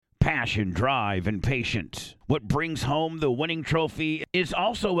passion, drive, and patience. What brings home the winning trophy is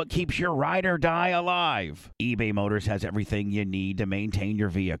also what keeps your ride or die alive. eBay Motors has everything you need to maintain your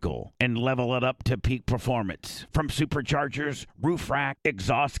vehicle and level it up to peak performance. From superchargers, roof rack,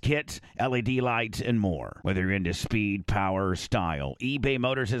 exhaust kits, LED lights, and more. Whether you're into speed, power, or style, eBay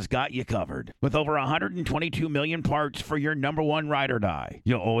Motors has got you covered. With over 122 million parts for your number one ride or die,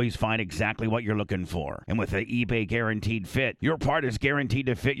 you'll always find exactly what you're looking for. And with the eBay Guaranteed Fit, your part is guaranteed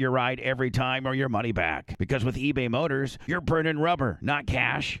to fit your ride every time or your money back. Because with eBay Motors, you're burning rubber, not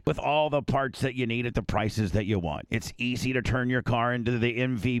cash, with all the parts that you need at the prices that you want. It's easy to turn your car into the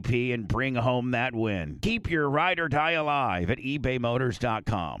MVP and bring home that win. Keep your ride or die alive at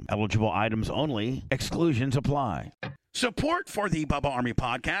ebaymotors.com. Eligible items only. Exclusions apply. Support for the Bubba Army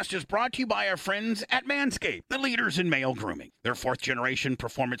podcast is brought to you by our friends at Manscaped, the leaders in male grooming. Their fourth-generation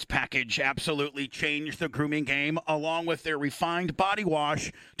performance package absolutely changed the grooming game, along with their refined body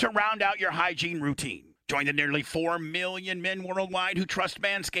wash to round out your hygiene routine. Join the nearly 4 million men worldwide who trust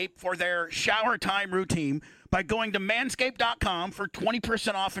Manscaped for their shower time routine by going to manscaped.com for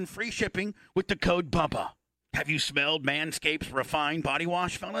 20% off and free shipping with the code BUBBA. Have you smelled Manscaped's refined body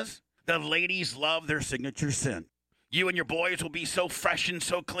wash, fellas? The ladies love their signature scent. You and your boys will be so fresh and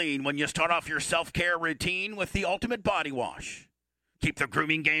so clean when you start off your self-care routine with the ultimate body wash. Keep the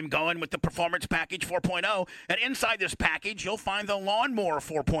grooming game going with the Performance Package 4.0, and inside this package, you'll find the Lawnmower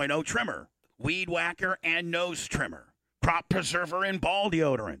 4.0 trimmer, Weed Whacker and Nose Trimmer, Crop Preserver and Ball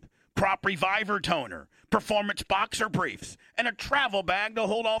Deodorant, Crop Reviver Toner, Performance Boxer Briefs, and a travel bag to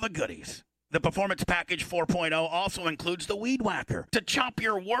hold all the goodies. The Performance Package 4.0 also includes the Weed Whacker to chop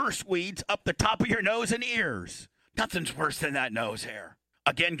your worst weeds up the top of your nose and ears. Nothing's worse than that nose hair.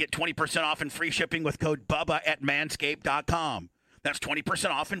 Again, get 20% off and free shipping with code BUBBA at manscaped.com. That's 20%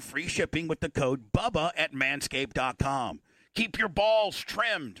 off and free shipping with the code BUBBA at manscaped.com. Keep your balls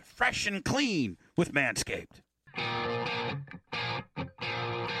trimmed, fresh, and clean with Manscaped.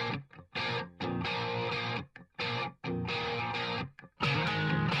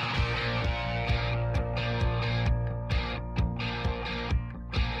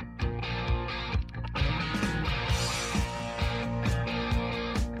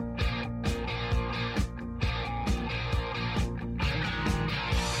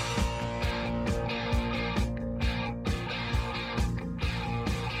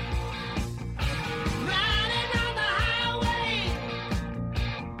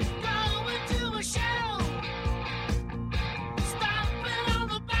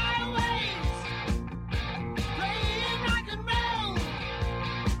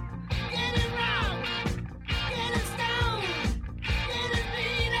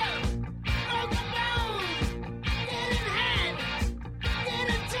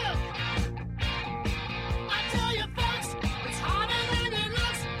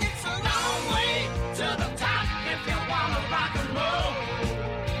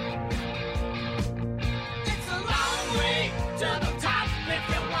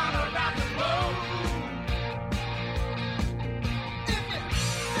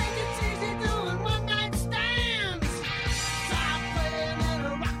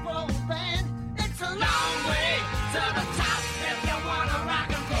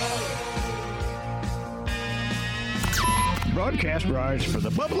 Broadcast rights for the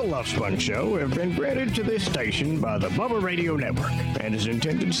Bubba the Love Sponge Show have been granted to this station by the Bubba Radio Network and is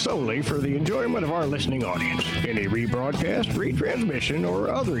intended solely for the enjoyment of our listening audience. Any rebroadcast, retransmission, or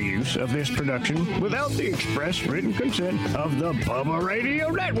other use of this production without the express written consent of the Bubba Radio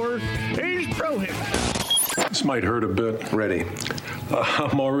Network is prohibited. This might hurt a bit. Ready.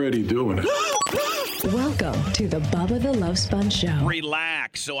 I'm already doing it. Welcome to the Bubba the Love Sponge Show.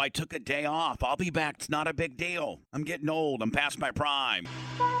 Relax. So I took a day off. I'll be back. It's not a big deal. I'm getting old. I'm past my prime.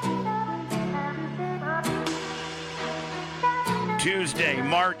 Tuesday,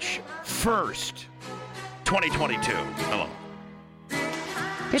 March 1st, 2022. Hello.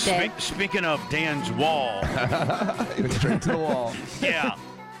 Good day. Speaking of Dan's wall. He went straight to the wall. Yeah.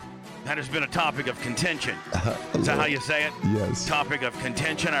 That has been a topic of contention. Is that how you say it? Yes. Topic of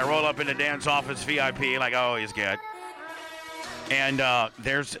contention. I roll up into Dan's office, VIP, like I always get. And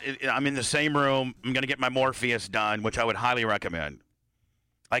I'm in the same room. I'm going to get my Morpheus done, which I would highly recommend.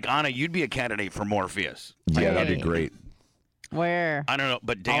 Like, Anna, you'd be a candidate for Morpheus. Yeah, that'd be great. Where? I don't know,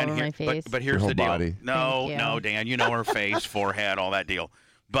 but Dan, All over my face? but here's Your the deal. whole body. No, Dan, you know her face, forehead, all that deal.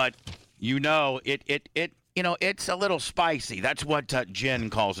 But you know, it's a little spicy. That's what Jen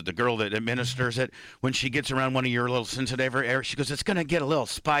calls it, the girl that administers it. When she gets around one of your little sensitive areas, she goes, it's going to get a little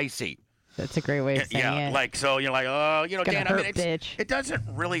spicy. That's a great way of saying it. like, so you're like, oh, Gonna Dan, hurt, it doesn't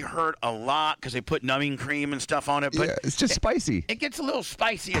really hurt a lot because they put numbing cream and stuff on it, but Yeah, it's just spicy. it gets a little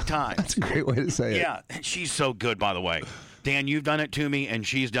spicy at times. That's a great way to say it. Yeah, and she's so good, by the way. Dan, you've done it to me, and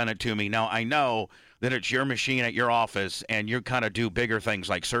she's done it to me. Now, I know that it's your machine at your office, and you kind of do bigger things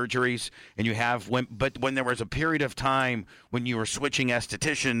like surgeries, and you have, but when there was a period of time when you were switching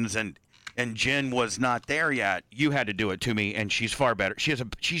estheticians and Jen was not there yet, you had to do it to me, and she's far better. She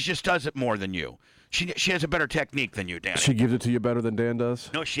just does it more than you. She has a better technique than you, Dan. She gives it to you better than Dan does?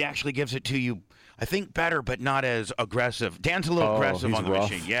 No, she actually gives it to you, I think, better, but not as aggressive. Dan's a little aggressive he's on the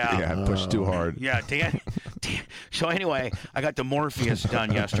rough. machine. Yeah. Yeah, pushed too hard. Yeah, Dan. So anyway, I got the Morpheus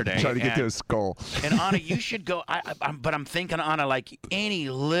done yesterday. Trying to get to his skull. And Anna, you should go. But I'm thinking, Anna, like any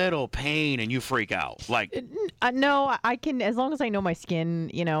little pain and you freak out. Like, No, I can, as long as I know my skin,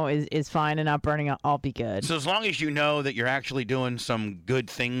 is fine and not burning, I'll be good. so as long as you know that you're actually doing some good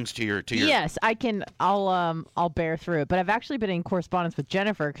things to your. Yes, I can. I'll bear through it. But I've actually been in correspondence with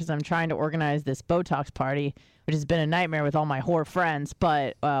Jennifer because I'm trying to organize this Botox party, which has been a nightmare with all my whore friends.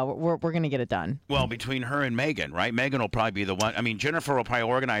 But we're gonna get it done. Well, between her and Megan, right? Megan will probably be the one. I mean, Jennifer will probably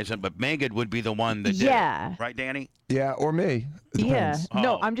organize it, but Megan would be the one that did it. Right, Danny? Yeah, or me. It Yeah. depends.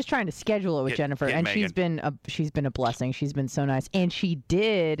 No, Oh. I'm just trying to schedule it with Get- Jennifer, get and Megan. she's been a blessing. She's been so nice, and she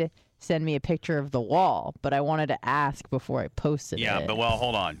did send me a picture of the wall, but I wanted to ask before I posted it. Yeah, but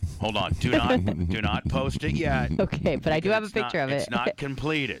hold on. Do not post it yet. Okay, but I do have a It's not- picture of it. It's not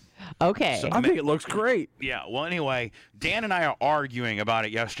completed. Okay. So- I think it looks great. Yeah, well, anyway, Dan and I are arguing about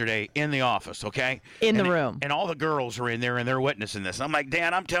it yesterday in the office, okay? In the And- room. And all the girls are in there, and they're witnessing this. I'm like,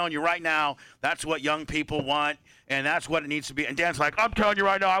 Dan, I'm telling you right now, that's what young people want, and that's what it needs to be. And Dan's like, I'm telling you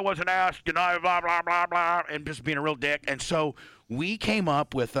right now, I wasn't asked, and I blah, blah, blah, blah, and just being a real dick. And so we came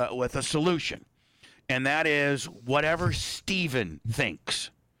up with a solution, and that is whatever Steven thinks.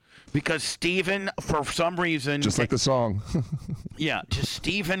 Because Steven, for some reason... Just like the song. Yeah, just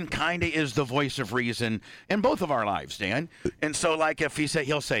Steven kind of is the voice of reason in both of our lives, Dan. And so, like, if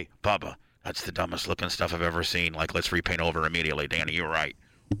he'll say, Bubba, that's the dumbest looking stuff I've ever seen. Like, let's repaint over immediately. Danny, you're right.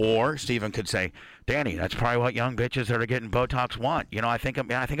 Or Steven could say, Danny, that's probably what young bitches that are getting Botox want. I think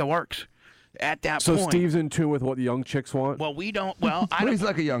it works. At that So point... Steve's in tune with what the young chicks want? Well, we don't... Well, I But don't... he's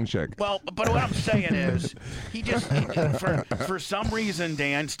like a young chick. Well, but what I'm saying is, for some reason,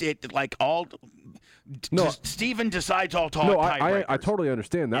 Dan, Steven decides all talk. No, I totally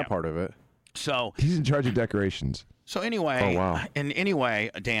understand that Yeah. part of it. So He's in charge of decorations. anyway, Oh, wow. And anyway,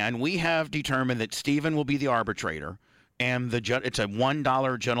 Dan, we have determined that Steven will be the arbitrator, and it's a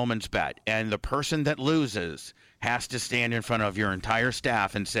 $1 gentleman's bet, and the person that loses has to stand in front of your entire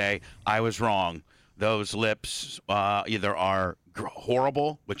staff and say, I was wrong. Those lips either are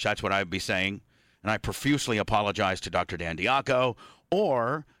horrible, which that's what I would be saying, and I profusely apologize to Dr. Dan Diaco,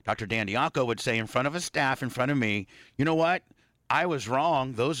 or Dr. Dan Diaco would say in front of his staff, in front of me, you know what? I was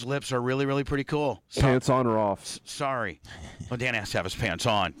wrong. Those lips are really, really pretty cool. Pants on or off? Sorry. Well, Dan has to have his pants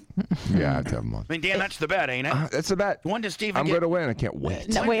on. Yeah, I have to have him on. I mean, Dan, that's the bet, ain't it? That's the bet. When does Steven I'm get... going to win. I can't wait.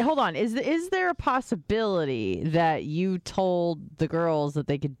 No, wait, hold on. Is there a possibility that you told the girls that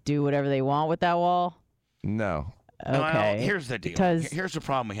they could do whatever they want with that wall? No. Okay. Well, here's the deal. Because Here's the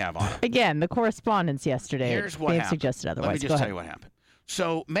problem we have on it. again, the correspondence yesterday, Here's what they happened. suggested otherwise. Let me Go just tell ahead. you what happened.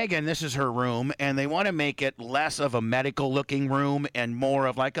 So, Megan, this is her room, and they want to make it less of a medical-looking room and more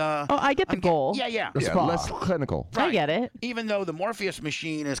of like a... Oh, I get the goal. Yeah. Yeah, spa. less clinical. I get it. Even though the Morpheus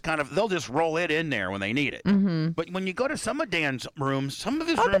machine is kind of... They'll just roll it in there when they need it. Mm-hmm. But when you go to some of Dan's rooms, some of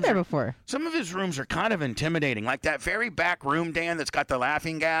his I've been rooms... there before. Some of his rooms are kind of intimidating. Like that very back room, Dan, that's got the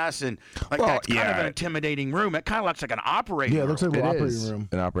laughing gas, and like Well, that's kind of yeah. an intimidating room. It kind of looks like an operating Yeah, it room. looks like an It operating is room.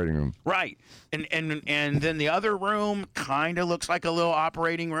 an operating room. Right. And then the other room kind of looks like a little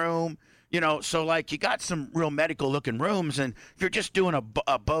operating room. So like you got some real medical looking rooms, and if you're just doing a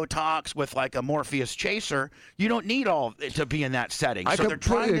Botox with like a Morpheus chaser, you don't need all it to be in that setting. I so they're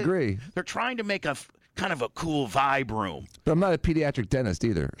trying completely to, agree. They're trying to make a kind of a cool vibe room. But I'm not a pediatric dentist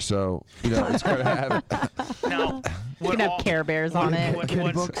either, so it's going to have Now, You can have Care Bears on it.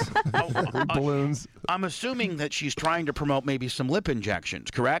 kid books, balloons. I'm assuming that she's trying to promote maybe some lip injections,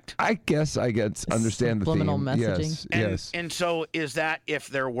 correct? I guess I understand the theme. Subliminal messaging. Yes. And so is that if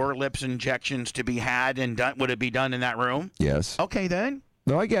there were lips injections to be had and done, would it be done in that room? Yes. Okay, then.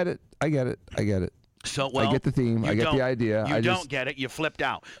 No, I get it. So, well, I get the theme. you I get the don't- idea. You I don't just- get it. You flipped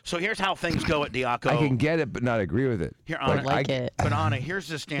out. So here's how things go at Diaco. I can get it, but not agree with it. Here, I Anna, like it. But Anna, here's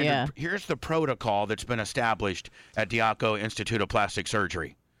the standard. Yeah. Here's the protocol that's been established at Diaco Institute of Plastic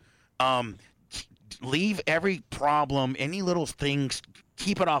Surgery. Leave every problem, any little things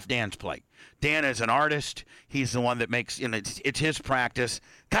keep it off Dan's plate. Dan is an artist. He's the one that makes, it's his practice.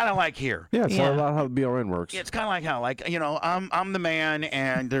 Kind of like here. Yeah, it's all about how the BRN works. It's kind of like how, I'm the man,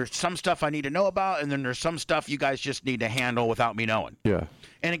 and there's some stuff I need to know about, and then there's some stuff you guys just need to handle without me knowing. Yeah.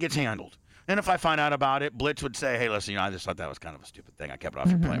 And it gets handled. And if I find out about it, Blitz would say, hey, listen, I just thought that was kind of a stupid thing. I kept it off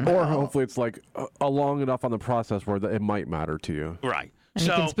your plate. Or hopefully it's like long enough on the process where it might matter to you. Right. And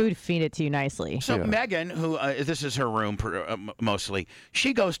you can spoon feed it to you nicely. So Megan, who this is her room mostly,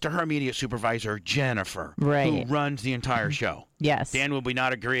 she goes to her immediate supervisor, Jennifer, who runs the entire show. Yes. Dan, would we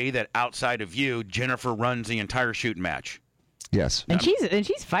not agree that outside of you, Jennifer runs the entire shooting match? Yes. And she's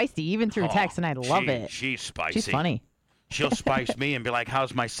feisty even through text, and I love it. She's spicy. She's funny. She'll spice me and be like,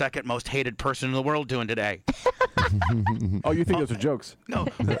 how's my second most hated person in the world doing today? Oh, you think those are jokes? No,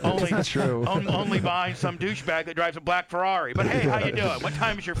 only true. Only behind some douchebag that drives a black Ferrari. But hey, how you doing? What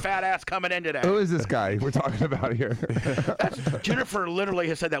time is your fat ass coming in today? Who is this guy we're talking about here? Jennifer literally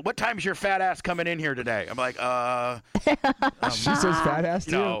has said that. What time is your fat ass coming in here today? I'm like, She says fat ass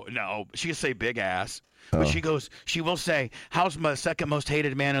to you? No. She can say big ass. But she will say, how's my second most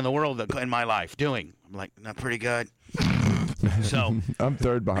hated man in the world in my life doing? I'm like, not pretty good. So I'm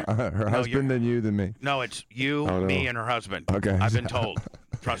third behind her husband, then you, then me. No, it's you, me, and her husband. Okay. I've been told.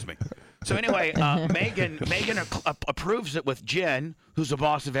 Trust me. So anyway, Megan approves it with Jen, who's the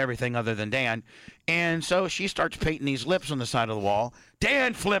boss of everything other than Dan. And so she starts painting these lips on the side of the wall.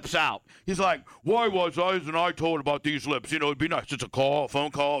 Dan flips out. He's like, why wasn't I told about these lips? It'd be nice. It's a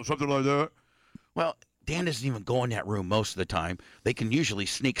phone call, something like that. Well, Dan doesn't even go in that room most of the time. They can usually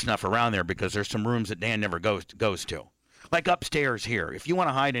sneak snuff around there because there's some rooms that Dan never goes to. Like upstairs here. If you want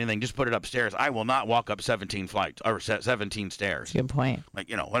to hide anything, just put it upstairs. I will not walk up 17 flights or 17 stairs. Good point.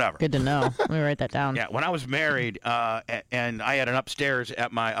 Whatever. Good to know. Let me write that down. Yeah, when I was married and I had an upstairs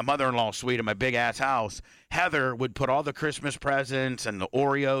at my mother-in-law's suite at my big-ass house, Heather would put all the Christmas presents and the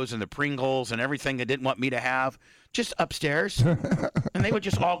Oreos and the Pringles and everything they didn't want me to have just upstairs. And they would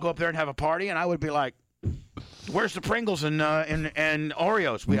just all go up there and have a party, and I would be like, where's the Pringles and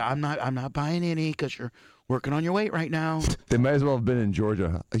Oreos? I'm not buying any because you're working on your weight right now. They might as well have been in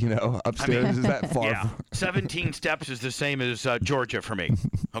Georgia. Upstairs is that far? Yeah, 17 steps is the same as Georgia for me.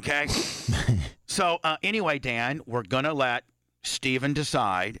 Okay. So anyway, Dan, we're gonna let Steven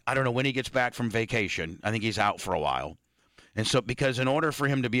decide. I don't know when he gets back from vacation. I think he's out for a while. And so, because in order for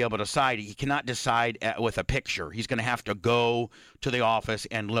him to be able to decide, he cannot decide with a picture. He's going to have to go to the office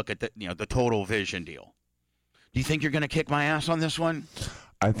and look at the total vision deal. Do you think you're going to kick my ass on this one?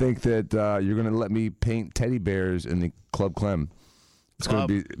 I think that you're going to let me paint teddy bears in the Club Clem. It's going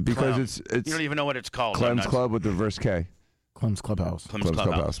to be because it's. You don't even know what it's called. Clem's Club with the reverse K. Clem's Clubhouse. Clem's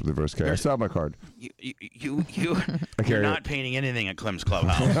Clubhouse with the reverse K. I still have my card. You're not painting anything at Clem's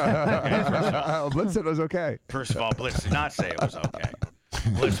Clubhouse. Blitz said it was okay. First of all, Blitz did not say it was okay.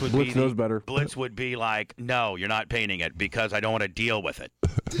 Blitz knows better. Blitz would be like, no, you're not painting it because I don't want to deal with it.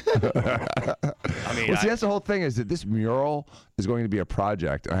 I mean, see, that's the whole thing is that this mural is going to be a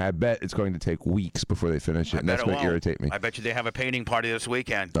project, and I bet it's going to take weeks before they finish it, and that's going to irritate me. I bet you they have a painting party this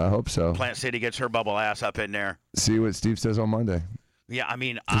weekend. I hope so. Plant City gets her bubble ass up in there. See what Steve says on Monday. Yeah, I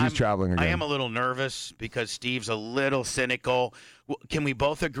mean, he's traveling again. I am a little nervous because Steve's a little cynical. Can we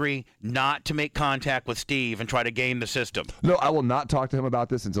both agree not to make contact with Steve and try to game the system? No, I will not talk to him about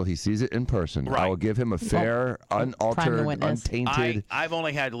this until he sees it in person. Right. I will give him a fair, unaltered, untainted. I've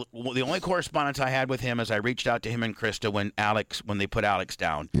only had the only correspondence I had with him is I reached out to him and Krista when they put Alex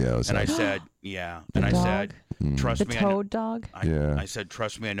down. Yeah, and I said, I said, trust me. The toad dog? I said,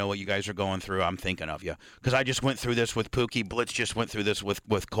 trust me, I know what you guys are going through. I'm thinking of you. Because I just went through this with Pookie. Blitz just went through this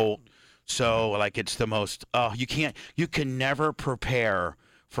with Colt. So, it's the most, you can never prepare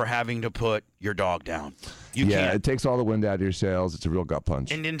for having to put your dog down. You can't. It takes all the wind out of your sails. It's a real gut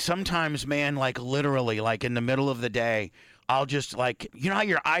punch. And then sometimes, man, literally, in the middle of the day, I'll just you know how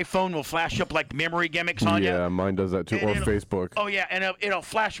your iPhone will flash up memory gimmicks on you? Yeah, mine does that too, or Facebook. Oh, yeah, and it'll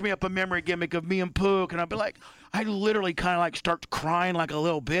flash me up a memory gimmick of me and Pook, and I'll be like, I literally kind of start crying like a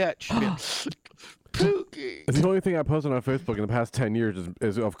little bitch. Pookie. The only thing I posted on Facebook in the past 10 years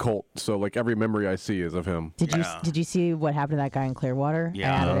is of Colt, so every memory I see is of him. Did you see what happened to that guy in Clearwater?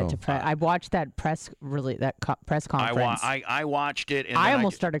 Yeah. I added it to press. I watched that press conference. I watched it, and I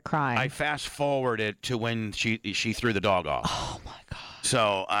almost started crying. I fast forwarded to when she threw the dog off. Oh my God!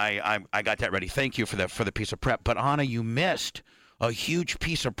 So I got that ready. Thank you for the piece of prep. But Anna, you missed a huge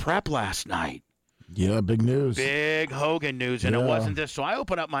piece of prep last night. Yeah, big news. Big Hogan news, and it wasn't this. So I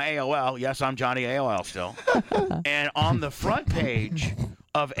open up my AOL. Yes, I'm Johnny AOL still. And on the front page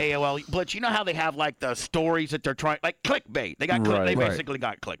of AOL, Blitz, you know how they have the stories that they're trying, clickbait. They got they basically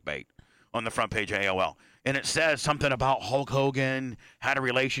got clickbait on the front page of AOL. and it says something about Hulk Hogan had a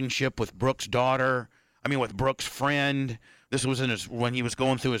relationship with Brooks' with Brooks' friend. This was when he was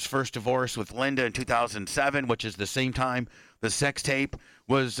going through his first divorce with Linda in 2007, which is the same time the sex tape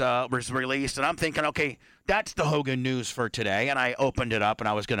was released. And I'm thinking, okay, that's the Hogan news for today. And I opened it up and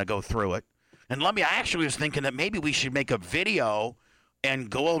I was going to go through it. And I actually was thinking that maybe we should make a video and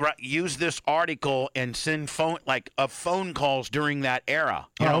go around, use this article and send phone calls during that era.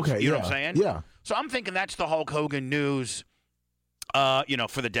 You know what I'm saying? Yeah. So I'm thinking that's the Hulk Hogan news,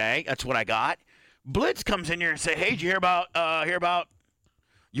 for the day. That's what I got. Blitz comes in here and say, "Hey, did you hear about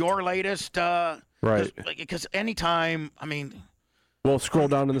your latest?" Right. Because anytime, Well, scroll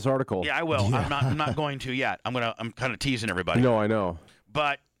down in this article. yeah, I will. Yeah. I'm not going to yet. I'm kind of teasing everybody. No, I know.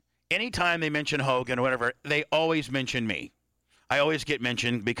 But anytime they mention Hogan or whatever, they always mention me. I always get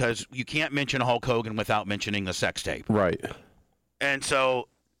mentioned because you can't mention Hulk Hogan without mentioning the sex tape. Right. And so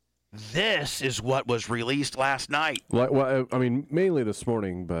this is what was released last night. Well, mainly this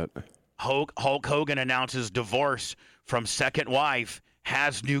morning, but Hulk Hogan announces divorce from second wife,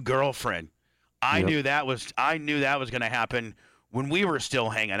 has new girlfriend. I knew that was going to happen when we were still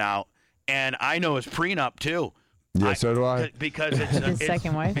hanging out, and I know his prenup too. Yeah, so do I. Because it's His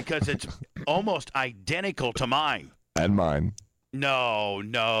second wife? Because it's almost identical to mine. And mine. No.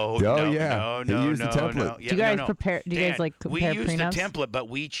 Oh, yeah. He used the template. No. Do you guys compare? Do you guys Dan, compare we used prenups? the template, but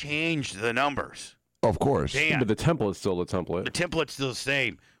we changed the numbers. Of course. Dan, but the template is still the template. the template's still the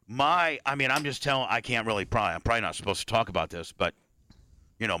same. I'm just telling. I can't really. I'm probably not supposed to talk about this, but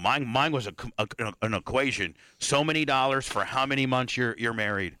mine was an equation. So many dollars for how many months you're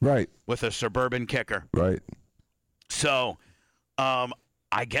married. Right. With a suburban kicker. Right. So,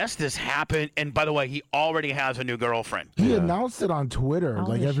 I guess this happened. And by the way, he already has a new girlfriend. He announced it on Twitter, How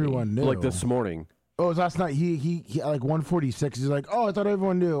like old is everyone knew. Like this morning. Oh, it was last night. He at like 1:46. He's like, "Oh, I thought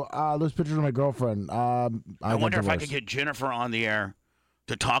everyone knew. Those pictures of my girlfriend." I wonder if I could divorced." get Jennifer on the air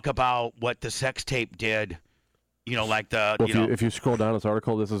to talk about what the sex tape did. If you scroll down this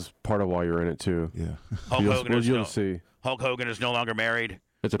article, this is part of why you're in it too. Yeah. You'll see. Hulk Hogan is no longer married.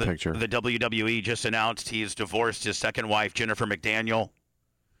 It's a picture. The WWE just announced he's divorced his second wife, Jennifer McDaniel,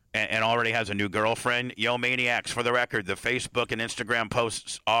 and already has a new girlfriend. Yo, Maniacs, for the record, the Facebook and Instagram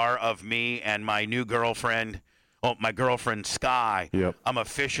posts are of me and my new girlfriend, my girlfriend, Sky. Yep. I'm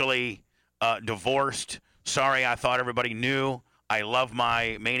officially divorced. Sorry, I thought everybody knew. I love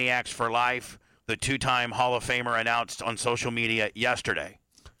my Maniacs for life. The two-time Hall of Famer announced on social media yesterday.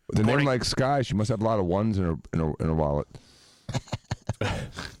 With a name like Sky, she must have a lot of ones in her wallet.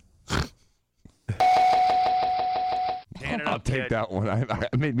 I'll take that one.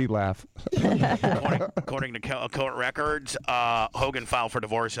 It made me laugh. According to court records, Hogan filed for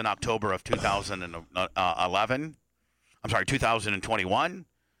divorce in October of 2021.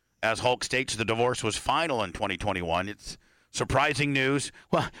 As Hulk states, the divorce was final in 2021. It's surprising news.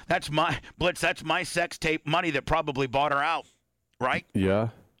 Well, that's my sex tape money that probably bought her out, right? Yeah.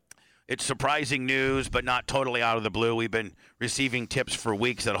 It's surprising news, but not totally out of the blue. We've been receiving tips for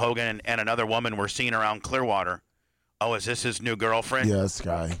weeks that Hogan and another woman were seen around Clearwater. Oh, is this his new girlfriend? Yeah,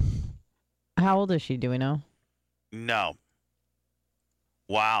 Sky. How old is she? Do we know? No.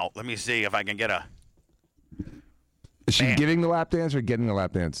 Wow. Let me see if I can get a... Is she giving the lap dance or getting the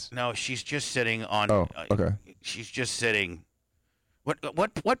lap dance? No, she's just sitting on... Oh, okay. She's just sitting...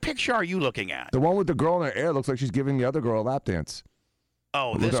 What picture are you looking at? The one with the girl in her hair looks like she's giving the other girl a lap dance.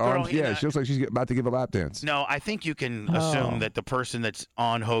 Oh, With this her girl... arms, yeah, she looks like she's about to give a lap dance. No, I think you can assume that the person that's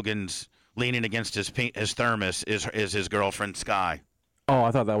on Hogan's leaning against his thermos is his girlfriend, Sky. Oh,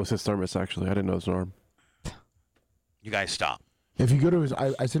 I thought that was his thermos, actually. I didn't know his arm. You guys stop. If you go to his,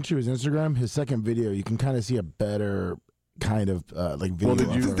 I sent you his Instagram. His second video, you can kind of see a better kind of video.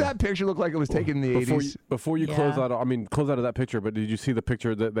 Does that picture look like it was taken in the 80s? Before you close out of that picture, but did you see the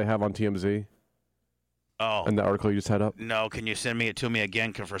picture that they have on TMZ? Oh. And the article you just had up? No, can you send me it to me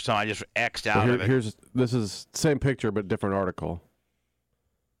again? Because for some, I just X'd out of it. This is same picture, but different article.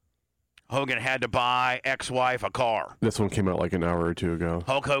 Hogan had to buy ex-wife a car. This one came out like an hour or two ago.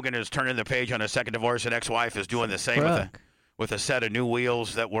 Hulk Hogan is turning the page on his second divorce, and ex-wife is doing the same with a set of new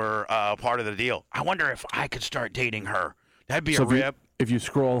wheels that were part of the deal. I wonder if I could start dating her. That'd be a rip. If you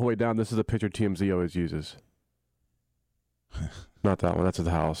scroll all the way down, this is a picture TMZ always uses. Not that one. That's his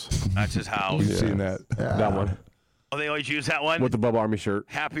house. That's his house. We've seen that. That one. Oh, they always use that one? With the Bubba Army shirt.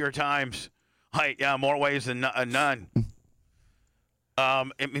 Happier times. Yeah, more ways than none.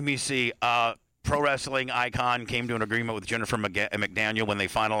 Let me see. Pro wrestling icon came to an agreement with Jennifer McDaniel when they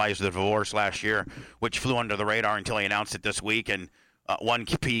finalized the divorce last year, which flew under the radar until he announced it this week. And one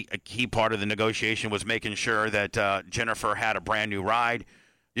key part of the negotiation was making sure that Jennifer had a brand new ride.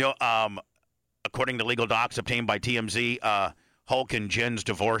 According to legal docs obtained by TMZ, Hulk and Jen's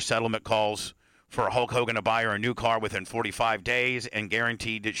divorce settlement calls for Hulk Hogan to buy her a new car within 45 days and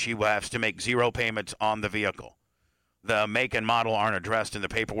guaranteed that she will have to make 0 payments on the vehicle. The make and model aren't addressed in the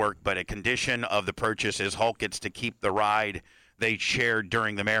paperwork, but a condition of the purchase is Hulk gets to keep the ride they shared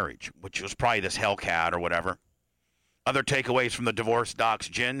during the marriage, which was probably this Hellcat or whatever. Other takeaways from the divorce docs,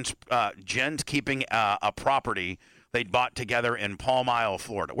 Jen's keeping a property they bought together in Palm Isle,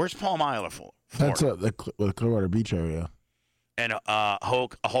 Florida. Where's Palm Isle, Florida? That's the Clearwater Beach area. And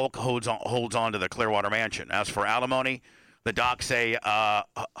Hulk holds on to the Clearwater mansion. As for alimony, the docs say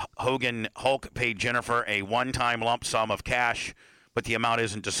Hulk paid Jennifer a one-time lump sum of cash, but the amount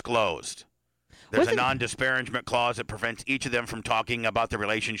isn't disclosed. There's a non-disparagement clause that prevents each of them from talking about the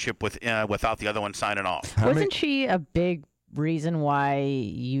relationship without the other one signing off. Wasn't she a big reason why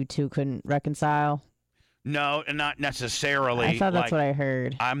you two couldn't reconcile? No, not necessarily. I thought that's what I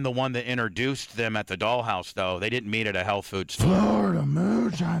heard. I'm the one that introduced them at the dollhouse, though. They didn't meet at a health food store. Florida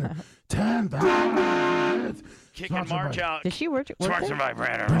Moonshiner, 10,000. Kicking March out. Did she work there? Sponsored by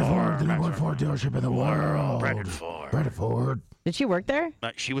Brandon Ford, the Ford. number 4 dealership in the world. Brandon Ford. Brandon Ford. Did she work there?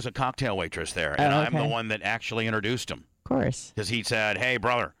 She was a cocktail waitress there, and I'm the one that actually introduced him. Of course. Because he said, hey,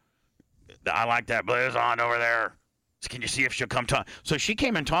 brother, I like that Blizon over there. Can you see if she'll come talk? So she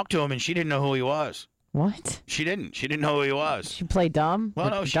came and talked to him, and she didn't know who he was. What? She didn't. She didn't know who he was. She played dumb? Well,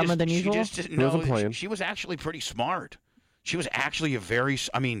 no, dumber than usual? She just didn't know. She was actually pretty smart. She was actually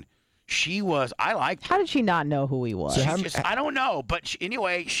she was, I liked her. How did she not know who he was? I don't know, but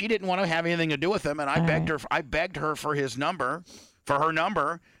anyway, she didn't want to have anything to do with him, and I begged her for her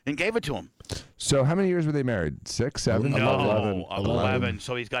number, and gave it to him. So how many years were they married? 6, 7? No, 11.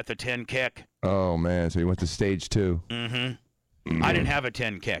 So he's got the 10 kick. Oh, man. So he went to stage 2. Mm-hmm. I didn't have a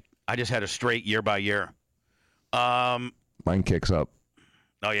 10 kick. I just had a straight year by year. Mine kicks up.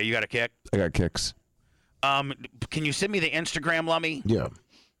 Oh, yeah, you got a kick? I got kicks. Can you send me the Instagram, Lummy? Yeah.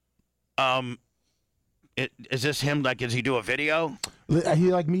 Is this him? Like, does he do a video?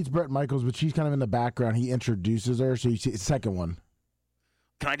 He meets Bret Michaels, but she's kind of in the background. He introduces her, so you see the second one.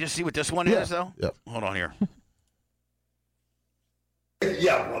 Can I just see what this one is, though? Yeah. Hold on here.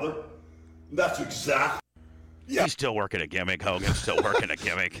 Yeah, brother. That's exactly. Yeah. He's still working a gimmick, Hogan. Still working a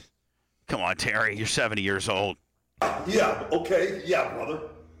gimmick. Come on, Terry. You're 70 years old. Yeah, okay. Yeah, brother.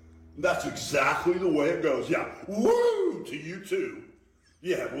 That's exactly the way it goes. Yeah. Woo to you, too.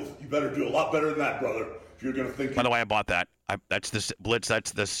 Yeah, well, you better do a lot better than that, brother. If you're going to think. By the way, I bought that. That's the Blitz.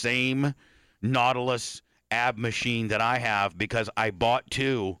 That's the same Nautilus ab machine that I have because I bought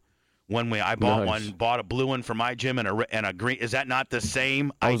two. I bought one, bought a blue one for my gym and a green. Is that not the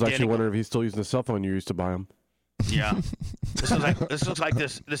same? I was actually wondering if he's still using the cell phone you used to buy him. Yeah. This looks like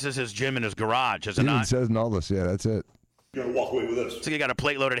this is his gym in his garage, is it It not? says Nautilus. Yeah, that's it. You're going to walk away with this. So you got a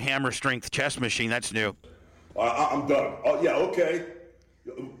plate-loaded hammer strength chest machine. That's new. I'm done. Oh, yeah, okay.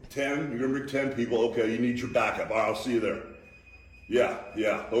 10. You're going to bring 10 people. Okay, you need your backup. All right, I'll see you there.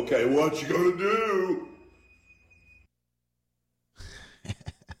 Yeah. Okay, what you going to do?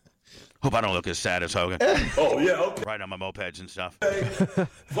 Hope I don't look as sad as Hogan. Oh, yeah, okay. Right on my mopeds and stuff.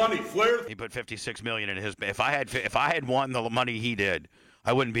 Funny, Flair. He put $56 million in his. If I had won the money he did,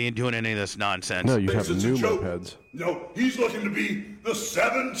 I wouldn't be doing any of this nonsense. No, you have It's a new joke. mopeds. No, he's looking to be the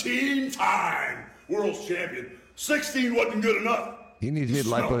 17-time world champion. 16 wasn't good enough. He needs to get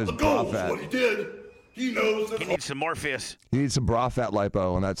lipo in his the bra goals, fat. what he did. He knows that He needs some Morpheus. He needs some bra fat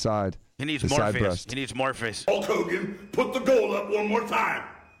lipo on that side. He needs The side Morpheus. breast. He needs Morpheus. Hulk Hogan put the goal up one more time.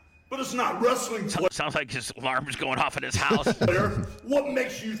 But it's not wrestling Sounds like his alarm's going off at his house. player. What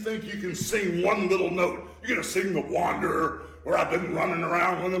makes you think you can sing one little note? You're going to sing The Wanderer, where I've been running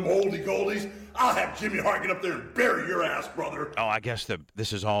around with them oldie goldies? I'll have Jimmy Hart get up there and bury your ass, brother. Oh, I guess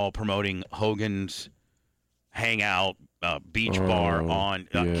this is all promoting Hogan's Hangout beach bar on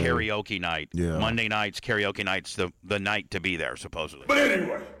karaoke night. Yeah. Monday nights, karaoke nights, the night to be there, supposedly. But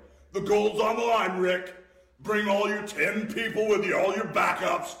anyway, the goal's on the line, Rick. Bring all your 10 people with you, all your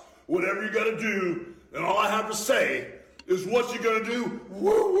backups, whatever you got to do. And all I have to say is what you going to do,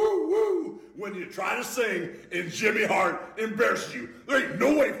 woo, woo, woo, when you try to sing and Jimmy Hart embarrasses you. There ain't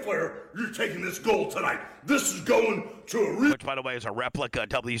no way, Flair, you're taking this gold tonight. This is going to a real Which, by the way, is a replica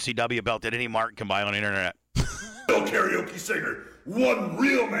WCW belt that any mark can buy on the internet. karaoke singer. One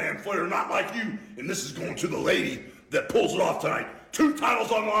real man, Flair, not like you. And this is going to the lady that pulls it off tonight. 2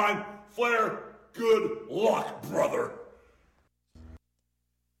 titles on the line. Flair, good luck, brother.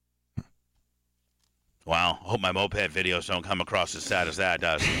 Wow. Hope my moped videos don't come across as sad as that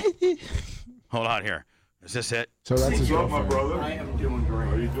does. Hold on here. Is this it? So that's his What's up, my girlfriend. brother? I am doing great.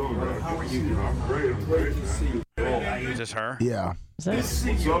 How you doing, man? How are you? I'm great. I'm great to see you. Is this her? Yeah. Is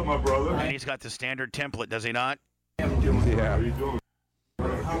it? What's up, my brother? And he's got the standard template, does he not? Yeah. How you doing?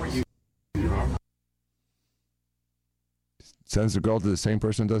 How are you? Sends the girl to the same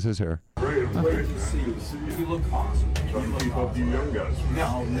person that does his hair. Great, great. You look awesome. Trying to keep up with you young guys.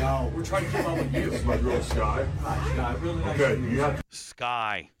 No. We're trying to keep up with you. This is my girl, Sky. Sky, really nice. Okay, you have to.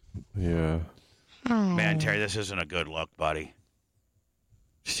 Sky. Yeah. Man, Terry, this isn't a good look, buddy.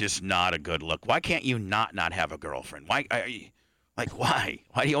 It's just not a good look. Why can't you not have a girlfriend? Why? Why?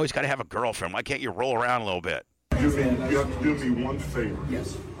 Why do you always got to have a girlfriend? Why can't you roll around a little bit? You have to do me one favor.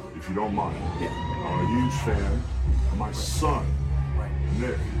 Yes. If you don't mind. Yeah. I'm a huge fan of my son,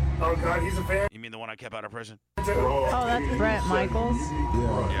 Nick. Oh, God, he's a fan? You mean the one I kept out of prison? Oh, that's Brett Michaels.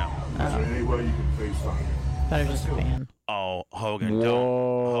 Yeah. Is there any way you can FaceTime? Thought it was just a fan. Oh, Hogan, don't.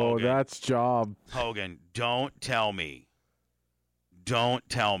 Whoa, Hogan, that's job. Hogan, don't tell me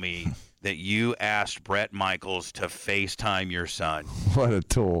that you asked Brett Michaels to FaceTime your son. What a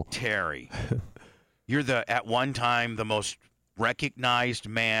tool. Terry, you're at one time the most recognized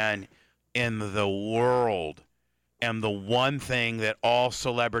man in the world, and the one thing that all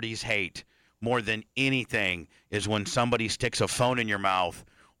celebrities hate more than anything is when somebody sticks a phone in your mouth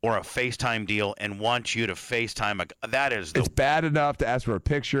or a FaceTime deal and wants you to FaceTime. That is It's bad enough to ask for a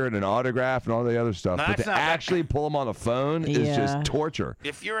picture and an autograph and all the other stuff, No, but that's to not bad. actually pull them on the phone is just torture.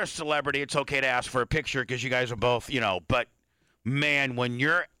 If you're a celebrity, it's okay to ask for a picture because you guys are both, but man, when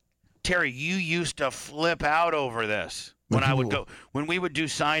you're Terry, you used to flip out over this when we would do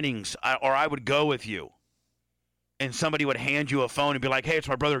signings, or I would go with you, and somebody would hand you a phone and be like, "Hey, it's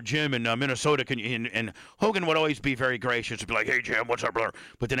my brother Jim in Minnesota." Can you? And Hogan would always be very gracious and be like, "Hey, Jim, what's up, brother?"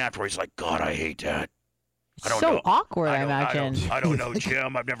 But then afterwards, he's like, "God, I hate that." I don't know. Awkward, I imagine. I don't know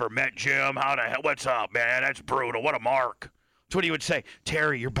Jim. I've never met Jim. How the hell? What's up, man? That's brutal. What a mark. That's what he would say.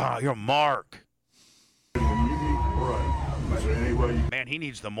 Terry, you're a mark. Man, he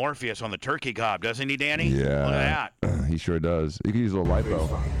needs the Morpheus on the turkey gob, doesn't he, Danny? Yeah. Look at that. He sure does. You can use a little lipo.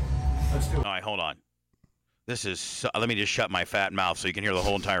 All right, hold on. This is. Let me just shut my fat mouth so you can hear the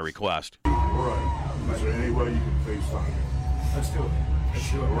whole entire request. All right. Is there any way you can FaceTime? Let's do it.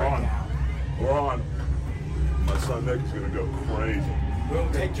 We're on. We're on. My son Nick is going to go crazy.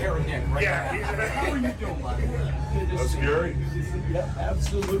 We'll take care of Nick right now. How are you doing, buddy? That's scary. Yep,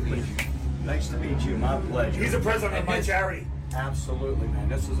 absolutely. Nice to meet you. My pleasure. He's the president of my charity. Absolutely, man.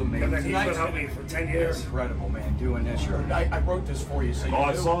 This is amazing. And he's been helping me for 10 years. Incredible, man, doing this. I wrote this for you. So you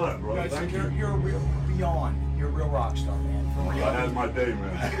I saw that, bro. Thank you. You're a real beyond. You're a real rock star, man. For real. I had my day,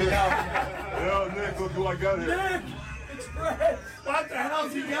 man. Yo, Nick, look who I got here. Nick! It's Brett! What the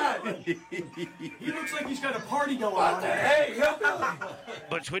hell's he got? He looks like he's got a party going on. Hey,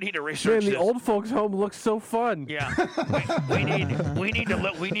 But we need to research Man, the this. old folks' home looks so fun. Yeah. we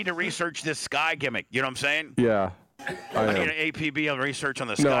need to research this Sky gimmick. You know what I'm saying? Yeah. I need an APB on research on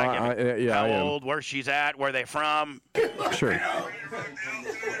the Sky gimmick. I How am. old, where she's at, where they from. Sure.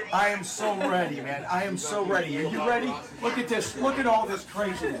 I am so ready, man. I am so ready. Are you ready? Look at this. Look at all this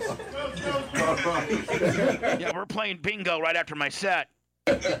craziness. Yeah, we're playing bingo right after my set.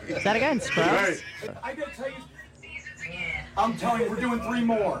 Is that again, Scrubs? I gotta tell you, I'm telling you, we're doing 3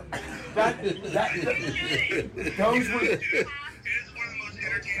 more. Those were.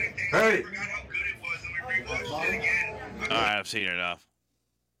 Hey! All right, I've seen enough.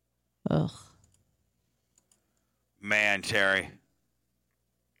 Ugh. Man, Terry.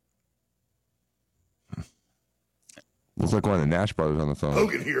 Looks like one of the Nash brothers on the phone.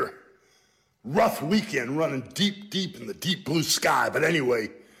 Hogan here. Rough weekend running deep in the deep blue sky. But anyway,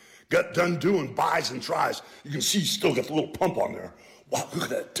 got done doing buys and tries. You can see he's still got the little pump on there. Wow, look at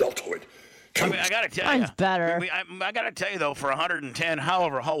that deltoid. I got to tell you. Mine's better. I got to tell you, though, for 110,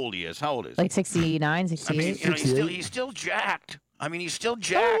 however old he is, how old is he? Like 69, 68? I mean, he's still jacked. I mean, he's still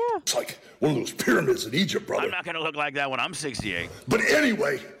jacked. Oh, yeah. It's like one of those pyramids in Egypt, brother. I'm not going to look like that when I'm 68. But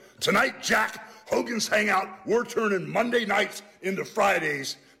anyway, tonight, Jack, Hogan's Hangout, we're turning Monday nights into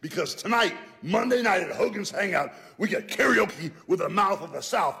Fridays because tonight, Monday night at Hogan's Hangout, we get karaoke with the mouth of the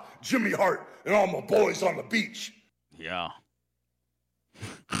South, Jimmy Hart, and all my boys on the beach. Yeah.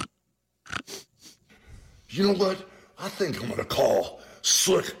 You know what? I think I'm going to call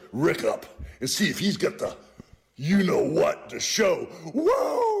Slick Rick up and see if he's got the you-know-what to show.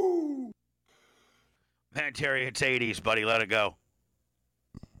 Whoa! Man, Terry, it's 80s, buddy. Let it go.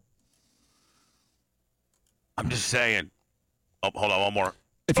 I'm just saying. Oh, hold on, one more.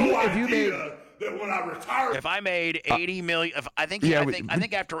 If you made that when I retire, If I made 80 million, I think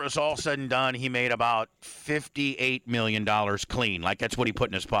after it was all said and done, he made about $58 million clean. Like that's what he put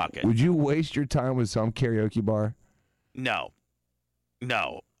in his pocket. would you waste your time with some karaoke bar No.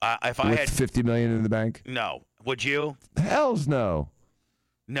 If I with had $50 million in the bank? no, Would you? Hell's no.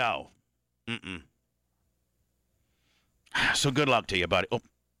 No. Mm-mm. So good luck to you, buddy. Oh.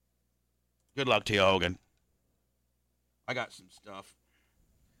 Good luck to you, Hogan. I got some stuff.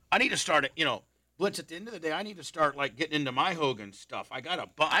 I need to start it, Blitz, at the end of the day, I need to start, getting into my Hogan stuff. I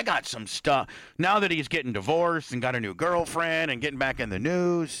got some stuff. Now that he's getting divorced and got a new girlfriend and getting back in the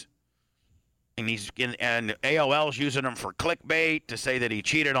news, and and AOL's using him for clickbait to say that he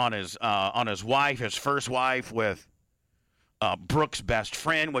cheated on his wife, his first wife, with Brooke's best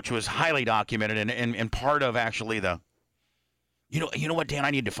friend, which was highly documented and part of actually the. You know what, Dan,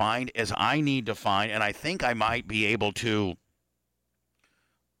 I need to find, and I think I might be able to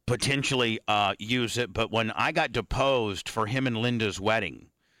potentially use it, but when I got deposed for him and Linda's wedding,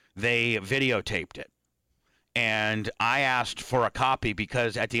 they videotaped it. And I asked for a copy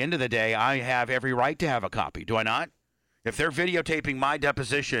because at the end of the day, I have every right to have a copy. Do I not? If they're videotaping my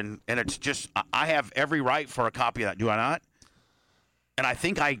deposition and it's just, I have every right for a copy of that. Do I not? And I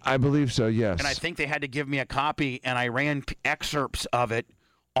think I believe so, yes. And I think they had to give me a copy, and I ran excerpts of it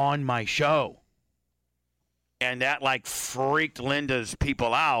on my show. And that, freaked Linda's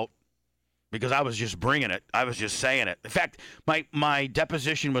people out because I was just bringing it. I was just saying it. In fact, my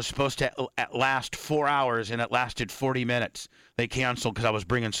deposition was supposed to last 4 hours, and it lasted 40 minutes. They canceled because I was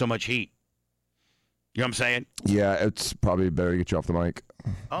bringing so much heat. You know what I'm saying? Yeah, it's probably better to get you off the mic.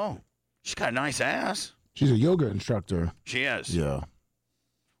 Oh, she's got a nice ass. She's a yoga instructor. She is. Yeah.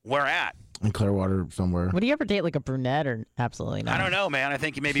 Where at? In Clearwater somewhere. Would you ever date a brunette or absolutely not? I don't know, man. I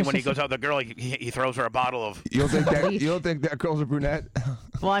think maybe when he goes out with the girl, he throws her a bottle of. You don't think that girl's a brunette?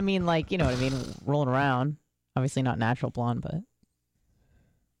 Well, I mean, you know what I mean, rolling around. Obviously not natural blonde, but.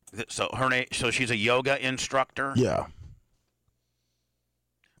 So her name. So she's a yoga instructor. Yeah.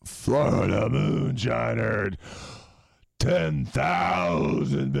 Florida moonshiner,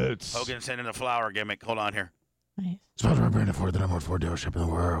 10,000 bits. Hogan sending a flower gimmick. Hold on here. Nice. Sponsored by Brandon Ford, the number 1 Ford dealership in the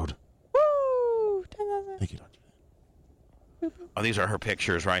world. Woo! Thank you, Doctor. Oh, these are her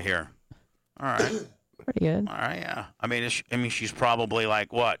pictures right here. All right. Pretty good. All right, yeah. I mean, she's probably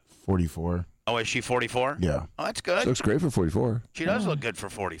what? 44. Oh, is she 44? Yeah. Oh, that's good. She looks great for 44. She does look good for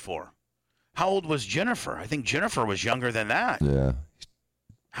 44. How old was Jennifer? I think Jennifer was younger than that. Yeah.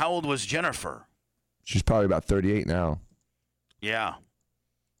 How old was Jennifer? She's probably about 38 now. Yeah.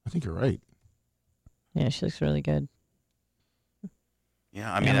 I think you're right. Yeah, she looks really good.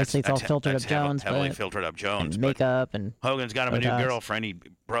 Yeah, I mean, obviously it's all filtered up Jones, heavily but- filtered up Jones. And but makeup and. Hogan's got him a new Botox. girlfriend.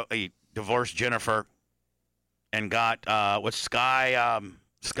 He divorced Jennifer and got what's Sky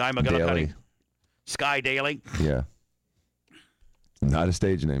McGillicuddy? Daly. Sky Daly. Yeah. Not a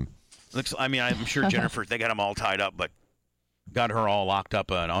stage name. I'm sure Jennifer, they got them all tied up, but got her all locked up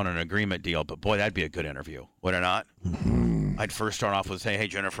on an agreement deal. But boy, that'd be a good interview, would it not? I'd first start off with saying, "Hey,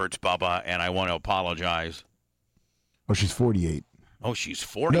 Jennifer, it's Bubba, and I want to apologize." Oh, she's 48. Oh, she's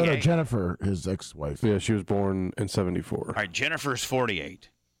 48. No, Jennifer, his ex-wife. Yeah, she was born in 74. All right, Jennifer's 48,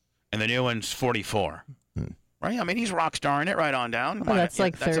 and the new one's 44. Right? I mean, he's rock starring it right on down. Oh, that's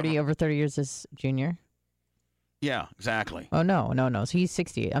 30, over 30 years as junior. Yeah, exactly. Oh, no. So he's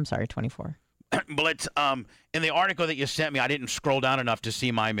 68. I'm sorry, 24. Blitz, in the article that you sent me, I didn't scroll down enough to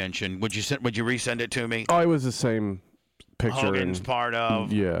see my mention. Would you resend it to me? Oh, it was the same picture. Hogan's part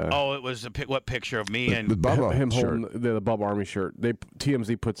of. Yeah. Oh, it was what picture of me and With Bubba him shirt. holding the Bubba Army shirt.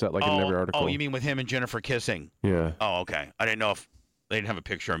 TMZ puts that in every article. Oh, you mean with him and Jennifer kissing? Yeah. Oh, okay. I didn't know if they didn't have a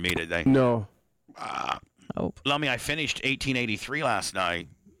picture of me, did they? No. Lummy, I finished 1883 last night.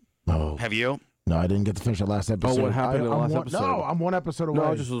 Oh. Have you? No, I didn't get to finish the last episode. what happened in the last episode? No, I'm one episode away.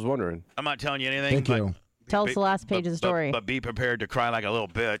 No, I just was wondering. I'm not telling you anything. Thank you. Tell us the last page of the story. But be prepared to cry like a little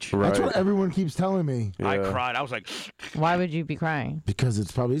bitch. That's what everyone keeps telling me. I cried. I was like, Why would you be crying? Because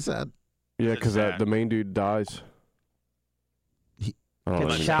it's probably sad. Yeah, because the main dude dies. I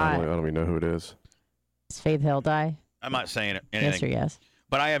Gets shot. don't even know who it is. Does Faith Hill die? I'm not saying anything. Yes or yes?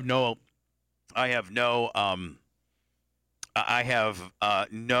 But I have no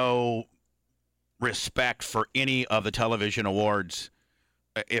respect for any of the television awards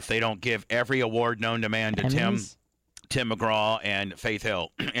if they don't give every award known to man to Emmys? Tim McGraw and Faith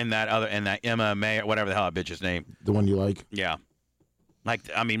Hill and that Emma May or whatever the hell that bitch's name. The one you like? Yeah.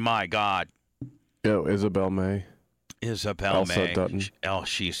 My God. Yo, Isabel May. Isabel Elsa May. Dutton. Oh,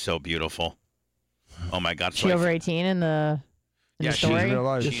 she's so beautiful. Oh my God. She over 18 in the Yeah, story? She's in real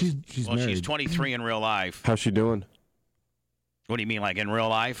life. She's married. She's 23 in real life. How's she doing? What do you mean, like in real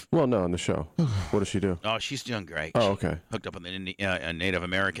life? Well, no, in the show. What does she do? Oh, she's doing great. Oh, okay. Hooked up with a Native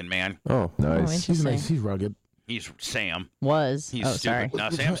American man. Oh, nice. He's nice. interesting. He's rugged. He's Sam. Was. He's oh, stupid.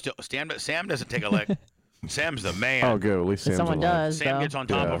 sorry. No, Sam doesn't take a lick. Sam's the man. Oh, good. At least Sam's someone alive. does. Sam though. gets on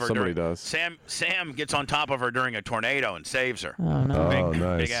top Yeah, of her. somebody during, does. Sam gets on top of her during a tornado and saves her. Oh no! Oh,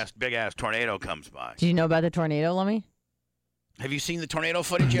 nice. Big ass tornado comes by. Did you know about the tornado, Lummy? Have you seen the tornado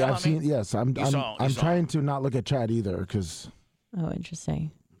footage yet? I've seen. Yes, I'm saw trying to not look at Chad either because. Oh,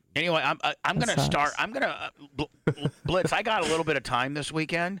 interesting. Anyway, I'm gonna sucks. start. I'm gonna Blitz. I got a little bit of time this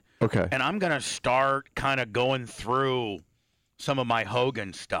weekend. Okay. And I'm gonna start kind of going through some of my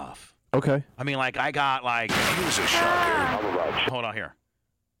Hogan stuff. Okay. I mean, like I got like. Here's a shocker. Hold on here.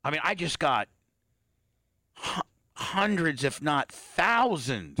 I mean, I just got hundreds, if not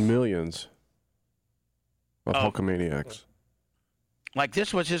thousands. Millions of Hulkamaniacs. Like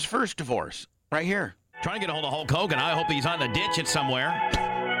this was his first divorce, right here. Trying to get a hold of Hulk Hogan. I hope he's on the ditch it somewhere.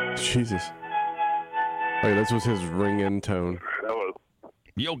 Jesus. Hey, this was his ring-in tone. Hello.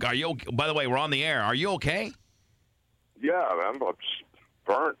 Are you? By the way, we're on the air. Are you okay? Yeah, man, I'm just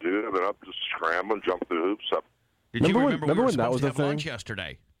burnt, dude. I've been up just scrambling, jumping through hoops. Did you remember we were when that supposed was to a have thing? lunch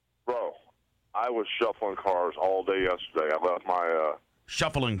yesterday? Bro, I was shuffling cars all day yesterday. I left my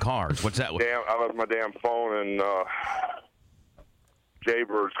Shuffling cars. What's that? I left my damn phone in Jay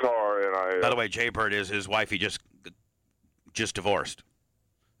Bird's car, and I. By the way, Jay Bird is his wife. He just divorced.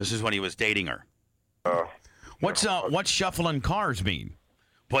 This is when he was dating her. What's shuffling cars mean?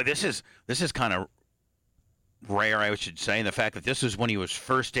 Boy, this is kind of rare, I should say, in the fact that this is when he was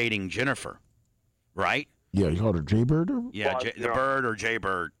first dating Jennifer, right? Yeah, you called her Jaybird? Yeah, Well, Bird or Jay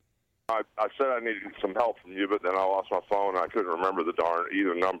Bird. I said I needed some help from you, but then I lost my phone. And I couldn't remember the darn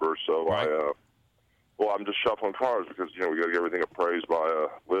either number, so Right. I'm just shuffling cars because we got to get everything appraised by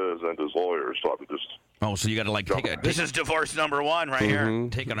Liz and his lawyers. So I'm just. Oh, so you got to take a. This is divorce number one right here.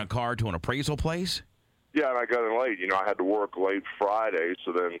 Taking a car to an appraisal place. Yeah, and I got in late. I had to work late Friday,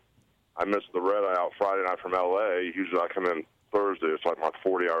 so then I missed the red eye out Friday night from L.A. Usually I come in Thursday. It's like my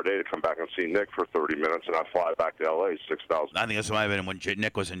 40-hour day to come back and see Nick for 30 minutes, and I fly back to L.A. 6,000. I think this might have been when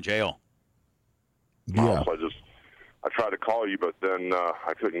Nick was in jail. Yeah. So I tried to call you, but then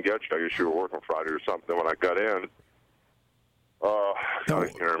I couldn't get you. I guess you were working Friday or something. Then when I got in, I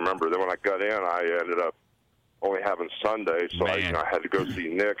can't remember. Then when I got in, I ended up only having Sunday, so I had to go see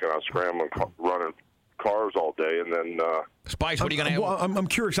Nick, and I was scrambling, running cars all day, and then Spice, what are you going to Well, I'm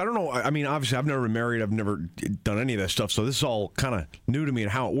curious. I don't know. I mean, obviously, I've never been married. I've never done any of that stuff, so this is all kind of new to me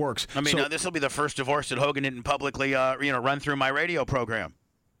and how it works. I mean, so, this will be the first divorce that Hogan didn't publicly, run through my radio program.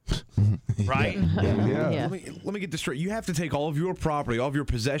 Right? Yeah. Let me get this straight. You have to take all of your property, all of your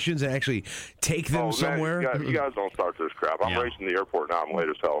possessions, and actually take them somewhere. Man, you guys don't start this crap. I'm racing the airport now. I'm late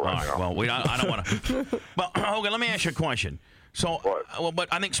as hell right now. Well, I don't want to. But Hogan, let me ask you a question. So, but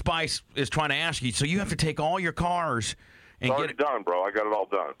I think Spice is trying to ask you. So you have to take all your cars and It's already done, bro. I got it all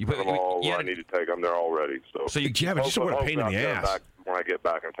done. You put them all where I need to take them. They're all ready. So yeah, but just what a pain in the ass. Back when I get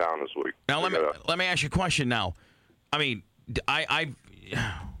back in town this week. Now let me ask you a question. Now, I mean,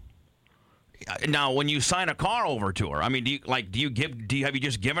 now when you sign a car over to her, I mean, have you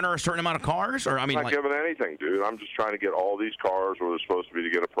just given her a certain amount of cars, or I mean, I'm not giving anything, dude. I'm just trying to get all these cars where they're supposed to be to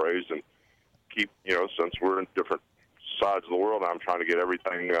get appraised and keep. Since we're in different sides of the world, I'm trying to get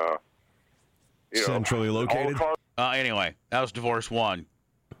everything. Centrally located. Anyway, that was divorce one.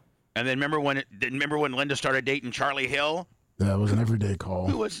 And then remember when Linda started dating Charlie Hill? That was an everyday call.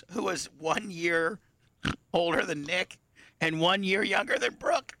 Who was 1 year older than Nick and 1 year younger than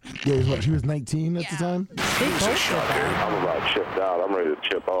Brooke. Yeah, she was 19 at the time? Here's a shocker. I'm about chipped out. I'm ready to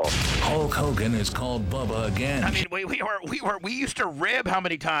chip off. Hulk Hogan is called Bubba again. I mean, we used to rib how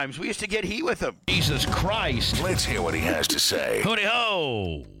many times? We used to get heat with him. Jesus Christ. Let's hear what he has to say. Hooty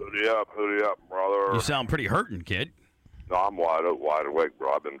ho. Hooty up, brother. You sound pretty hurting, kid. No, I'm wide awake,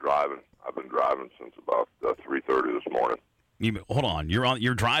 bro. I've been driving since about 3:30 this morning. Hold on.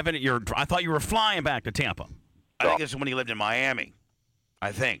 You're driving. I thought you were flying back to Tampa. I think this is when he lived in Miami.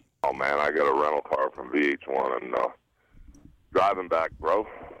 I think. Oh man, I got a rental car from VH1 and driving back, bro.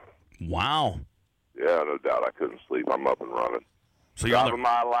 Wow. Yeah, no doubt. I couldn't sleep. I'm up and running. So you're driving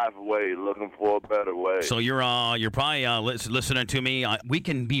my life away, looking for a better way. So you're probably listening to me. We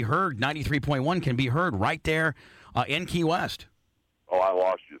can be heard. 93.1 can be heard right there in Key West. Oh, I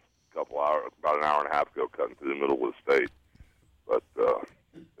lost you about an hour and a half ago, cutting through the middle of the state. But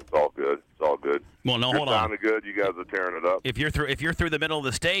it's all good. It's all good. Well, no, hold on. You're sounding good. You guys are tearing it up. If you're through the middle of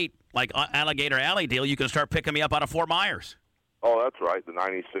the state, like Alligator Alley deal, you can start picking me up out of Fort Myers. Oh, that's right. The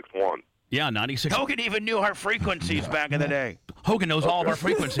 96.1. Yeah, 96. Hogan even knew our frequencies back in the day. Hogan knows all of our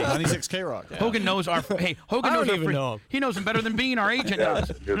frequencies. 96 K-Rock. Yeah. Hogan knows our. Hey, Hogan knows our. He knows them better than Bean, our agent, does.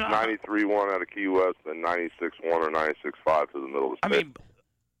 It's 93.1 out of Key West, and 96.1 or 96.5 to the middle of the state. I mean,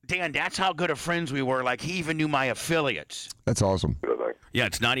 Dan, that's how good of friends we were. Like he even knew my affiliates. That's awesome. Yeah,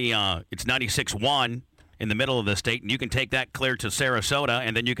 it's 96.1, in the middle of the state, and you can take that clear to Sarasota,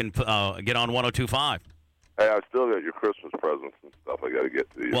 and then you can get on 102.5. Hey, I still got your Christmas presents and stuff I got to get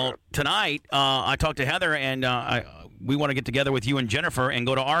to you. Well, tonight I talked to Heather, and we want to get together with you and Jennifer and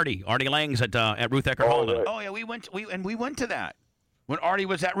go to Artie Lang's at Ruth Eckerd Hall. Right. Oh yeah, we went to that when Artie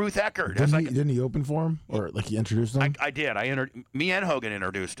was at Ruth Eckerd. Didn't he open for him, or like he introduced him? I did. Me and Hogan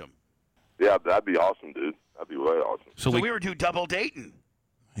introduced him. Yeah, that'd be awesome, dude. That'd be way awesome. So we were double dating.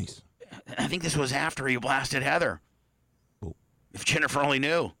 Nice. I think this was after he blasted Heather. Oh. If Jennifer only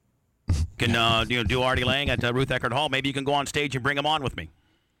knew. Can do Artie Lang at Ruth Eckerd Hall? Maybe you can go on stage and bring him on with me.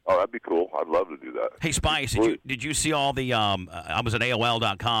 Oh, that'd be cool. I'd love to do that. Hey, Spice, did you see all the? I was at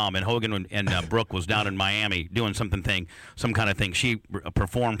AOL.com, and Hogan and Brooke was down in Miami doing some kind of thing. She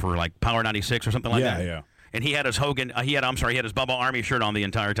performed for like Power 96 or something like that. Yeah. And he had his he had his Bubba Army shirt on the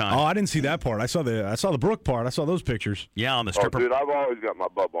entire time. Oh, I didn't see that part. I saw the Brooke part. I saw those pictures. Yeah, on the stripper. Oh, dude, I've always got my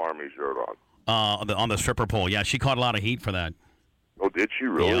Bubba Army shirt on. On the stripper pole. Yeah, she caught a lot of heat for that. Oh, did she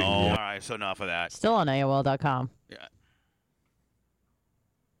really? Yeah, all right, so enough of that. Still on AOL.com. Yeah.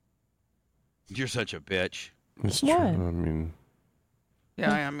 You're such a bitch. It's What? true. I mean,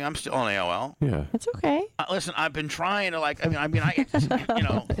 Yeah, I'm still on AOL. yeah. It's okay. Listen, I've been trying to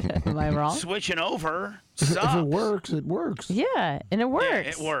Am I wrong? switching over If sucks. it works, it works. Yeah, and it works. Yeah,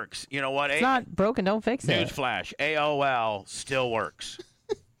 it works. You know what? It's not broken. Don't fix it. Newsflash: AOL still works.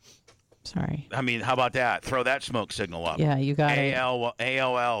 Sorry. I mean, how about that? Throw that smoke signal up. Yeah, you got it.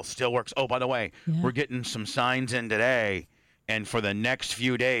 AOL still works. Oh, by the way, we're getting some signs in today, and for the next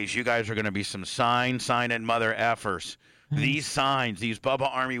few days, you guys are going to be some signing mother effers. These signs, these Bubba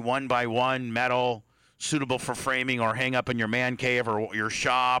Army 1x1 metal, suitable for framing or hang up in your man cave or your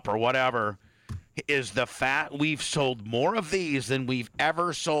shop or whatever, is the fact we've sold more of these than we've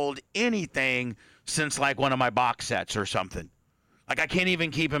ever sold anything since like one of my box sets or something. Like I can't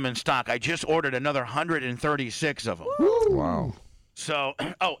even keep them in stock. I just ordered another 136 of them. Wow. So,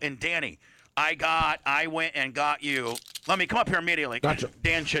 and Danny, I went and got you. Let me come up here immediately. Gotcha.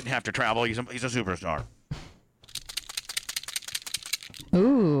 Dan shouldn't have to travel. He's a superstar.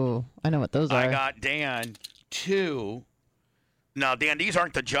 Ooh, I know what those are. I got Dan 2. Now, Dan, these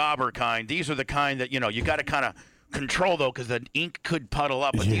aren't the jobber kind. These are the kind that, you got to kind of control, though, because the ink could puddle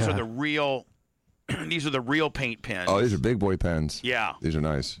up. But these are the real these are the real paint pens. Oh, these are big boy pens. Yeah. These are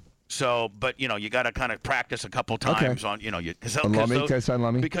nice. So, but, you got to kind of practice a couple times on,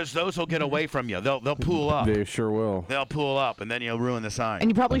 because those will get away from you. They'll pool up. They sure will. They'll pool up, and then you'll ruin the sign. And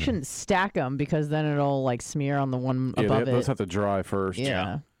you probably shouldn't stack them because then it'll like smear on the one above it. Those have to dry first.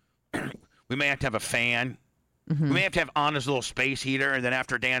 Yeah. We may have to have a fan. Mm-hmm. We may have to have on his little space heater, and then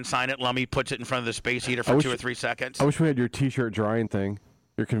after Dan signed it, Lummy puts it in front of the space heater for 2 or 3 seconds. I wish we had your T-shirt drying thing,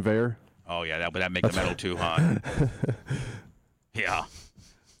 your conveyor. Oh, yeah, that make the metal too hot. Yeah.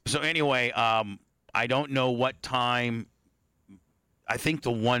 So anyway, I don't know what time. I think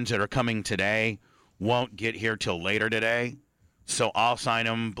the ones that are coming today won't get here till later today. So I'll sign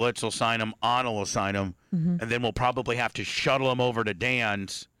them. Blitz will sign them. Anna will sign them. And then we'll probably have to shuttle them over to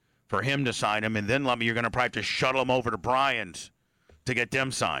Dan's for him to sign them. And then, Lummy, you're going to probably have to shuttle them over to Brian's to get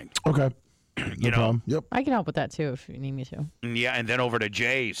them signed. Okay. You know? Problem. Yep. I can help with that too if you need me to. Yeah, and then over to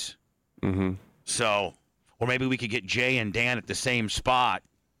Jay's. Mm-hmm. So, or maybe we could get Jay and Dan at the same spot.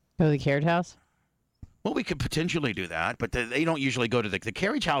 Go to the carriage house? Well, we could potentially do that, but they don't usually go to the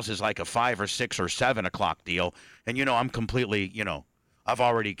carriage house is like a 5 or 6 or 7 o'clock deal. And, I'm completely, I've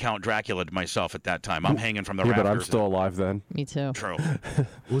already Count Dracula'd myself at that time. I'm hanging from the rafters. But I'm still alive then. Me too. True.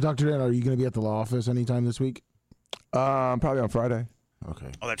 Well, Dr. Dan, are you going to be at the law office anytime this week? Probably on Friday.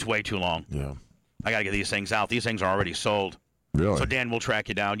 Okay. Oh, that's way too long. Yeah. I got to get these things out. These things are already sold. Really? So, Dan, we'll track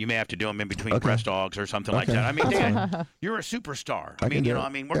you down. You may have to do them in between breast dogs or something like that. I mean, Dan, you're a superstar.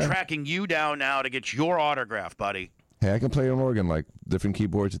 We're tracking you down now to get your autograph, buddy. Hey, I can play an organ like different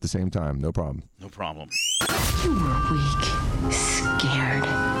keyboards at the same time. No problem. No problem. You were weak, scared,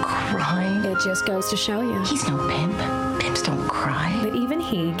 crying. It just goes to show you. He's no pimp. Pimps don't cry. But even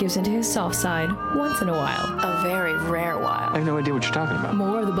he gives into his soft side once in a while. A very rare while. I have no idea what you're talking about.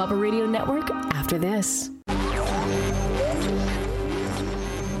 More of the Bubba Radio Network after this.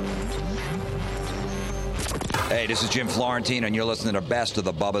 Hey, this is Jim Florentine, and you're listening to Best of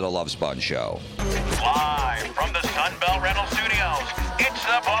the Bubba the Love Sponge Show. Live from the Sunbelt Rental Studios, it's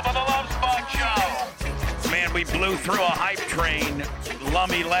the Bubba the Love Sponge Show. Man, we blew through a hype train.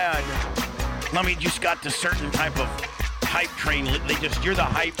 Lummy led. Lummy just got the certain type of hype train. You're the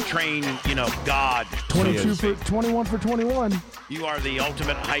hype train, god. 21 for 21. You are the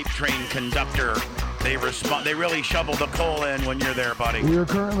ultimate hype train conductor. They really shovel the coal in when you're there, buddy. We are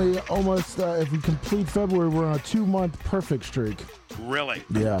currently almost, if we complete February, we're on a 2-month perfect streak. Really?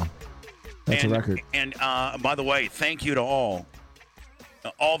 Yeah. That's a record. And by the way, thank you to all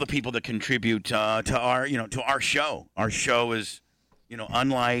the people that contribute to our show. Our show is,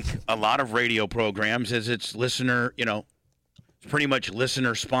 unlike a lot of radio programs, is it's listener, it's pretty much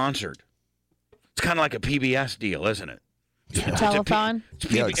listener sponsored. It's kind of like a PBS deal, isn't it? Telethon?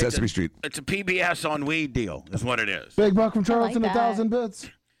 Like Sesame Street. It's a PBS on weed deal, is what it is. Big buck from Charleston, like 1,000 bits.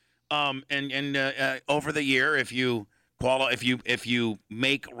 And over the year, if you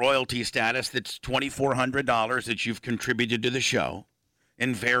make royalty status, that's $2,400 that you've contributed to the show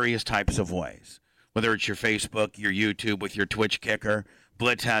in various types of ways. Whether it's your Facebook, your YouTube, with your Twitch kicker,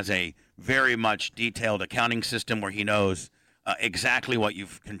 Blitz has a very much detailed accounting system where he knows exactly what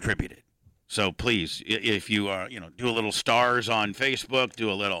you've contributed. So please, if you are, do a little stars on Facebook, do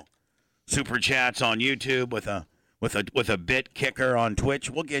a little super chats on YouTube with a bit kicker on Twitch,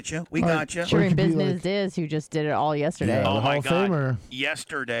 we'll get you. We got you. Sharing Business is who just did it all yesterday. Yeah, Oh my God! Famer.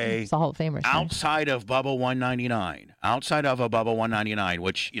 Yesterday, it's a Hall of Famer. outside of Bubba 199, outside of a Bubba 199,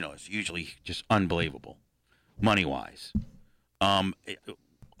 which is usually just unbelievable, money wise.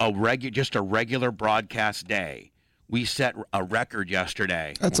 Just a regular broadcast day. We set a record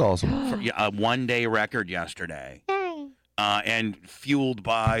yesterday. That's awesome. A 1 day record yesterday. And fueled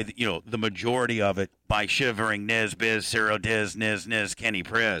by, the majority of it by Shivering Niz, Biz, Ciro Diz, Niz, Kenny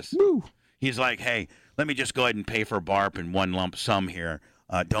Priz. Woo. He's like, hey, let me just go ahead and pay for BARP in one lump sum here.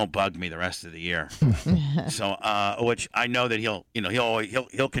 Don't bug me the rest of the year. So, which I know that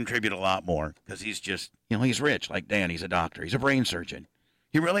he'll contribute a lot more because he's just, he's rich like Dan. He's a doctor. He's a brain surgeon.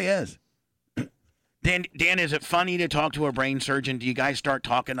 He really is. Dan, is it funny to talk to a brain surgeon? Do you guys start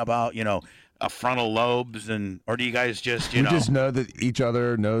talking about, frontal lobes, or do you guys just, We just know that each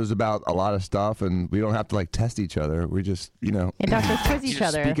other knows about a lot of stuff, and we don't have to test each other. We just, doctors quiz each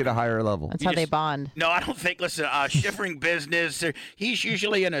other. Speak at a higher level. That's how they bond. No, I don't think. Listen, Shivering Business. He's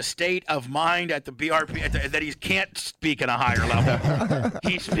usually in a state of mind at the BRP that he can't speak at a higher level.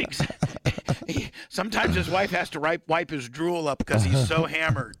 He speaks. Sometimes his wife has to wipe his drool up because he's so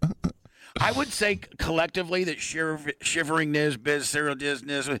hammered. I would say collectively that Shivering Niz, Biz, Cyril Diz,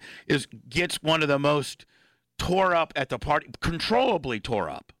 Niz gets one of the most tore up at the party, controllably tore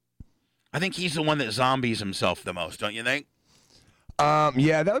up. I think he's the one that zombies himself the most, don't you think?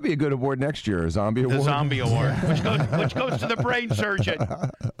 Yeah, that would be a good award next year, a zombie award. The zombie award, which goes to the brain surgeon.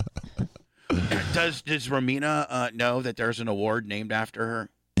 Does Romina know that there's an award named after her?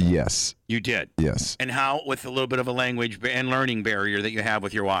 Yes. You did? Yes. And how, with a little bit of a language and learning barrier that you have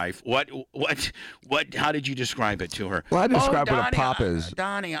with your wife, how did you describe it to her? Well, I describe what a pop is.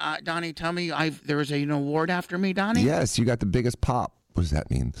 Donnie, tell me, there was an award after me, Donnie? Yes, you got the biggest pop. What does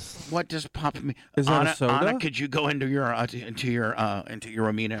that mean? What does pop mean? Is that a soda? Anna, could you go into your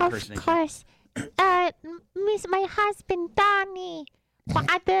Romina impersonation? Of course. Miss, my husband, Donnie.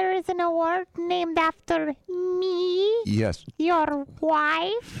 There is an award named after me. Yes. Your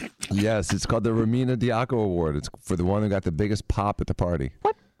wife. Yes, it's called the Romina Diaco Award. It's for the one who got the biggest pop at the party.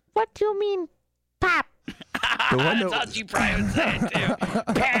 What do you mean, pop? That's how she probably would say it too.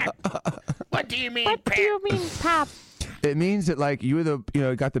 Pap. What do you mean, What pap? do you mean, pop? It means that you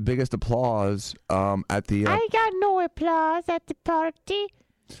were got the biggest applause at the. I got no applause at the party.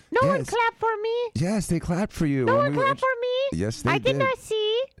 No one clapped for me. Yes, they clapped for you. No one clapped for me. Yes, they I did. did not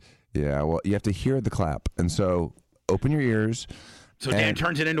see. Yeah, well, you have to hear the clap, and so open your ears. So Dan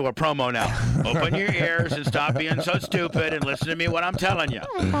turns it into a promo now. Open your ears and stop being so stupid and listen to me what I'm telling you.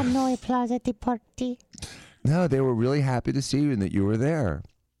 I got no applause at the party. No, they were really happy to see you and that you were there.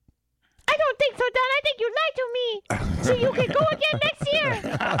 I don't think so, Don. I think you lied to me. So you can go again next year.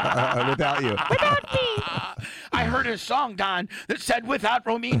 Without you. Without me. I heard a song, Don, that said "Without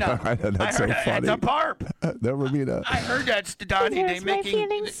Romina." I know, that's I heard so funny. At the BARP. No, Romina. I heard that's Donnie. It hurts my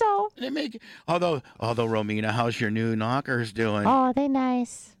feelings so. They make. Although Romina, how's your new knockers doing? Oh, they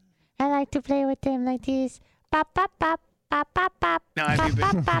nice. I like to play with them like this. Pop, pop, pop. Pop, pop, pop. Now, have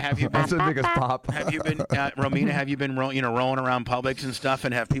you been? That's the biggest pop. Have you been, Romina? Have you been, rolling around Publix and stuff,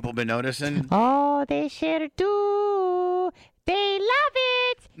 and have people been noticing? Oh, they sure do. They love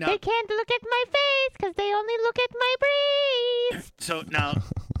it. No. They can't look at my face because they only look at my breasts. So now,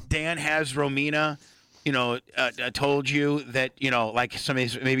 Dan, has Romina, told you that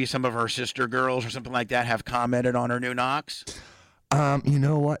maybe some of her sister girls or something like that have commented on her new knocks? You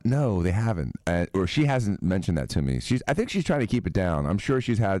know what? No, they haven't, or she hasn't mentioned that to me. I think she's trying to keep it down. I'm sure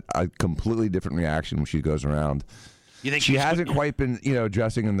she's had a completely different reaction when she goes around. You think she hasn't quite been,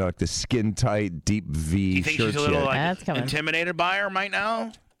 dressing in the skin tight, deep V You think shirts she's a little yet. intimidated by her right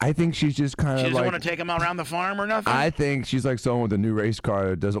now? I think she's just kind She of doesn't want to take him around the farm or nothing? I think she's like someone with a new race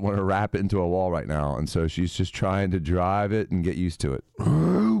car that doesn't want to wrap it into a wall right now, and so she's just trying to drive it and get used to it.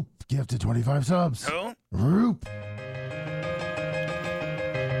 gifted 25 subs. Who? Roop.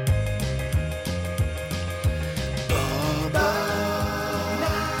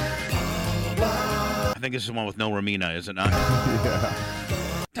 I think this is the one with no Romina, is it not? Yeah.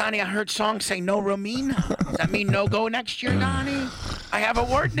 Donnie, I heard songs say no Romina. Does that mean no go next year, Donnie? I have a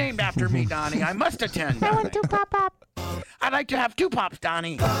word named after me, Donnie. I must attend. I want to pop up. I'd like to have 2 pops,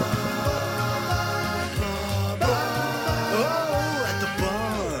 Donnie. Oh, at the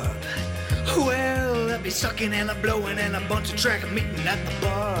bar. Well, I'll be sucking and a blowing and a bunch of track meeting at the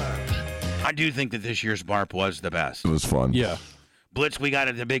bar. I do think that this year's Barp was the best. It was fun. Yeah. Blitz, we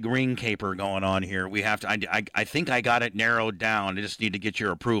got the big ring caper going on here. We have to. I think I got it narrowed down. I just need to get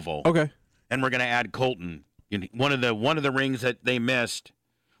your approval. Okay. And we're going to add Colton. One of the rings that they missed.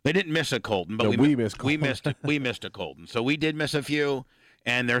 They didn't miss a Colton, but No, we missed Colton. we missed a Colton. So we did miss a few,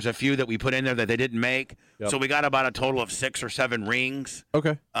 and there's a few that we put in there that they didn't make. Yep. So we got about a total of 6 or 7 rings.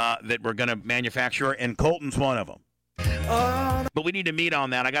 Okay. That we're going to manufacture, and Colton's one of them. But we need to meet on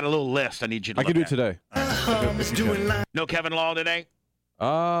that. I got a little list I need you to I can look do at. it today. No Kevin Law today?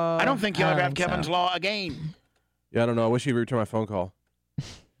 I I don't think you'll ever have Kevin's Law again. Yeah, I don't know. I wish he'd return my phone call.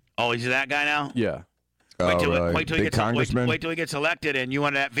 Oh, he's that guy now? Yeah. Wait till he Big gets congressman? wait till he gets elected and you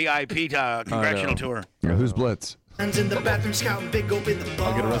want that VIP congressional tour. Yeah, who's Blitz? In the bathroom scouting big open the bar.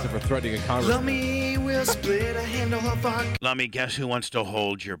 I'll get arrested for threatening a congressman. Lummy will split a handle of our... Lummy, guess who wants to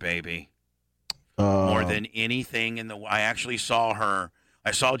hold your baby? More than anything in the... I actually saw her. I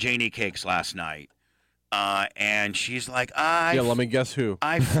saw Janie Cakes last night. And she's like, Yeah, let me guess who.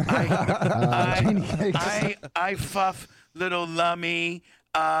 I fuff little Lummy.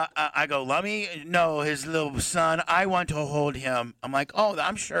 I go, Lummy? No, his little son. I want to hold him. I'm like, oh,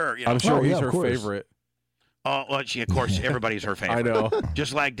 I'm sure. You know? I'm sure he's her favorite. Oh, well, of course, everybody's her favorite. I know.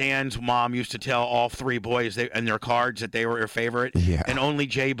 Just like Dan's mom used to tell all 3 boys and their cards that they were her favorite. Yeah. And only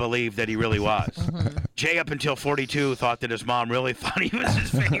Jay believed that he really was. Jay, up until 42, thought that his mom really thought he was his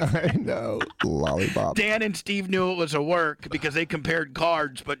favorite. I know. Lollipop. Dan and Steve knew it was a work because they compared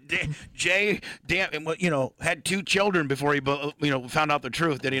cards, but Dan, had 2 children before he, found out the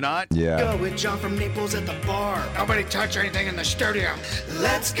truth. Did he not? Yeah. Go with John from Naples at the bar. Nobody touch anything in the studio.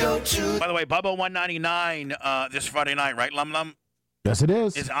 Let's go to... By the way, Bubba 199 this Friday night, right, Lum Lum? Yes, it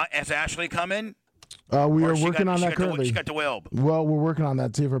is. Is Ashley coming? We Or are she working got- on she that got the- currently. she got the web. Well, we're working on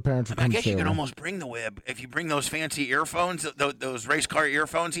that. See if her parents will I come guess you stay could over. almost bring the web if you bring those fancy earphones, those race car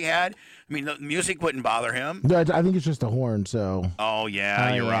earphones he had. I mean, the music wouldn't bother him. No, I think it's just a horn. So. Oh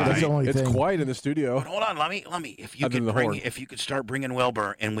yeah, you're right. That's the only It's thing. quiet in the studio. But hold on, let me. If you Other than could the horn. if you could start bringing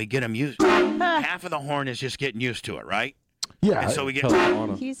Wilbur and we get him used, half of the horn is just getting used to it, right? Yeah. And so we get.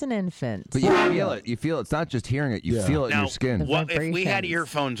 He's an infant. But you feel it. You feel it. It's not just hearing it. You feel it in Now, your skin. What if we had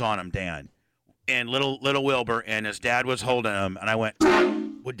earphones on him, Dan, and little Wilbur, and his dad was holding him, and I went,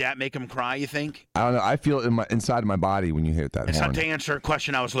 would that make him cry? You think? I don't know. I feel it in inside of my body when you hit that It's horn. not to answer a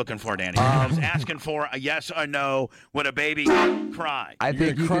question I was looking for, Danny. I was asking for a yes or no. Would a baby cry? I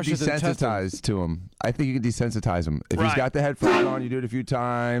think you can desensitize to him. I think you can desensitize him. If he's Right. got the headphones on, you do it a few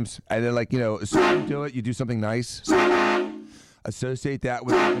times, and then as soon as you do it, you do something nice. Associate that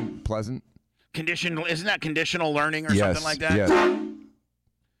with something pleasant. Isn't that conditional learning or Yes, something like that? yes.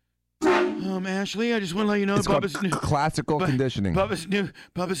 Ashley, I just want to let you know It's called Bubba's new classical conditioning.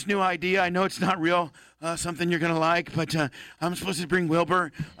 Bubba's new idea. I know it's not real, something you're gonna like, but I'm supposed to bring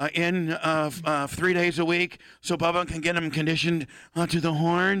Wilbur in 3 days a week so Bubba can get him conditioned to the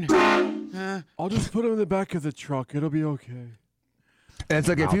horn. I'll just put him in the back of the truck. It'll be okay. And it's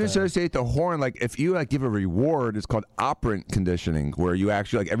like if you associate the horn, like if you give a reward, it's called operant conditioning, where you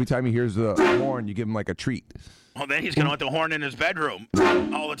actually every time he hears the horn, you give him like a treat. Well, then he's gonna want the horn in his bedroom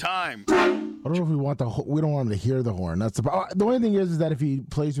all the time. I don't know if we want we don't want him to hear the horn. That's the only thing is that if he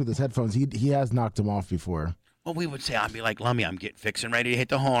plays with his headphones, he has knocked him off before. Well, we would say, I'd be like, Lummy, I'm fixing ready to hit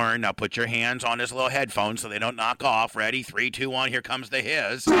the horn. Now put your hands on his little headphones so they don't knock off. Ready? 3, 2, 1. Here comes the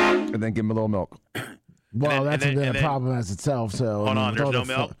his. And then give him a little milk. Well, And that's then- been and a then- problem as itself. So Hold on, with there's all no the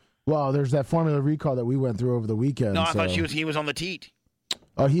milk? Well, there's that formula recall that we went through over the weekend. No, I so. thought he was on the teat.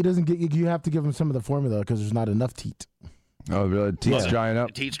 Oh, he doesn't get. You have to give him some of the formula because there's not enough teat. Oh, really? Teat's drying up.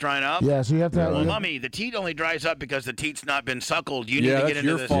 The teat's drying up? Yeah, so you have to. Well, you have- Lummy, the teat only dries up because the teat's not been suckled. You need Yeah, to that's get into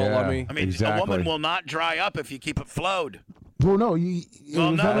your this. fault, Lummy. I mean, exactly. a woman will not dry up if you keep it flowed. Well, no, Well, we no,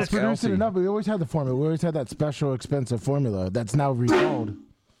 haven't that's produced it Kelsey. enough. We always had the formula. We always had that special, expensive formula that's now recalled.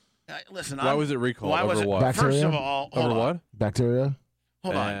 Listen, Why was it recalled? Why was Over it? what? First Bacteria? of all, hold Over on. what? Bacteria.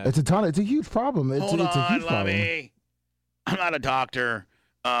 Hold on. It's a ton. It's a huge problem. It's Hold a on, huge problem. Lummy. I'm not a doctor,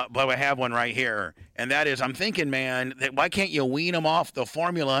 but I have one right here, and that is, I'm thinking, man, that why can't you wean them off the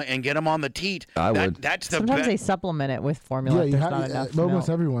formula and get them on the teat? I would. That's the Sometimes they supplement it with formula. Yeah, if there's not enough almost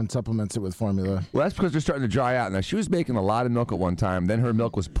milk. everyone supplements it with formula. Well, that's because they're starting to dry out. Now, she was making a lot of milk at one time. Then her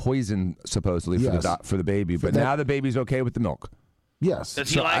milk was poisoned, supposedly, for the baby. But now the baby's okay with the milk. Yes. Does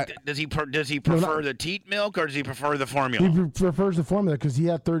he does he prefer the teat milk or does he prefer the formula? He prefers the formula because he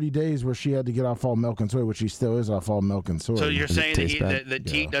had 30 days where she had to get off all milk and soy, which he still is off all milk and soy. So you're saying that the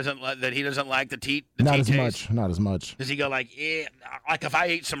teat doesn't that he doesn't like the teat? The Not teat as taste? much. Not as much. Does he go like if I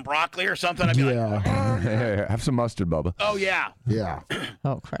ate some broccoli or something? I'd be like, Hey, have some mustard, Bubba. oh yeah. Yeah.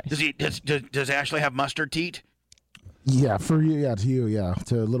 Oh Christ. Does Ashley have mustard teat? Yeah, for you. Yeah, to you. Yeah,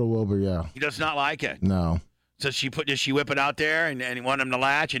 to Little Wilbur. Yeah. He does not like it. No. So does she whip it out there and he want him to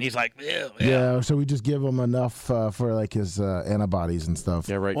latch and he's like, ew, Yeah. So we just give him enough for like his antibodies and stuff.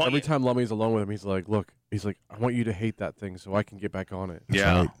 Yeah, right. Well, Every time Lummy's alone with him, he's like, I want you to hate that thing so I can get back on it.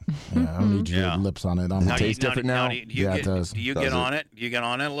 Yeah. Right. Yeah, I don't need your lips on it. Now It tastes different now? It does. Do you get on it? Do you get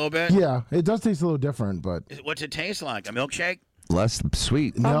on it a little bit? Yeah, it does taste a little different, but What's it taste like? A milkshake? Less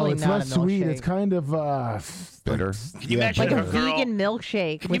sweet. no, it's less sweet. It's kind of bitter. Can you imagine Like if a girl, vegan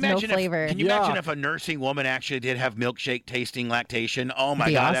milkshake with no imagine flavor. Can you imagine if a nursing woman actually did have milkshake tasting lactation? Oh my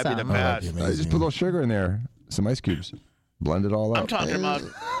Be God, that'd be the awesome. best. Just put a little sugar in there, some ice cubes, blend it all up. I'm talking about.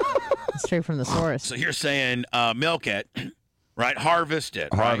 Straight from the source. So you're saying milk it, right? Harvest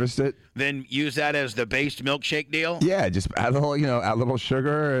it. Harvest right? it. Then use that as the based milkshake deal. Yeah, just add a little, add a little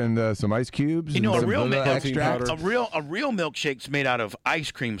sugar and some ice cubes. You know, and a real extract. a real milkshake's made out of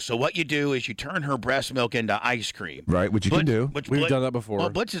ice cream. So what you do is you turn her breast milk into ice cream. Right, which you can do. We've done that before. Well,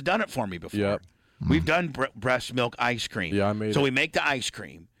 Blitz has done it for me before. Yep. We've done breast milk ice cream. Yeah, I made So it. we make the ice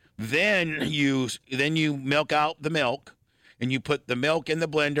cream. Then you milk out the milk, and you put the milk in the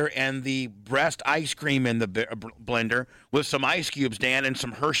blender and the breast ice cream in the blender with some ice cubes, Dan, and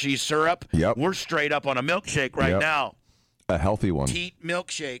some Hershey's syrup. Yep. We're straight up on a milkshake right Yep. now. A healthy one. Teat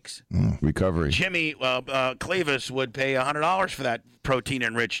milkshakes. Recovery. Jimmy Clevis would pay $100 for that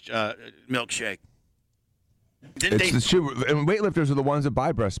protein-enriched milkshake. It's the sugar, and weightlifters are the ones that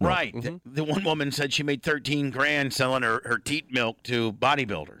buy breast milk. Right. The one woman said she made $13,000 selling her teat milk to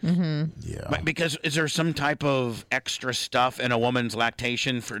bodybuilders. Mm-hmm. Yeah. Because is there some type of extra stuff in a woman's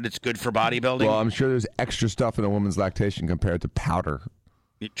lactation that's good for bodybuilding? Well, I'm sure there's extra stuff in a woman's lactation compared to powder.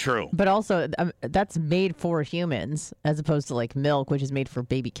 True. But also, that's made for humans as opposed to like milk, which is made for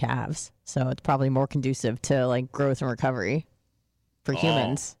baby calves. So it's probably more conducive to like growth and recovery for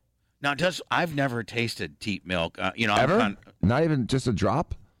humans. Now, I've never tasted teat milk. Ever? Not even just a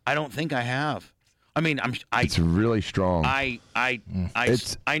drop? I don't think I have. I mean, it's really strong. I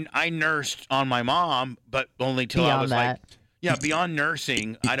nursed on my mom, but only till I was like, beyond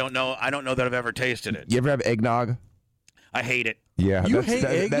nursing, I don't know that I've ever tasted it. You ever have eggnog? I hate it. Yeah, You hate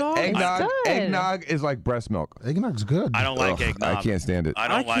eggnog? Eggnog is like breast milk. Eggnog's good. I don't like eggnog. I can't stand it.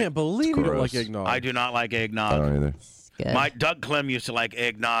 I can't believe you don't like eggnog. I do not like eggnog. I don't either. My Doug Clem used to like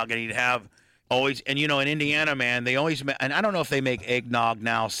eggnog, and he'd have always, and in Indiana, man, they always, and I don't know if they make eggnog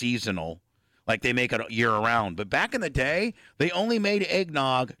now seasonal, like they make it year round, but back in the day, they only made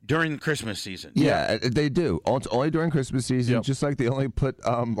eggnog during Christmas season. Yeah, they do. It's only during Christmas season, just like they only put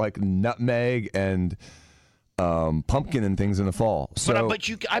like nutmeg and pumpkin and things in the fall. So, but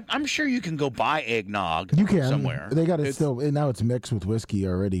I'm sure you can go buy eggnog. You can somewhere. They got it still. Now it's mixed with whiskey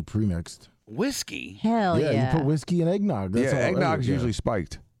already, pre-mixed. Whiskey? Hell yeah. Yeah, you put whiskey and eggnog. That's all eggnog's yeah. usually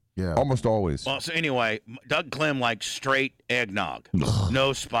spiked. Yeah. Almost always. Well, so anyway, Doug Clem liked straight eggnog,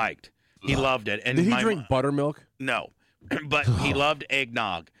 no spiked. He loved it. And did he drink buttermilk? No, but he loved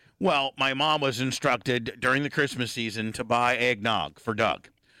eggnog. Well, my mom was instructed during the Christmas season to buy eggnog for Doug.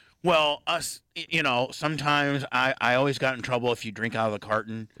 Well, sometimes I always got in trouble if you drink out of the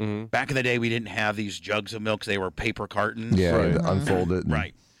carton. Mm-hmm. Back in the day, we didn't have these jugs of milk. They were paper cartons. Yeah, unfold it.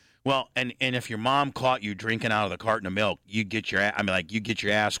 Right. Well, and if your mom caught you drinking out of the carton of milk, you get your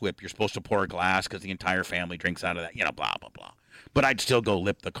ass whipped. You're supposed to pour a glass because the entire family drinks out of that, blah, blah, blah. But I'd still go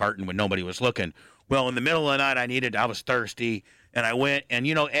lip the carton when nobody was looking. Well, in the middle of the night, I was thirsty, and I went, and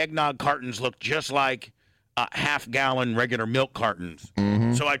eggnog cartons look just like half-gallon regular milk cartons.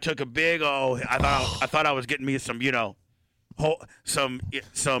 Mm-hmm. So I took a big I thought I was getting me some, some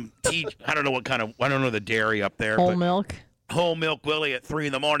tea. I don't know the dairy up there. Whole milk. Whole milk Willie at 3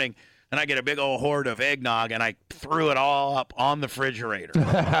 a.m, and I get a big old hoard of eggnog, and I threw it all up on the refrigerator.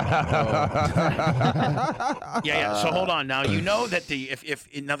 Yeah. So hold on. Now that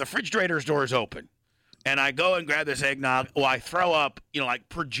now the refrigerator's door is open, and I go and grab this eggnog. Well, I throw up, like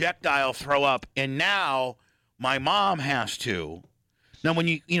projectile throw up, and now my mom has to Now, when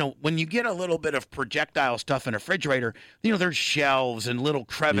you get a little bit of projectile stuff in a refrigerator, there's shelves and little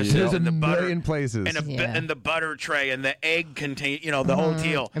crevices There's and a the butter million places. and the butter tray and the egg contain, the whole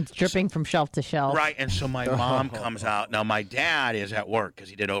deal. It's dripping from shelf to shelf. Right, and so my mom comes out. Now, my dad is at work because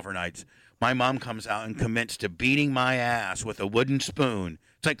he did overnights. My mom comes out and commits to beating my ass with a wooden spoon.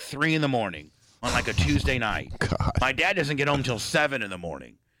 It's like 3 a.m. on like a Tuesday night. God. My dad doesn't get home till 7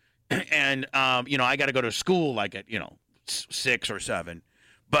 a.m. And, I got to go to school like at, 6 or 7.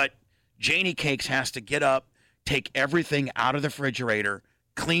 But Janie Cakes has to get up, take everything out of the refrigerator,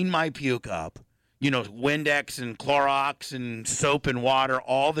 clean my puke up, Windex and Clorox and soap and water,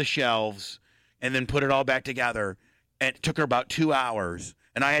 all the shelves, and then put it all back together. And it took her about 2 hours,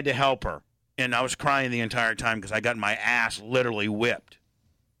 and I had to help her. And I was crying the entire time because I got my ass literally whipped.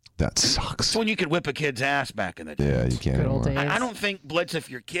 That sucks. It's when you could whip a kid's ass back in the day. Yeah, you can't anymore. I don't think, Blitz, if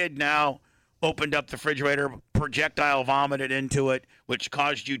your kid now opened up the refrigerator, projectile vomited into it, which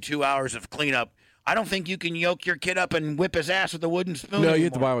caused you 2 hours of cleanup, I don't think you can yoke your kid up and whip his ass with a wooden spoon. No, you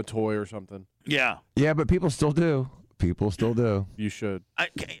have to buy him a toy or something. Yeah. Yeah, but people still do. You should. I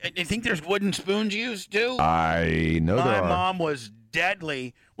think there's wooden spoons used, too. I know there are. My mom was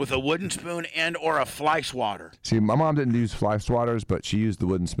deadly with a wooden spoon and or a fly swatter. See, my mom didn't use fly swatters, but she used the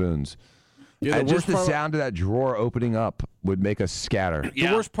wooden spoons. Yeah, and just the sound of that drawer opening up would make us scatter. The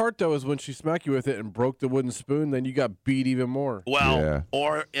worst part, though, is when she smacked you with it and broke the wooden spoon, then you got beat even more. Well,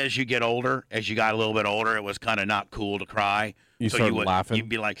 or as you got a little bit older, it was kind of not cool to cry. You started laughing. You'd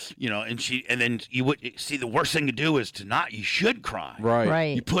be like, and then you would see the worst thing to do is to not. You should cry.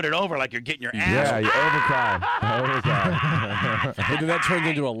 Right. You put it over like you're getting your ass. Yeah, you overcry. And then that turns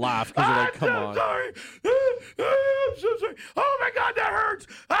into a laugh because you're like, come on. Sorry. I'm so sorry. Oh my God, that hurts.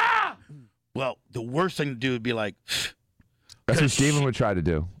 Ah. Well, the worst thing to do would be like. That's what Steven would try to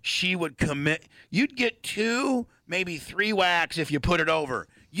do. She would commit. You'd get 2, maybe 3 whacks if you put it over.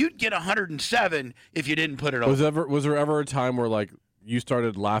 You'd get 107 if you didn't put it over. Was there ever a time where like you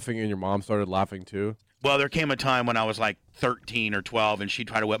started laughing and your mom started laughing too? Well, there came a time when I was like 13 or 12, and she'd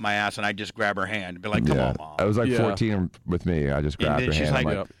try to whip my ass, and I'd just grab her hand and be like, "Come on, Mom." I was like 14 with me. I just grabbed her hand. I'm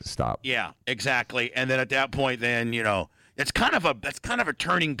like, stop. Yeah, exactly. And then at that point, it's kind of a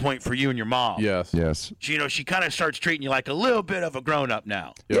turning point for you and your mom. Yes. She kind of starts treating you like a little bit of a grown up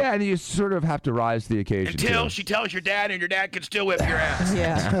now. Yeah, and you sort of have to rise to the occasion until too. she tells your dad, and your dad can still whip your ass.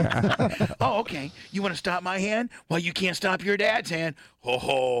 Yeah. Oh, okay. You want to stop my hand? Well, you can't stop your dad's hand. Ho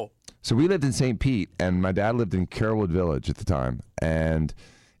ho. So we lived in St. Pete, and my dad lived in Carrollwood Village at the time. And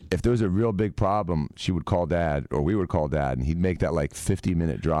if there was a real big problem, she would call Dad, or we would call Dad, and he'd make that like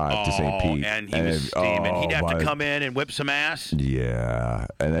 50-minute drive to St. Pete. And he was steaming. He'd have to come in and whip some ass. Yeah.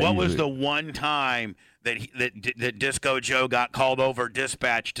 And what was the one time that Disco Joe got called over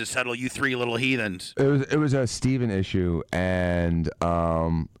dispatch to settle you 3 little heathens? It was a Steven issue, and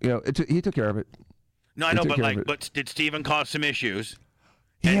he took care of it. No, I know, but did Steven cause some issues?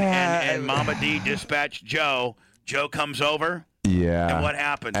 And Mama D dispatched Joe. Joe comes over. Yeah. And what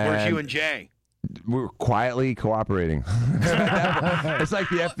happens? Where's you and Jay? We're quietly cooperating. It's like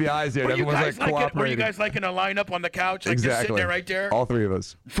the FBI's there. Everyone's like cooperating. Were you guys like in a lineup on the couch, like just sitting there right there? All 3 of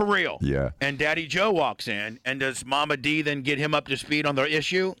us. For real? Yeah. And Daddy Joe walks in, and does Mama D then get him up to speed on the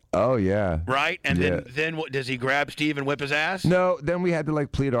issue? Oh, yeah. Right? And then what, does he grab Steve and whip his ass? No, then we had to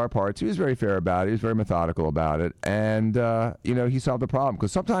like plead our parts. He was very fair about it. He was very methodical about it. And, he solved the problem.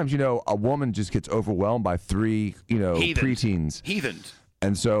 Because sometimes, a woman just gets overwhelmed by 3, preteens. Heathens.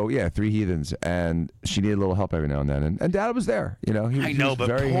 And so, 3 heathens, and she needed a little help every now and then. And Dad was there, He was but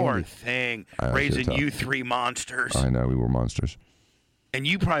very poor handy. thing, I raising know, you 3 monsters. I know, we were monsters. And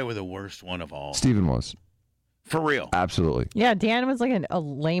you probably were the worst one of all. Steven was. For real. Absolutely. Yeah, Dan was like a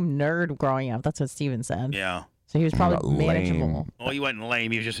lame nerd growing up. That's what Steven said. Yeah. So he was probably manageable. Well, he wasn't lame.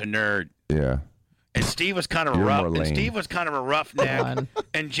 He was just a nerd. Yeah. And Steve was kind of rough. And Steve was kind of a roughneck.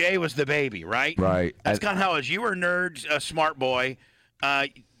 And Jay was the baby, right? Right. That's kind of how it was. You were a nerd, a smart boy.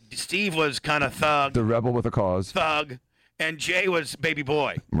 Steve was kind of thug. The rebel with a cause. Thug. And Jay was baby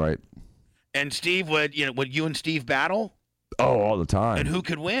boy. Right. And Steve would you and Steve battle? Oh, all the time. And who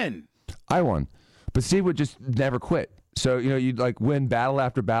could win? I won. But Steve would just never quit. So, you'd like win battle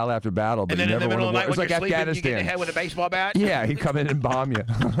after battle after battle, but and then you in the never middle of the won. night, It was when like you're sleeping, Afghanistan. you get the head with a baseball bat? Yeah, he'd come in and bomb you.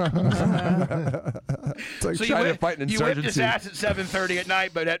 It's like trying to fight an insurgency. You whipped his ass at 7:30 at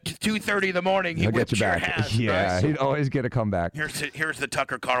night, but at 2:30 in the morning, he whipped your ass. Yeah, right? he'd always get a comeback. Here's the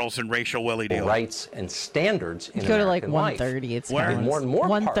Tucker Carlson racial Willie deal. Rights and standards in Go to American like life. 1:30. It's In more and more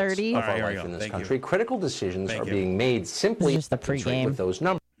 1:30 parts of our life in this country, critical decisions are being made simply just the pregame with those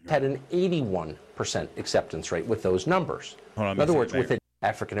numbers. Had an 81% acceptance rate with those numbers. Hold on, in other words, with a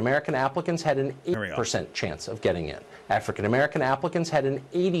African American applicants had an 8% chance of getting in. African American applicants had an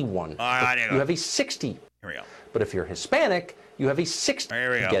 81%. You have a 60%. Here we go. But if you're Hispanic, you have a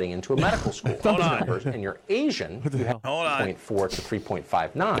 60% of getting into a medical school. Hold on. Numbers, and you're Asian, you have 3.4 to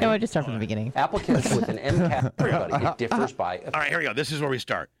 3.59. No, I just start from the beginning. Applicants with an MCAT, everybody, it differs by. All right, here we go. This is where we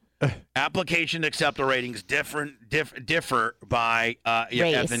start. Application acceptable ratings differ by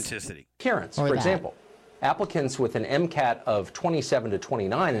ethnicity. Appearance, for example. Applicants with an MCAT of 27 to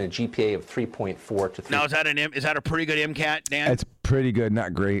 29 and a GPA of 3.4 to 3. Now, is that a pretty good MCAT, Dan? It's pretty good,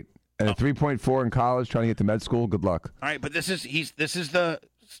 not great. And a 3.4 in college, trying to get to med school. Good luck. All right, but this is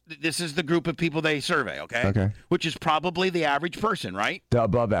the group of people they survey, okay? Okay. Which is probably the average person, right? The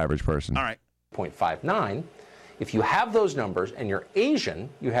above average person. All right. 0.59. If you have those numbers and you're Asian,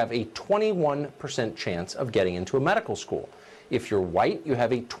 you have a 21% chance of getting into a medical school. If you're white, you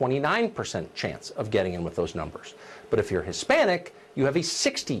have a 29% chance of getting in with those numbers. But if you're Hispanic, you have a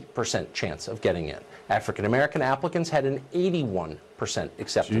 60% chance of getting in. African American applicants had an 81%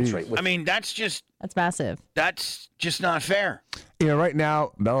 acceptance rate. I mean, that's massive. That's just not fair. You know, right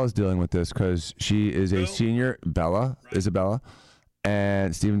now, Bella's dealing with this because she is a senior, Isabella,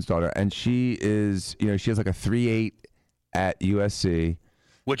 and Steven's daughter. And she is, she has like a 3.8 at USC.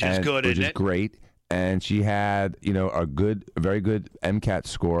 Which is good, which isn't is it? great. And she had, a very good MCAT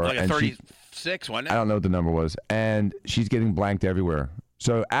score. Like a and 36, wasn't it? I don't know what the number was. And she's getting blanked everywhere.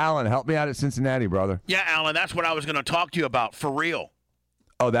 So, Alan, help me out at Cincinnati, brother. Yeah, Alan, that's what I was going to talk to you about, for real.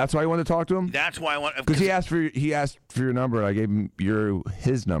 Oh, that's why you wanted to talk to him? That's why I want. Because he asked for your number, and I gave him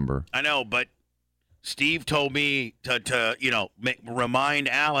his number. I know, but Steve told me to remind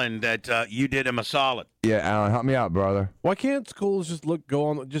Alan that you did him a solid. Yeah, Alan, help me out, brother. Why can't schools just go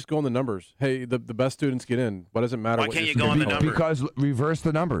on the numbers? Hey, the best students get in. Why does it matter? Why what can't your you go on the student- numbers? Because reverse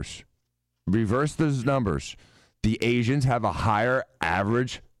the numbers. Reverse those numbers. The Asians have a higher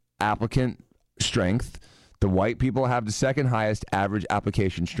average applicant strength. The white people have the second highest average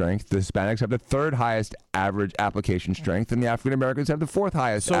application strength. The Hispanics have the third highest average application strength, and the African Americans have the fourth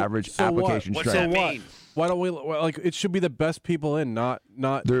highest average application What's strength. that mean? Why don't we it should be the best people in, not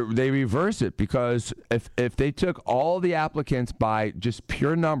They reverse it because if they took all the applicants by just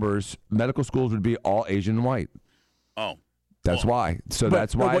pure numbers, medical schools would be all Asian and white. Oh. That's why. So But-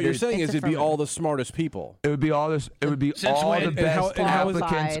 that's why. But what you're saying they- is it'd be all the smartest people. It would be all this. It would be Since all when- the best and how is it-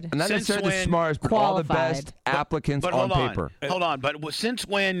 applicants, not Since necessarily the when- smartest, but all the Qualified. best applicants But on hold paper. Hold on. But since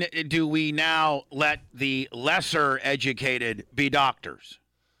when do we now let the lesser educated be doctors?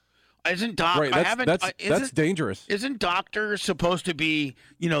 Isn't Right, that's dangerous. Isn't doctors supposed to be,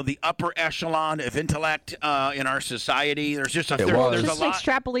 the upper echelon of intellect in our society? There's just there's Just a lot.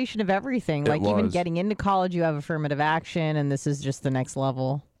 extrapolation of everything. It Like even was. getting into college, you have affirmative action, and this is just the next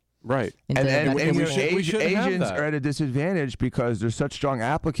level. Right. into And medical we school. shouldn't have Asians that. are at a disadvantage because there's such strong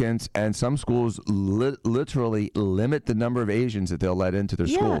applicants, and some schools literally limit the number of Asians that they'll let into their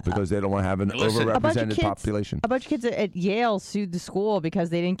school because they don't want to have an Listen. overrepresented population. A bunch of kids at Yale sued the school because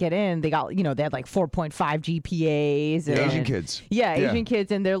they didn't get in. They got, they had like 4.5 GPAs. And, Asian kids. Yeah, Yeah. Asian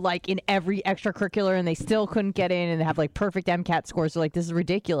kids, and they're like in every extracurricular, and they still couldn't get in, and they have like perfect MCAT scores. They're like, this is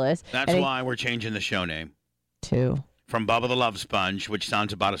ridiculous. That's why we're changing the show name. From Bubba the Love Sponge, which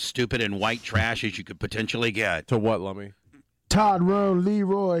sounds about as stupid and white trash as you could potentially get. To what, Lummy? Todd Roan,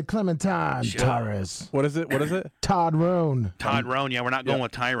 Leroy Clementine, Sure. Torres. What is it? Todd Roan. Todd Roan. Yeah, we're not going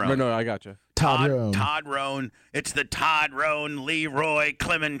with Tyrone. No, I got you. Todd Roan. Todd Roan. It's the Todd Roan Leroy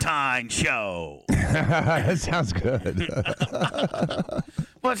Clementine show. That sounds good.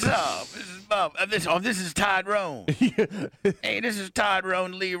 What's up? This is Bob. This is Todd Roan. Hey, this is Todd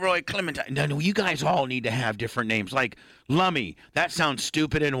Roan Leroy Clementine. No, you guys all need to have different names. Like Lummy. That sounds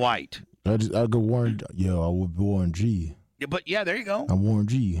stupid and white. I go Warren. Yo, I would be Warren G. Yeah, but yeah, there you go. I'm Warren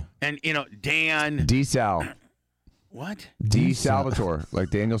G. And Dan. D-Sal. What? D. Salvatore.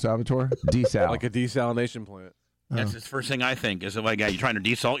 Like Daniel Salvatore? D-Sal. Like a desalination plant. That's the first thing I think. Is like, you trying to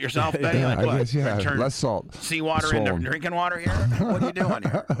desalt yourself, Betty? Yeah, Like I what? guess, yeah. Turn Less salt. seawater into Swollen. drinking water here? What are you doing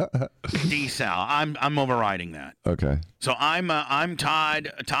here? Desal. I'm overriding that. Okay. So I'm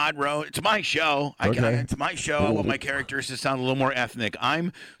Todd Roan. It's my show. It's my show. I want my characters to sound a little more ethnic.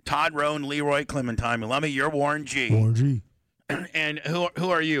 I'm Todd Roan, Leroy Clementine. Lummy, you're Warren G. Warren G. And who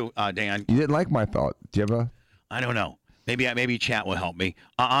are you, Dan? You didn't like my thought. Do you have a... I don't know. Maybe chat will help me.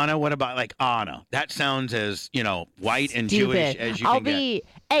 Anna, what about like Anna? That sounds as, white and Jewish as you I'll can be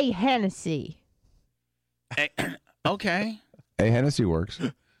A. Hennessy. get. Okay. A. Hennessy works.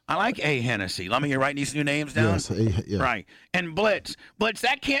 I like A. Hennessy. Let me write these new names down. Yes, yeah. Right. And Blitz,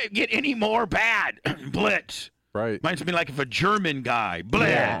 that can't get any more bad. Blitz. Right. Reminds me like of a German guy.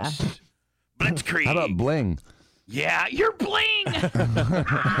 Blitz. Yeah. Blitzkrieg. How about Bling? Yeah, you're bling.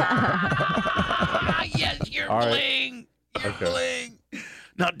 Yes, you're All right. bling. You're bling.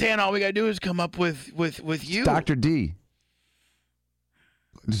 Now, Dan, all we gotta do is come up with you. Dr. D.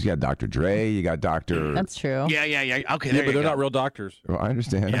 Just got Dr. Dre. You got Dr. That's true. Yeah. Okay, Yeah, there but you they're go. not real doctors. Well, I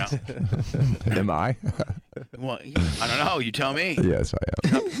understand. Yeah. Am I? Well, I don't know. You tell me. Yes, I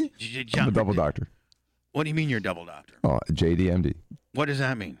am. I'm a double doctor. What do you mean you're a double doctor? Oh, JDMD. What does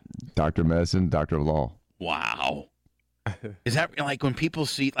that mean? Doctor of Medicine, Doctor of Law. Wow. Is that like when people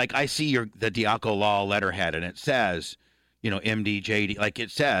see, like I see the Diaco Law letterhead and it says, MD, JD, like it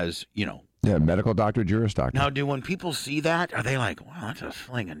says, Yeah, medical doctor, Juris Doctor. Now, when people see that, are they like, wow, that's a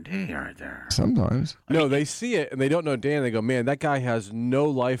slinging D right there? Sometimes. No, they see it and they don't know Dan. They go, man, that guy has no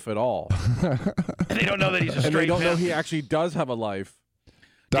life at all. And they don't know that he's a And straight they don't know pimp. he actually does have a life.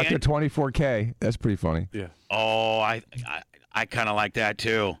 Dr. 24K. That's pretty funny. Yeah. Oh, I kind of like that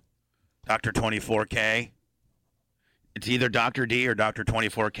too. Dr. 24K. It's either Dr. D or Dr.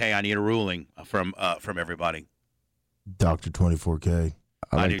 24K. I need a ruling from everybody. Dr. 24K.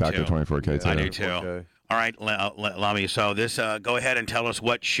 I like do Dr. too. 24K too. I do too. All right, Lummy. So this, go ahead and tell us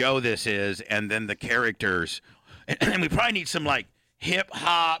what show this is, and then the characters. And we probably need some like hip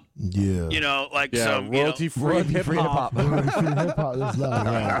hop. Yeah. Like Yeah, some royalty-free hip-hop. Hip-hop, that's loud,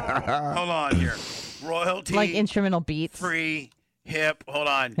 yeah. Hold on here. Royalty. Like instrumental beats. Free hip. Hold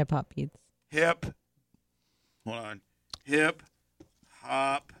on. Hip hop beats. Hip. Hold on. Hip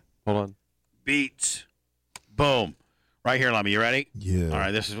hop. Hold on. Beats. Boom. Right here, Lummy. You ready? Yeah. All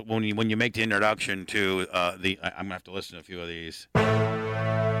right. This is when you make the introduction to I'm gonna have to listen to a few of these.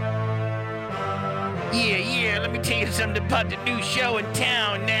 Yeah. Let me tell you something about the new show in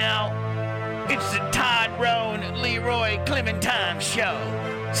town now. It's the Todd Roan, Leroy Clementine show,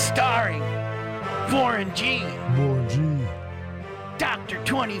 starring Warren G. Warren G. Dr.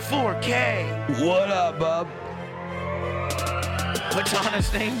 24K. What up, bub? What's on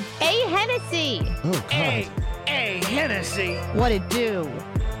his name? A. Hennessy. Oh, God. A. Hennessy. What it do?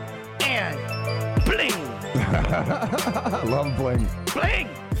 And Bling. I love bling. Bling.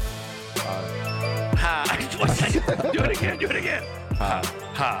 Ha. What's that? Do it again.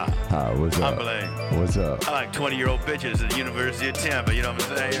 Ha. What's I'm up? Bling. What's up? I like 20-year-old bitches at the University of Tampa, you know what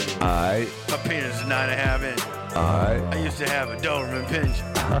I'm saying? Alright. My penis is 9.5 inches. Alright. I used to have a Doberman pincher.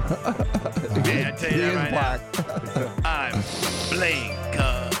 Yeah, I tell you that right now. I'm Bling,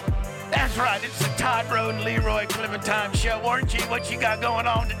 cuz. That's right, it's the Todd Roan, Leroy Clementine show. Warren G, what you got going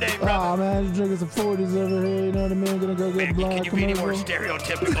on today, brother? Oh, man, just drinking some 40s over here. You know what I mean? Gonna go get Man, blind. can you be any more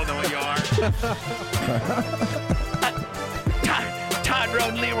stereotypical than what you are? Todd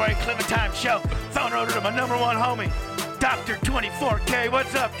Roan, Leroy Clementine show. Phone order to my number one homie, Dr. 24K.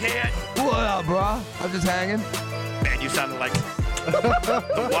 What's up, kid? What up, bro? I'm just hanging. Man, you sounded like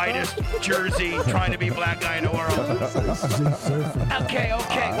the whitest Jersey trying to be black guy in the world. Okay.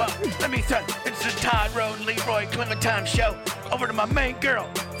 Well, let me tell you, it's the Todd Roan, Leroy Clementine show. Over to my main girl,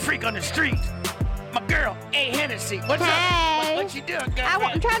 freak on the street. My girl, A. Hennessy. What's Hey. up? What you doing, girl?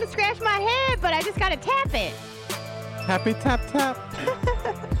 I'm trying to scratch my head, but I just gotta tap it. Happy tap tap.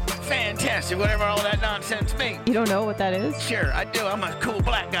 Fantastic, whatever all that nonsense means. You don't know what that is? Sure, I do. I'm a cool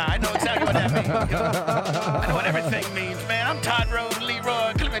black guy. I know exactly what that means. I know what everything means, man. I'm Todd Roan,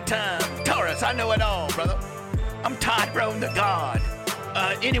 Leroy Clementine. Taurus, I know it all, brother. I'm Todd Roan the God.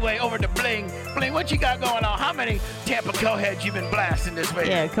 Anyway, over to Bling. Bling, what you got going on? How many Tampa co-heads you been blasting this week?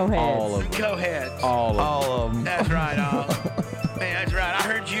 Yeah, co-heads. All of them. Co-heads. All of them. That's right, all. Man, that's right. I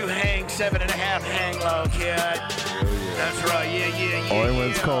heard you hang 7.5 hang low, kid. That's right. Yeah. Only when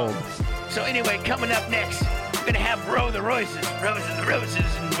it's cold. So anyway, coming up next, we're going to have Roses,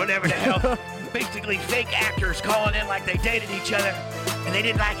 and whatever the hell. Basically, fake actors calling in like they dated each other, and they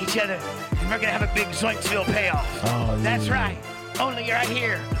didn't like each other, and we're going to have a big Zoinksville payoff. Oh, That's yeah. right. Only right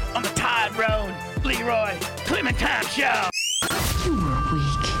here on the Todd Roan, Leroy Clementine show. You were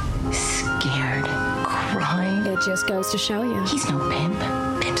weak, scared, crying. It just goes to show you. He's no pimp.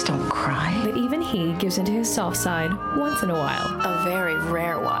 Pimps don't cry. That even he gives into his soft side once in a while. A very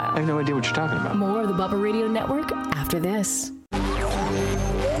rare while. I have no idea what you're talking about. More of the Bubba Radio Network after this.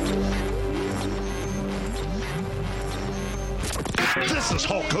 This is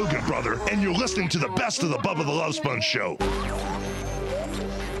Hulk Hogan, brother, and you're listening to the best of the Bubba the Love Sponge show.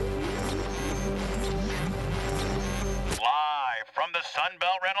 Live from the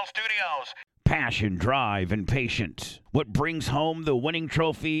Sunbelt Rental Studios. Passion, drive, and patience. What brings home the winning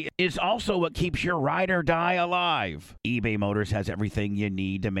trophy is also what keeps your ride or die alive. eBay Motors has everything you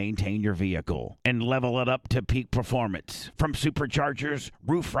need to maintain your vehicle and level it up to peak performance. From superchargers,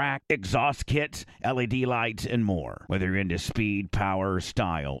 roof rack, exhaust kits, LED lights, and more. Whether you're into speed, power, or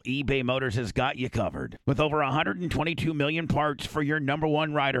style, eBay Motors has got you covered. With over 122 million parts for your number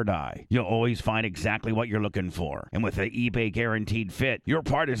one ride or die, you'll always find exactly what you're looking for. And with the eBay Guaranteed Fit, your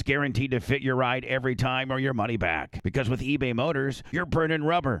part is guaranteed to fit your ride every time or your money back. Because with eBay Motors, you're burning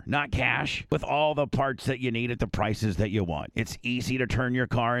rubber, not cash. With all the parts that you need at the prices that you want. It's easy to turn your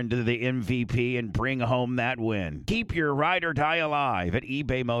car into the MVP and bring home that win. Keep your ride or die alive at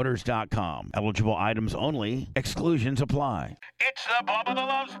ebaymotors.com. Eligible items only. Exclusions apply. It's the Bubba the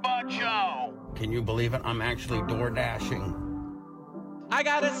Love Sponge Show. Can you believe it? I'm actually door dashing. I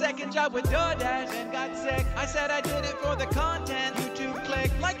got a second job with DoorDash and got sick. I said I did it for the content. YouTube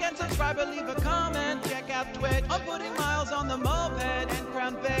click, like and subscribe, or leave a comment. Check out Twitch. I'm putting miles on the moped and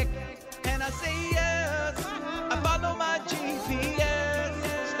Crown Vic. And I say yes. I follow my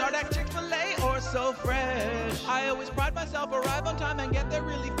GPS. Start at Chick-fil-A or So Fresh. I always pride myself, arrive on time and get there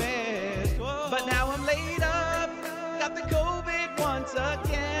really fast. But now I'm laid up. Got the COVID once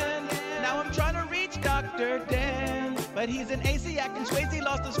again. Now I'm trying to reach Dr. Dan. But he's an AC acting Swayze,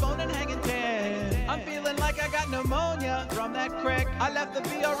 lost his phone and hanging 10. I'm feeling like I got pneumonia from that crick. I left the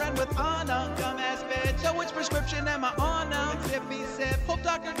VRN with Anna, dumbass bitch. So which prescription am I on now? Sippy sip. Hope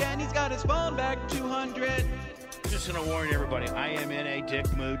Dr. Danny's got his phone back 200. Just going to warn everybody, I am in a dick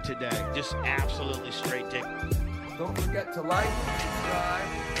mood today. Just absolutely straight dick. Don't forget to like, subscribe,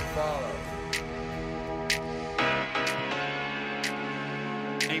 and follow.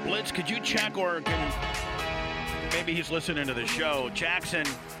 Hey, Blitz, could you check, or can maybe he's listening to the show? Jackson,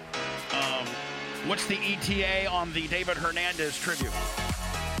 what's the ETA on the David Hernandez tribute?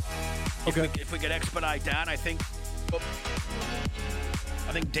 Okay. If we could expedite that, I think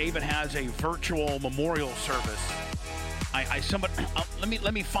David has a virtual memorial service.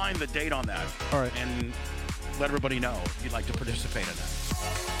 Let me find the date on that. All right. And let everybody know if you'd like to participate in that.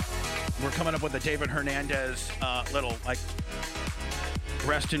 We're coming up with a David Hernandez little like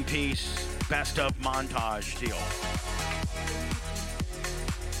rest in peace, best of montage deal.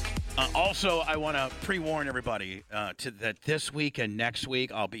 Also, I want to pre-warn everybody that this week and next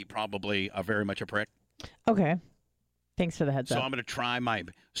week I'll be probably very much a prick. Okay. Thanks for the heads up. So I'm going to try my.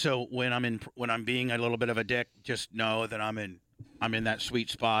 So when I'm being a little bit of a dick, just know that I'm in that sweet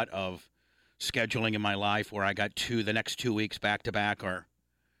spot of scheduling in my life where I got the next 2 weeks back to back are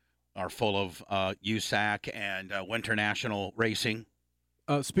full of USAC and Winter National racing.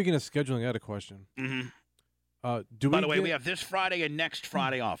 Speaking of scheduling, I had a question. Mm-hmm. By the way, we have this Friday and next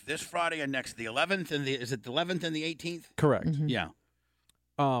Friday off. This Friday and next, the 11th and is it the 11th and the 18th? Correct. Mm-hmm. Yeah.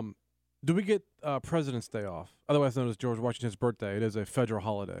 Do we get President's Day off? Otherwise known as George Washington's birthday. It is a federal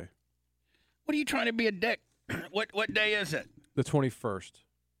holiday. What are you trying to be a dick? What day is it? The 21st.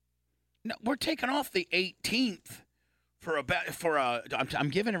 No, we're taking off the 18th I'm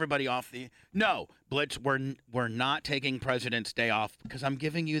giving everybody off the. No, Blitz, we're not taking President's Day off because I'm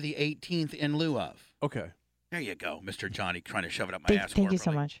giving you the 18th in lieu of. Okay. There you go, Mr. Johnny, trying to shove it up my ass. Thank you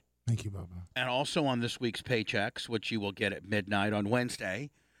so much. Thank you, Bubba. And also on this week's paychecks, which you will get at midnight on Wednesday,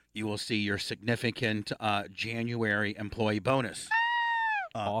 you will see your significant January employee bonus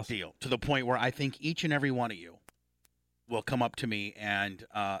awesome. Deal. To the point where I think each and every one of you will come up to me and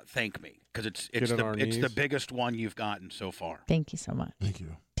thank me because it's the biggest one you've gotten so far. Thank you so much. Thank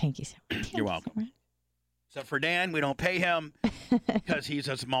you. Thank you so much. You're welcome. So for Dan, we don't pay him because he's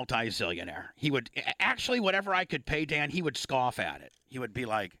a multi-zillionaire. He would actually, whatever I could pay Dan, he would scoff at it. He would be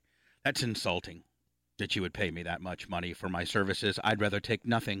like, "That's insulting that you would pay me that much money for my services. I'd rather take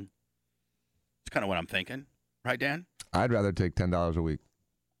nothing." It's kind of what I'm thinking, right, Dan? I'd rather take $10 a week.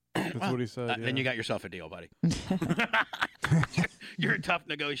 That's what he said. Then you got yourself a deal, buddy. You're a tough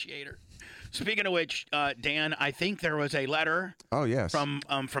negotiator. Speaking of which, Dan, I think there was a letter. Oh yes. From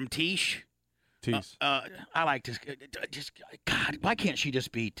Tish. Tease. I like to just God. Why can't she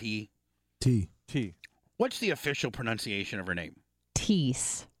just be T? T. What's the official pronunciation of her name?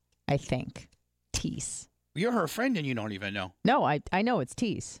 Tease, I think. Tease. You're her friend and you don't even know. No, I know it's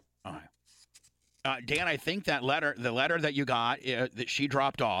Tease. All right. Dan, I think the letter that you got that she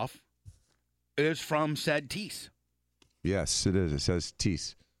dropped off, is from said Tease. Yes, it is. It says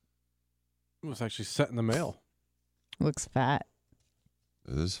Tease. It was actually sent in the mail. Looks fat.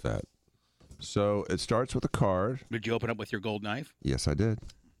 It is fat. So it starts with a card. Did you open up with your gold knife? Yes, I did.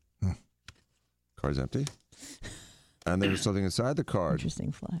 Card's empty. And there's something inside the card.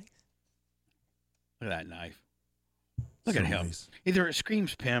 Interesting flags. Look at that knife. Look at So him. nice. Either it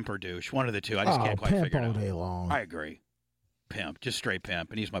screams pimp or douche. One of the two. I just can't quite pimp figure it all out. day long. I agree. Pimp. Just straight pimp.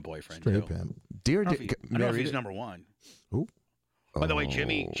 And he's my boyfriend, Straight too. pimp. Dear, I don't know if he's number one. Ooh. By the way,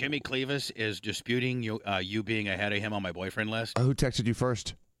 Jimmy Clevis is disputing you being ahead of him on my boyfriend list. Who texted you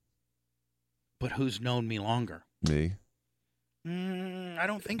first? But who's known me longer? Me. I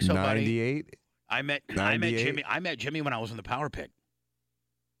don't think so, buddy. 98. I met 98? Jimmy. I met Jimmy when I was in the Power Pick.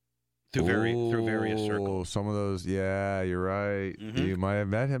 Through various circles. Some of those. Yeah, you're right. Mhm. You might have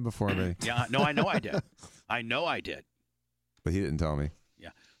met him before me. Yeah, no, I know I did. I know I did. But he didn't tell me. Yeah.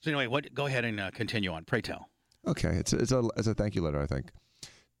 So anyway, go ahead and continue on. Pray tell. Okay, it's a thank you letter, I think.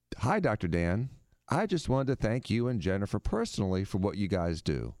 Hi, Dr. Dan. I just wanted to thank you and Jennifer personally for what you guys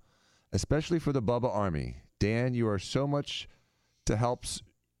do, especially for the Bubba Army. Dan, you are so much to help.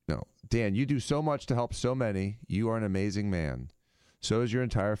 Dan, you do so much to help so many. You are an amazing man. So is your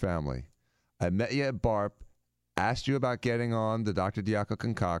entire family. I met you at BARP, asked you about getting on the Dr. Diaco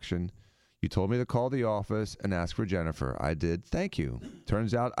concoction. You told me to call the office and ask for Jennifer. I did. Thank you.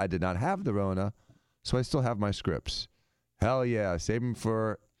 Turns out I did not have the Rona, so I still have my scripts. Hell yeah. Save them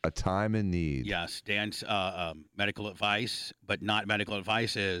for a time in need. Yes, Dan's medical advice, but not medical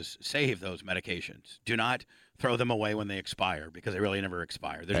advice, is save those medications. Do not throw them away when they expire, because they really never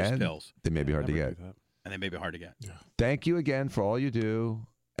expire. They're just And pills. They may be hard to get. And they may be hard to get. Yeah. Thank you again for all you do,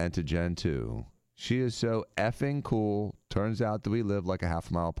 and to Jen too. She is so effing cool. Turns out that we live like a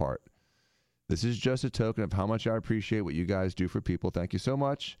half mile apart. This is just a token of how much I appreciate what you guys do for people. Thank you so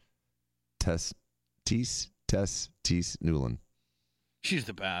much. Tess Newland. She's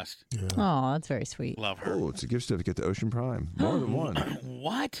the best. Oh, that's very sweet. Love her. Oh, it's a gift certificate to Ocean Prime. More than one.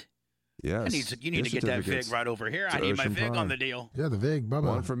 What? Yes. You need to get that certificates VIG right over here. to I need my Ocean VIG on Prime. the deal. Yeah, the VIG, Bubba.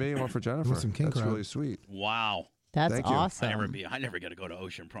 One for me and one for Jennifer. Want some kink That's ride. really sweet. Wow. That's Thank you. awesome. I never get to go to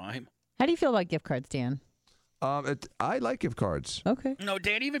Ocean Prime. How do you feel about gift cards, Dan? I like gift cards. Okay. No,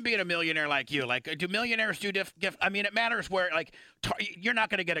 Dan, even being a millionaire like you, do millionaires do gift? I mean, it matters where, you're not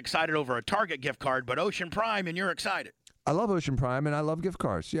going to get excited over a Target gift card, but Ocean Prime, and you're excited. I love Ocean Prime and I love gift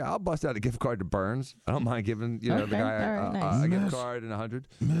cards. Yeah, I'll bust out a gift card to Burns. I don't mind giving the Okay, guy all right, nice. a gift card and 100.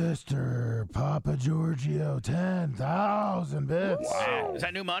 Mr. Papa Giorgio, 10,000 bits. Wow. Is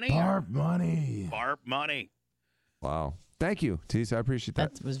that new money? BARP money. BARP money. Wow. Thank you, Tease. I appreciate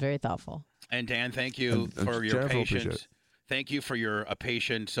that. That was very thoughtful. And Dan, thank you And for your Jennifer will appreciate patience. it. Thank you for your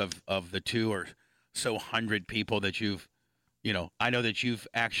patience of the 2 or so 100 people that you've, I know that you've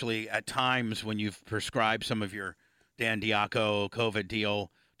actually at times when you've prescribed some of your Dan Diaco COVID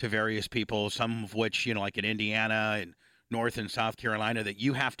deal to various people, some of which, like in Indiana and North and South Carolina, that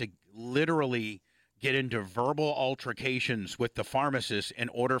you have to literally get into verbal altercations with the pharmacist in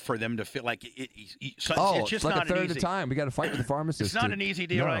order for them to feel like it's just like not a third an of the easy. time. We got to fight with the pharmacist. It's not an easy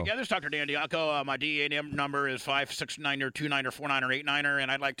deal. No. Like, yeah, this is Dr. Dan Diaco. My DEA number is 569 or 29 or 49 or 89,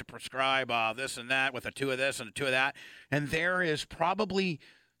 and I'd like to prescribe this and that with a 2 of this and a 2 of that. And there is probably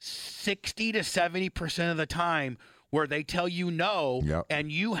 60 to 70% of the time where they tell you no, and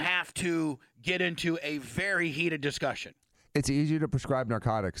you have to get into a very heated discussion. It's easier to prescribe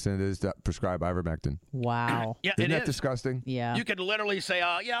narcotics than it is to prescribe ivermectin. Wow. Yeah, Isn't it that is. disgusting? Yeah. You could literally say,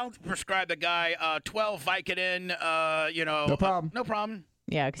 I'll prescribe the guy 12 Vicodin, No problem. No problem.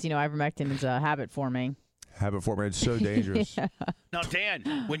 Yeah, because, ivermectin is habit forming. Habit forming. It's so dangerous. Now,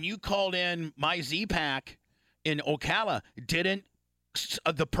 Dan, when you called in my Z-Pack in Ocala, didn't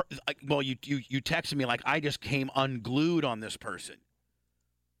you texted me like I just came unglued on this person.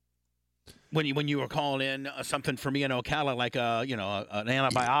 When you were calling in something for me in Ocala, like an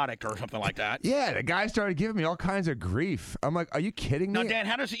antibiotic or something like that. Yeah, the guy started giving me all kinds of grief. I'm like, are you kidding me? Now, Dan,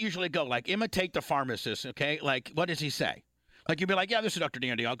 how does it usually go? Like, imitate the pharmacist, okay? Like, what does he say? Like, you'd be like, yeah, this is Dr.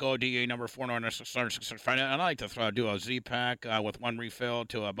 Dan Diaco, DA number 49665. And I like to do a Z-Pack with 1 refill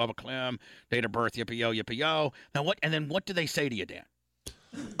to a Bubba Clem, date of birth, yippee-yo, yippee-yo. Now, what do they say to you, Dan?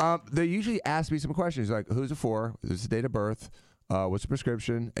 They usually ask me some questions like, who's it for? Who's the date of birth? What's the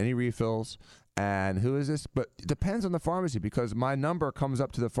prescription? Any refills? And who is this? But it depends on the pharmacy because my number comes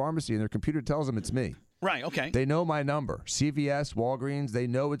up to the pharmacy and their computer tells them it's me. Right. Okay. They know my number. CVS, Walgreens, they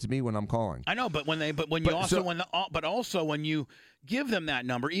know it's me when I'm calling. I know, but when you give them that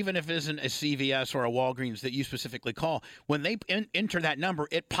number, even if it isn't a CVS or a Walgreens that you specifically call, when they enter that number,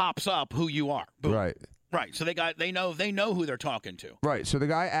 it pops up who you are. Boom. Right. Right. So they know who they're talking to. Right. So the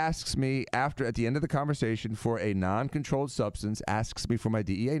guy asks me at the end of the conversation for a non-controlled substance, asks me for my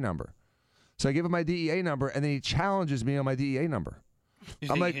DEA number. So I give him my DEA number, and then he challenges me on my DEA number.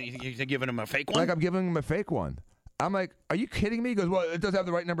 You're giving him a fake one? Like I'm giving him a fake one. I'm like, are you kidding me? He goes, well, it doesn't have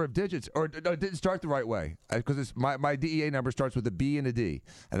the right number of digits, or it didn't start the right way, because my DEA number starts with a B and a D,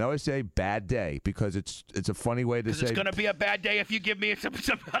 and I always say bad day because it's a funny way to say. It's gonna be a bad day if you give me some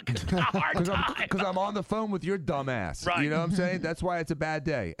hard time. Because I'm on the phone with your dumbass. Right. You know what I'm saying? That's why it's a bad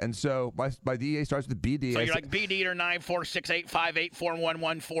day. And so my DEA starts with BD. So you're like BD or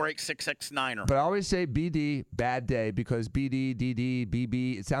 946858411486669er. But I always say BD, bad day, because BD, DD,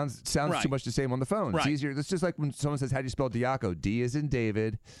 BB, it sounds Right. too much the same on the phone. It's Right. easier. It's just like when someone says, how do you spell Diaco? D is in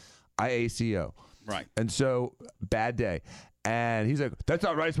David, IACO. Right. And so, bad day. And he's like, that's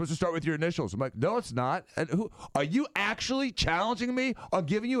not right. It's supposed to start with your initials. I'm like, no, it's not. And who are you actually challenging me on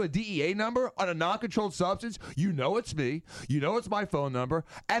giving you a DEA number on a non-controlled substance? You know it's me. You know it's my phone number.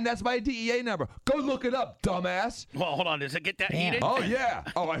 And that's my DEA number. Go look it up, dumbass. Well, hold on. Does it get that heated? Oh, yeah.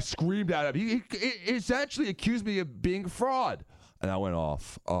 Oh, I screamed at him. He essentially accused me of being a fraud. And I went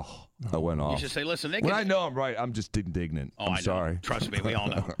off. Oh, I went off. You should say, listen, when I know I'm right, I'm just indignant. Oh, I'm I know. sorry. Trust me, we all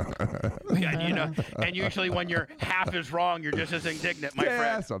know. Yeah, you know, and usually when you're half as wrong, you're just as indignant, my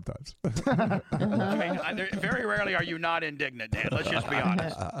friend. Sometimes. I mean, very rarely are you not indignant, Dan. Let's just be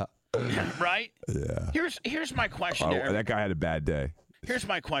honest. Right? Yeah. Here's my question. Oh, to everybody. that guy had a bad day. Here's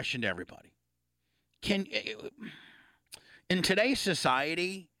my question to everybody. In today's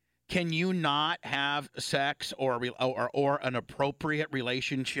society, can you not have sex or an appropriate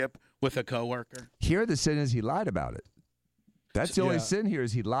relationship with a coworker? Here, the sin is he lied about it. That's the only Yeah. sin here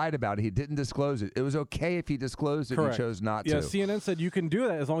is he lied about it. He didn't disclose it. It was okay if he disclosed it and Correct. he chose not Yeah, to. CNN said you can do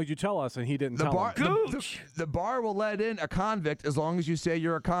that as long as you tell us, and he didn't The tell bar, him. the bar will let in a convict as long as you say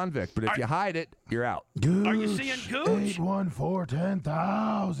you're a convict. But if you hide it, you're out. Are you seeing Gooch?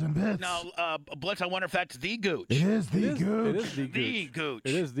 814-10,000 bits. Now, Blitz, I wonder if that's the Gooch. It is the Gooch. It is the Gooch. The Gooch.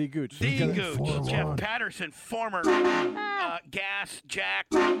 It is the Gooch. The Because- Gooch. Jeff Patterson, former gas jack,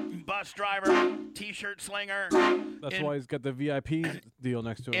 bus driver, T-shirt slinger. That's why he's got the VIP deal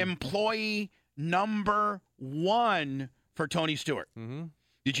next to him. Employee number 1 for Tony Stewart. Mm-hmm.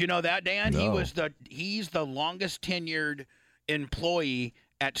 Did you know that, Dan? No. He's the longest tenured employee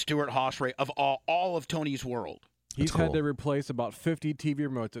at Stewart Haas Ray of all of Tony's world. He's had to replace about 50 TV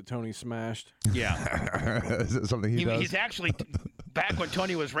remotes that Tony smashed. Yeah. Is it something he does? He's actually, back when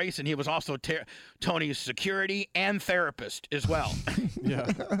Tony was racing, he was also Tony's security and therapist as well.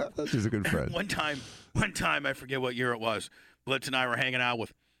 Yeah. He's a good friend. One time, I forget what year it was, Blitz and I were hanging out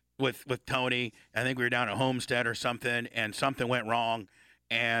with Tony. I think we were down at Homestead or something, and something went wrong,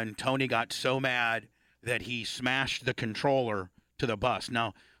 and Tony got so mad that he smashed the controller to the bus.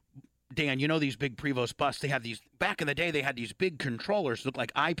 Now, Dan, you know these big Prevost buses, they have these, back in the day, they had these big controllers that look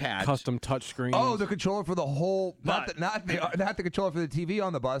like iPads. Custom touch screens. Oh, the controller for the whole, not the controller for the TV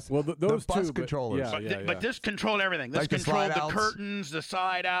on the bus. Well, those the bus two, controllers. But this controlled everything. This Like the controlled slide the outs? curtains, the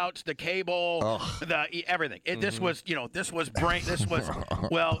side outs, the cable, everything. This was,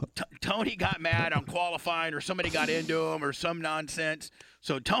 well, Tony got mad on qualifying, or somebody got into him, or some nonsense.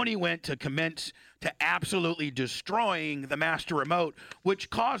 So Tony went to commence to absolutely destroying the master remote, which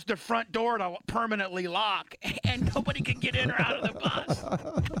caused the front door to permanently lock, and nobody could get in or out of the bus.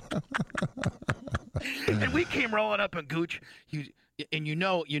 And we came rolling up, and Gooch, and you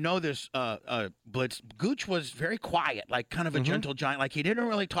know this, Blitz, Gooch was very quiet, like kind of a gentle giant. Like he didn't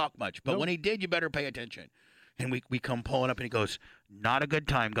really talk much, but when he did, you better pay attention. And we come pulling up, and he goes, "Not a good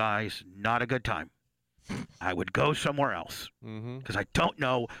time, guys. Not a good time. I would go somewhere else because I don't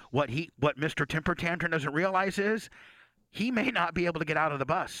know what Mr. Temper Tantrum doesn't realize is he may not be able to get out of the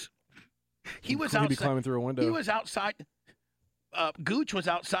bus. He was outside. Climbing through a window. He was outside. Gooch was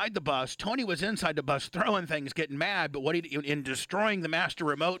outside the bus. Tony was inside the bus throwing things, getting mad. But in destroying the master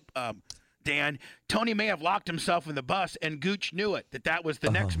remote, Dan, Tony may have locked himself in the bus, and Gooch knew it, that was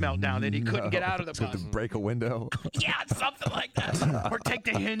the next meltdown, that he couldn't get out of the So bus. to break a window. Yeah, something like that. Or take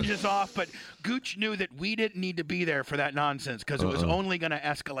the hinges off. But Gooch knew that we didn't need to be there for that nonsense because it was only going to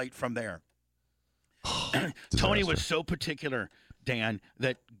escalate from there. Tony was so particular, Dan,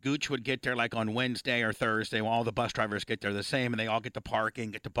 that Gooch would get there like on Wednesday or Thursday when all the bus drivers get there the same, and they all get the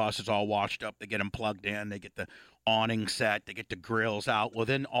parking, get the buses all washed up, they get them plugged in, they get the awning set, they get the grills out. Well,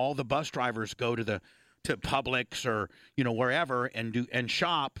 then all the bus drivers go to Publix or wherever and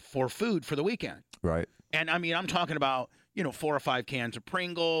shop for food for the weekend. Right. And I mean, I'm talking about 4 or 5 cans of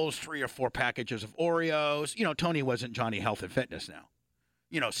Pringles, 3 or 4 packages of Oreos. Tony wasn't Johnny Health and Fitness now.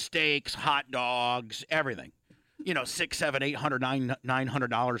 Steaks, hot dogs, everything. $600, $700, $800,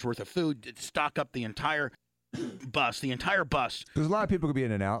 $900 worth of food to stock up the entire bus, the entire bus. There's a lot of people could be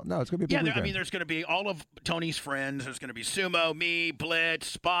in and out. No, it's going to be a big weekend. I mean, there's going to be all of Tony's friends. There's going to be Sumo, me, Blitz,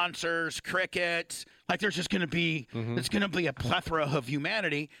 sponsors, Cricket. Like, there's just going to be, it's going to be a plethora of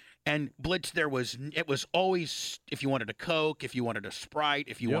humanity. And Blitz, it was always, if you wanted a Coke, if you wanted a Sprite,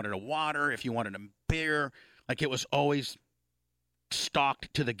 if you wanted a water, if you wanted a beer, like, it was always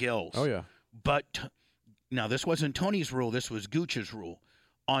stocked to the gills. Oh, yeah. But now, this wasn't Tony's rule. This was Gooch's rule.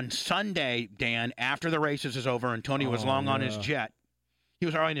 On Sunday, Dan, after the races is over and Tony was long on his jet, he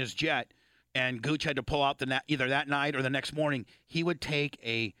was already in his jet, and Gooch had to pull out either that night or the next morning, he would take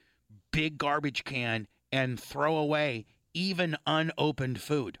a big garbage can and throw away even unopened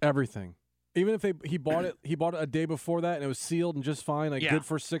food. Everything. Even if he bought it a day before that and it was sealed and just fine, like good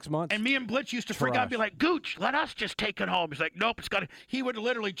for 6 months. And me and Blitz used to freak out and be like, Gooch, let us just take it home. He's like, nope, it's got to. He would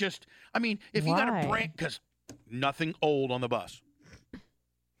literally just, I mean, if you got to bring, because nothing old on the bus.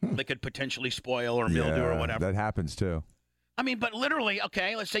 They could potentially spoil or mildew or whatever. That happens too. I mean, but literally,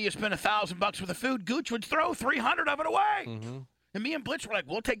 okay, let's say you spend $1,000 worth of food. Gooch would throw 300 of it away. And me and Blitz were like,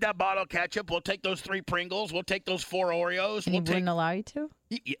 we'll take that bottle of ketchup. We'll take those 3 Pringles. We'll take those 4 Oreos. And he wouldn't allow you to?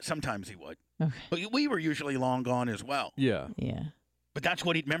 Yeah, sometimes he would. Okay. But we were usually long gone as well. Yeah. Yeah. But that's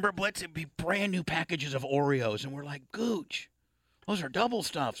what he'd remember, Blitz? It'd be brand new packages of Oreos. And we're like, Gooch, those are double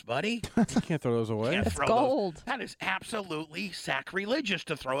stuffs, buddy. You can't throw those away. It's gold. That is absolutely sacrilegious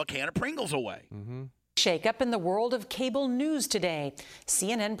to throw a can of Pringles away. Shake-up in the world of cable news today.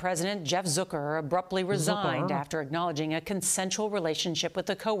 CNN President Jeff Zucker abruptly resigned after acknowledging a consensual relationship with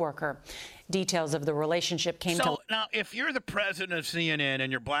a coworker. Details of the relationship came to... So, now, if you're the president of CNN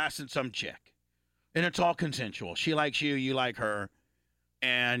and you're blasting some chick, and it's all consensual, she likes you, you like her,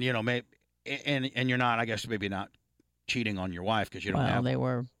 and, you know, maybe, and you're not, I guess, maybe not cheating on your wife because you don't have... Well, they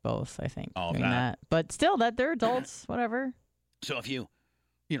were both, I think, all doing that. that. But still, they're adults, whatever. So if you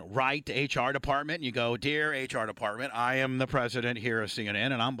write to HR department and you go, dear HR department, I am the president here of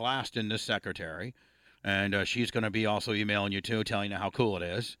CNN, and I'm blasting this secretary, and she's going to be also emailing you too, telling you how cool it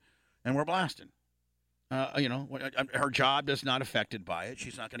is, and we're blasting. Her job is not affected by it.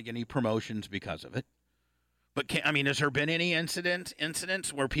 She's not going to get any promotions because of it. But has there been any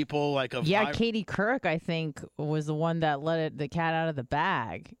incidents where people like Katie Couric, I think, was the one that let the cat out of the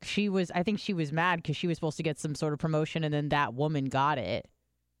bag. I think she was mad because she was supposed to get some sort of promotion, and then that woman got it.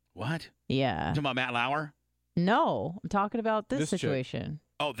 What? Yeah. You talking about Matt Lauer? No, I'm talking about this situation. Chick.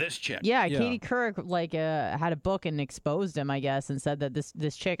 Oh, this chick. Yeah, Katie Couric had a book and exposed him, I guess, and said that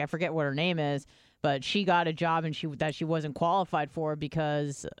this chick, I forget what her name is, but she got a job and she wasn't qualified for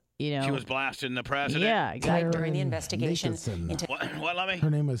because she was blasting the president. Yeah, exactly. During the investigation into what? Let me. Her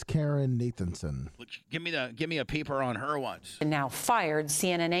name is Karen Nathanson. Give me a peeper on her once. And now fired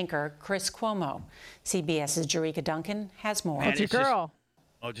CNN anchor Chris Cuomo. CBS's Jerika Duncan has more. What's your girl?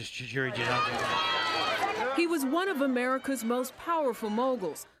 Just Jerika Duncan. He was one of America's most powerful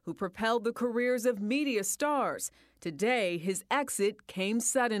moguls who propelled the careers of media stars. Today, his exit came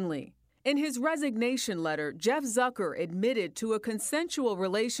suddenly. In his resignation letter, Jeff Zucker admitted to a consensual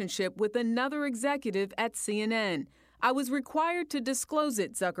relationship with another executive at CNN. I was required to disclose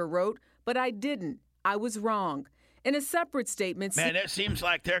it, Zucker wrote, but I didn't. I was wrong. In a separate statement... Man, it seems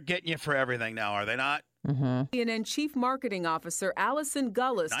like they're getting you for everything now, are they not? CNN Chief Marketing Officer Allison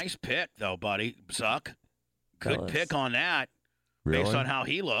Gullis... Nice pick, though, buddy. Zuck. Good pick on that. Really? Based on how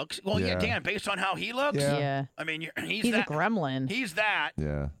he looks. Well, yeah, Dan, based on how he looks. Yeah. I mean, he's a that. gremlin. He's that.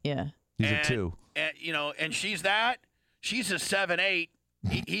 Yeah. Yeah. He's a 2. And she's that. She's a 7-8.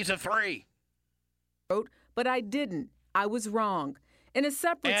 He's a 3. But I didn't. I was wrong. In a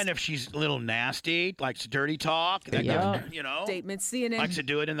separate... And if she's a little nasty, likes dirty talk, that statement, CNN... likes to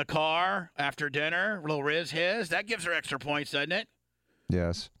do it in the car after dinner, a little his, that gives her extra points, doesn't it?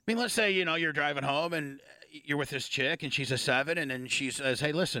 Yes. I mean, let's say, you're driving home and you're with this chick and she's a 7 and then she says,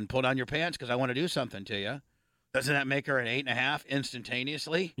 hey, listen, pull down your pants because I want to do something to you. Doesn't that make her an 8.5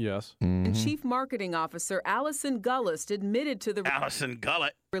 instantaneously? Yes. And Chief Marketing Officer Allison Gullis admitted to the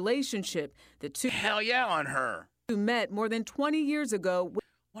relationship. The two hell yeah on her. Who met more than 20 years ago.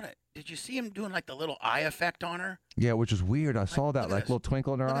 Did you see him doing like the little eye effect on her? Yeah, which is weird. I saw that little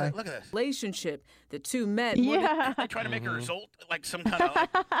twinkle in her eye. Look at this. Relationship. The two met. They try to make her like some kind of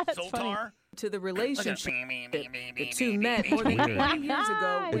Zoltar. To the relationship. The two met more than 20 years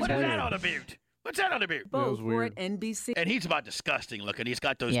ago. What's that on the butte? What's that on the butte? Both were at NBC. And he's about disgusting looking. He's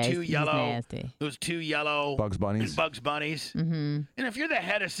got those he's nasty. those 2 yellow Bugs Bunnies. Mm-hmm. And if you're the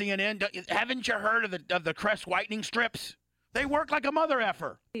head of CNN, haven't you heard of the crest whitening strips? They work like a mother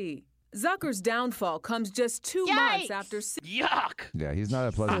effer. Zucker's downfall comes just 2 months after. Yuck! Yeah, he's not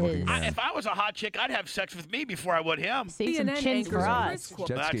a pleasant looking man. If I was a hot chick, I'd have sex with me before I would him. See some chins for us.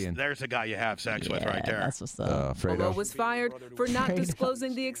 There's a guy you have sex with right there. That's what's up. Polo was fired for not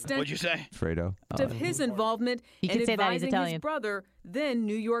disclosing the extent What'd you say? Fredo. of his involvement He in can say that he's advising his Italian. brother, then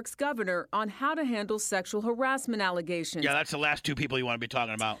New York's governor, on how to handle sexual harassment allegations. Yeah, that's the last 2 people you want to be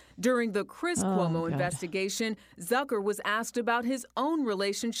talking about. During the Chris Cuomo God. investigation, Zucker was asked about his own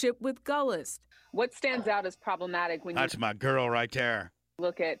relationship with Gullist. What stands out as problematic when That's my girl right there. you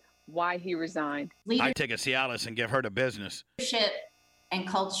look at why he resigned? I'd take a Cialis and give her the business. Leadership and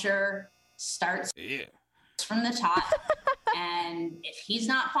culture starts from the top. And if he's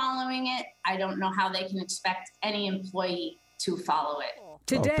not following it, I don't know how they can expect any employee to follow it.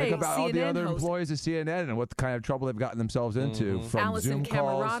 Today, think about all the CNN other host employees of CNN and what kind of trouble they've gotten themselves into, from Allison Zoom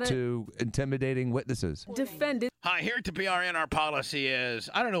calls Camerata to intimidating witnesses. defended. Hi, here at the BRN, our policy is,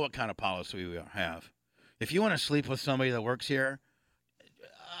 I don't know what kind of policy we have. If you want to sleep with somebody that works here,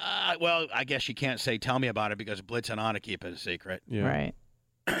 well, I guess you can't say tell me about it because Blitz and Anna keep it a secret. Yeah. Right.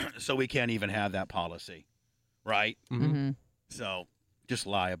 So we can't even have that policy, right? Mm-hmm. So just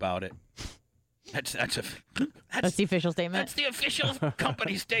lie about it. That's the official statement. That's the official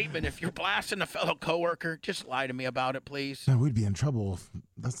company statement. If you're blasting a fellow coworker, just lie to me about it, please. Man, we'd be in trouble if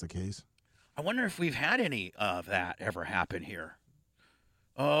that's the case. I wonder if we've had any of that ever happen here.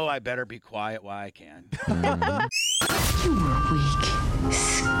 Oh, I better be quiet while I can. You were weak,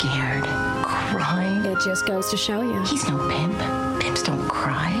 scared, crying. It just goes to show you. He's no pimp. Pimps don't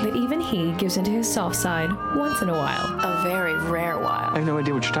cry. That even he gives into his soft side once in a while. A very rare while. I have no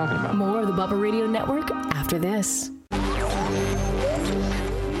idea what you're talking about. More of the Bubba Radio Network after this.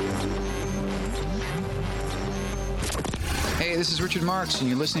 Hey, this is Richard Marks, and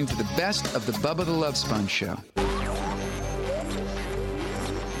you're listening to the best of the Bubba the Love Sponge Show.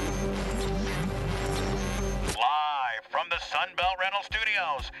 Live from the Sunbelt Rental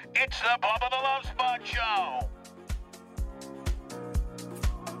Studios, it's the Bubba the Love Sponge Show.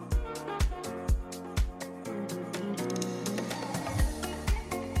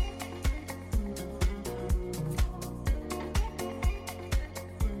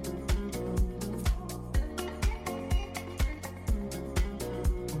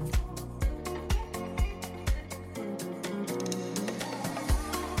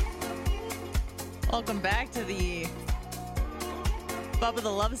 Welcome back to the Bubba the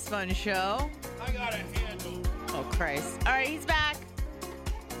Love Sponge Show. I got a handle. Oh, Christ. All right, he's back.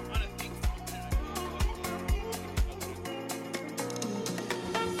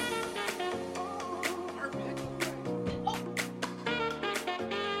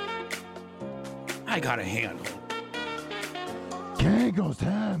 I got a handle. K goes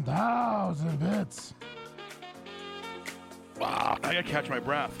 10,000 bits. Wow, I gotta catch my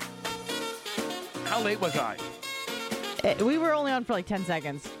breath. How late was I? We were only on for like 10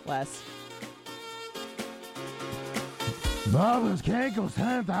 seconds, Wes. Bubba's K goes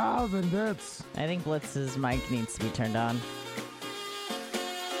 10,000 bits. I think Blitz's mic needs to be turned on.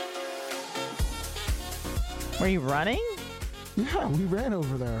 Were you running? Yeah, we ran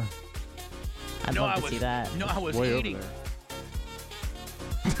over there. I'd love to see that. No, I was Way over eating.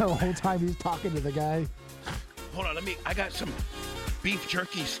 The whole time he's talking to the guy. Hold on, I got some beef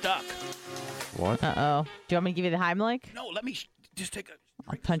jerky stuck. What? Uh-oh. Do you want me to give you the Heimlich? No, let me just take a...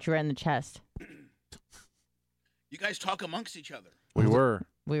 I'll punch you right in the chest. You guys talk amongst each other. We were.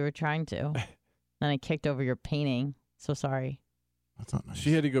 We were trying to. Then I kicked over your painting. So sorry. That's not nice.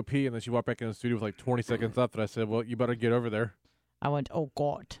 She had to go pee, and then she walked back in the studio with like 20 seconds left, and I said, well, you better get over there. I went, oh,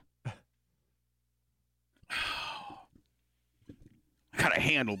 God. I got a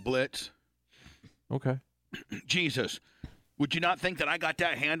handle, Blitz. Okay. Jesus. Would you not think that I got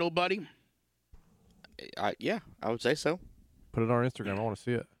that handle, buddy? Yeah, I would say so. Put it on our Instagram. I want to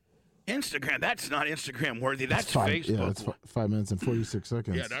see it. Instagram? That's not Instagram worthy. That's five, Facebook. Yeah, that's 5 minutes and 46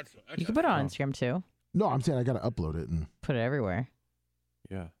 seconds. Yeah, that's You can put it on Instagram, too. No, I'm saying I got to upload it. And Put it everywhere.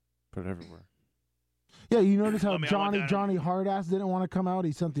 Yeah, put it everywhere. yeah, you notice how I want that. Johnny Hardass didn't want to come out?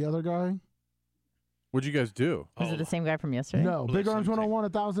 He sent the other guy. What'd you guys do? Was it the same guy from yesterday? No, Big Arms 101,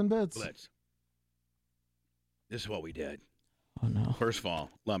 1,000 bits. Blitz. This is what we did. Oh, no. First of all,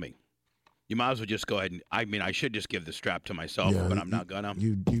 Lummy, you might as well just go ahead and, I should just give the strap to myself, but I'm not gonna.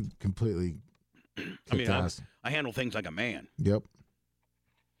 You completely I mean, I handle things like a man. Yep.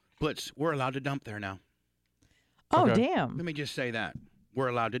 Blitz, we're allowed to dump there now. Oh, damn. Let me just say that. We're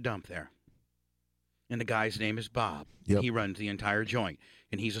allowed to dump there. And the guy's name is Bob. Yep. He runs the entire joint.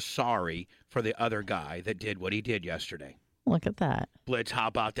 And he's sorry for the other guy that did what he did yesterday. Look at that. Blitz, how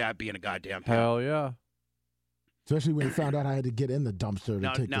about that being a goddamn pimp? Hell yeah. Especially when he found out I had to get in the dumpster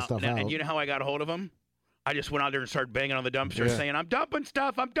to take the stuff out. And you know how I got a hold of him? I just went out there and started banging on the dumpster saying, I'm dumping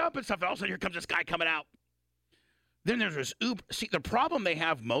stuff. And all of a sudden, here comes this guy coming out. Then there's this Uber. See, the problem they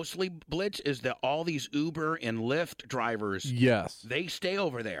have mostly, Blitz, is that all these Uber and Lyft drivers, they stay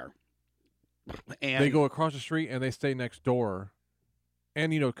over there. And they go across the street and they stay next door.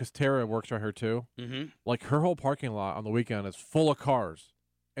 And, because Tara works right here too. Mm-hmm. Like, her whole parking lot on the weekend is full of cars.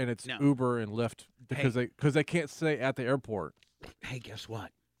 And it's Uber and Lyft because they can't stay at the airport. Hey, guess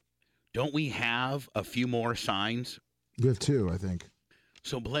what? Don't we have a few more signs? We have 2, I think.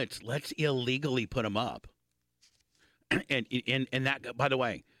 So, Blitz, let's illegally put them up. And that, by the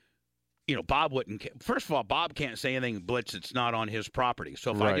way, Bob wouldn't. First of all, Bob can't say anything, Blitz, it's not on his property.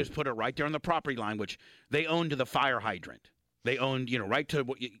 So if I just put it right there on the property line, which they own to the fire hydrant, they owned, right to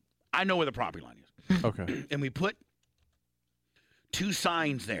what I know where the property line is. Okay. And we put 2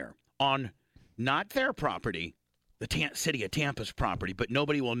 signs there on not their property, the city of Tampa's property, but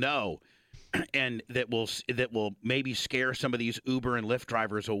nobody will know, and that will maybe scare some of these Uber and Lyft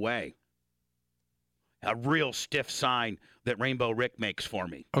drivers away. A real stiff sign that Rainbow Rick makes for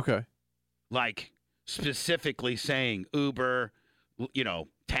me. Okay. Like specifically saying Uber,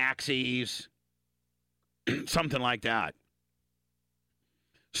 taxis, something like that.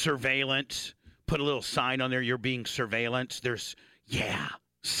 Surveillance. Put a little sign on there. You're being surveillance.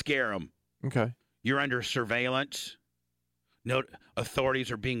 Scare them. Okay. You're under surveillance. Authorities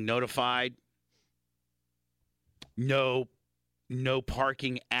are being notified. No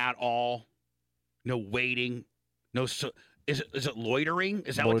parking at all. No waiting. Is it loitering?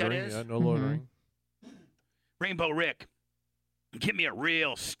 Is that what that is? Yeah, no loitering. Rainbow Rick, give me a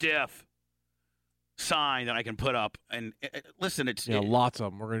real stiff sign that I can put up. And listen, it's lots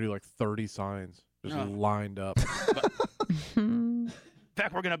of them. We're gonna do like 30 signs just lined up. In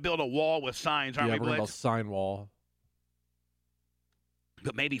fact, we're gonna build a wall with signs, aren't we, Blitz? Yeah, we're gonna build a sign wall.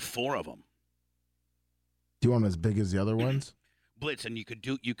 But maybe 4 of them. Do you want them as big as the other ones? Blitz, and you could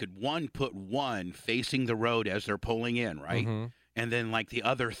put one facing the road as they're pulling in, right? Mm-hmm. And then like the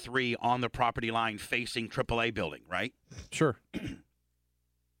other 3 on the property line facing AAA building, right? Sure. And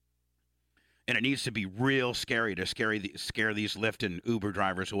it needs to be real scary to scare these Lyft and Uber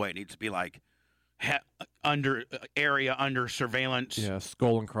drivers away. It needs to be like under surveillance. Yeah,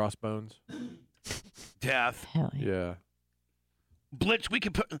 skull and crossbones. Death. Hell yeah. Blitz, we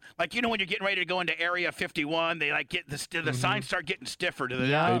could put, like, when you're getting ready to go into Area 51, they like get the signs start getting stiffer to the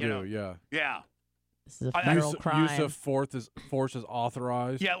they do. Yeah. This is a federal crime. Use of force is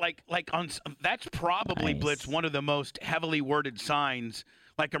authorized. Yeah, like on that's probably Blitz, one of the most heavily worded signs,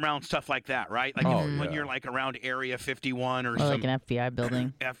 like around stuff like that, right? Like when you're like around Area 51 or like an FBI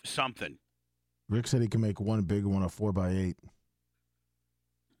building. Something. Rick said he can make one big one, a 4x8.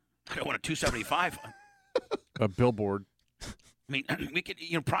 I don't want a 275. A billboard. I mean, we could,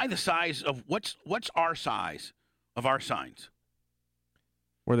 probably the size of what's our size of our signs?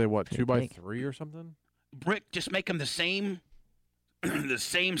 Were they 2x3 or something? Rick, just make them the same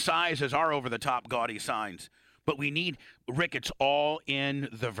size as our over-the-top gaudy signs. But we need, Rick, it's all in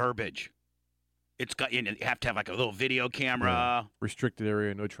the verbiage. It's got, you have to have like a little video camera. Yeah. Restricted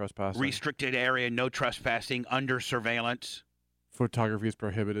area, no trespassing. Restricted area, no trespassing, under surveillance. Photography is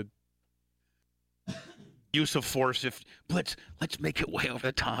prohibited. Use of force if Blitz, let's make it way over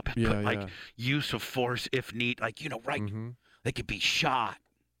the top. But use of force if need, right? Mm-hmm. They could be shot.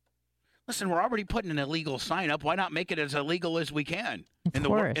 Listen, we're already putting an illegal sign up. Why not make it as illegal as we can in the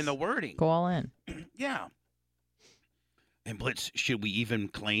wording? Go all in. Yeah. And Blitz, should we even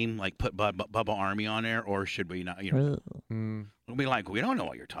claim put Bubba Army on there, or should we not? We'll be like, we don't know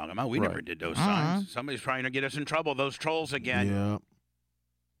what you're talking about. We never did those signs. Somebody's trying to get us in trouble. Those trolls again. Yeah.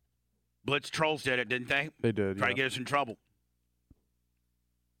 Blitz trolls did it, didn't they? They did. Try to get us in trouble.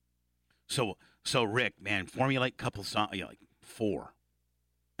 So Rick, man, formulate a couple songs, like 4.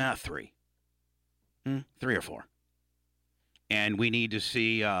 3. 3 or 4. And we need to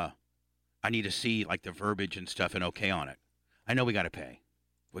see, I need to see like the verbiage and stuff and okay on it. I know we got to pay.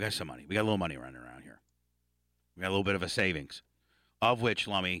 We got some money. We got a little money running around here. We got a little bit of a savings, of which,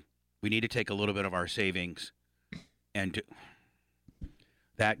 Lummy, we need to take a little bit of our savings and do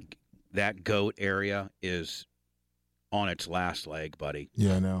that goat area is on its last leg, buddy.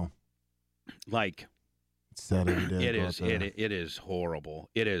 Yeah, I know. Like, it's sad every day. It is horrible.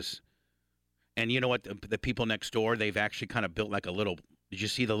 It is. And you know what? The people next door, they've actually kind of built like a little. Did you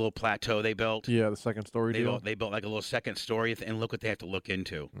see the little plateau they built? Yeah, the second story deal. They built like a little second story, and look what they have to look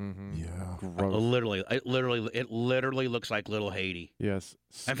into. Mm-hmm. Yeah, gross. It literally looks like Little Haiti. Yes.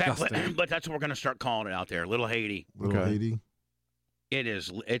 In fact, but that's what we're going to start calling it out there, Little Haiti. Little Haiti. It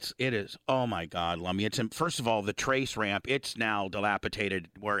is. It is. Oh my God, Lummy! First of all, the trace ramp. It's now dilapidated,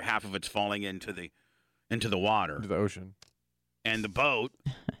 where half of it's falling into the water, into the ocean. And the boat,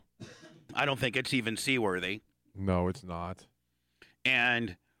 I don't think it's even seaworthy. No, it's not.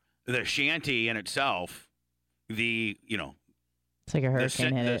 And the shanty in itself, it's like a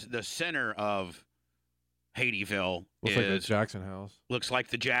hurricane hit it. The center of Haitieville looks like the Jackson House. Looks like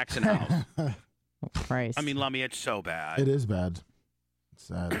the Jackson House. Oh, Christ. I mean, Lummy, it's so bad. It is bad. It's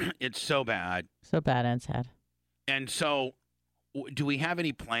sad. It's so bad. So bad and sad. And so, do we have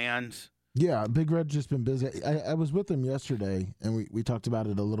any plans? Yeah, Big Red just been busy. I was with him yesterday, and we talked about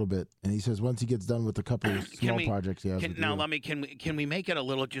it a little bit. And he says once he gets done with a couple of small projects he has. Now, Lummy, can we make it a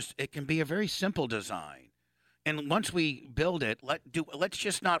little? It can be a very simple design, and once we build it, let's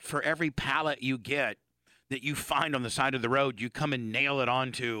just not for every pallet you get that you find on the side of the road, you come and nail it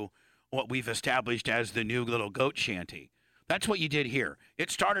onto what we've established as the new little goat shanty. That's what you did here.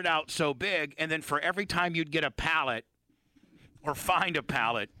 It started out so big, and then for every time you'd get a pallet or find a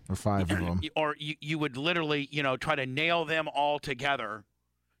pallet, or 5 of them, or you would literally, try to nail them all together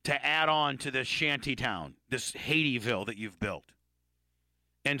to add on to this shanty town, this Haitieville that you've built.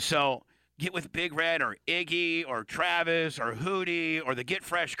 And so get with Big Red or Iggy or Travis or Hootie or the Get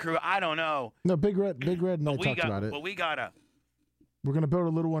Fresh crew. I don't know. No, Big Red and I talked about it. Well, we're going to build a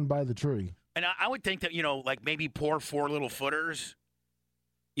little one by the tree. And I would think that, like maybe pour 4 little footers,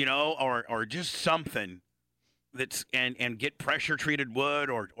 or just something that's and get pressure treated wood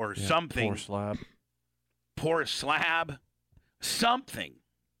or something. Pour a slab, something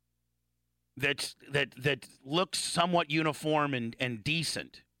that looks somewhat uniform and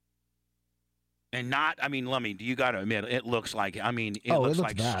decent. And not, Lummy, you got to admit, it looks like, it looks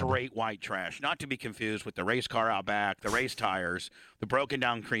like bad. Straight white trash. Not to be confused with the race car out back, the race tires, the broken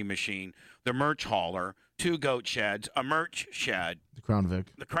down cream machine, the merch hauler, 2 goat sheds, a merch shed. The Crown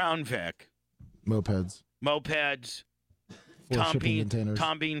Vic. Mopeds. 4 shipping containers.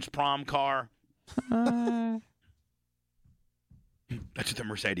 Tom Bean's prom car. That's what the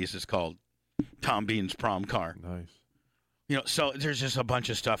Mercedes is called. Tom Bean's prom car. Nice. So there's just a bunch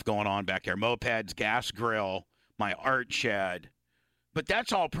of stuff going on back there. Mopeds, gas grill, my art shed. But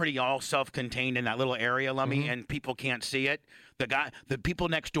that's all self-contained in that little area, Lummy, and people can't see it. The people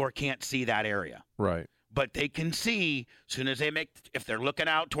next door can't see that area. Right. But they can see as soon as if they're looking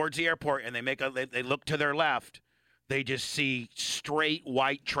out towards the airport and they look to their left, they just see straight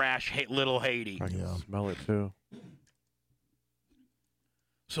white trash, little Haiti. I can smell it too.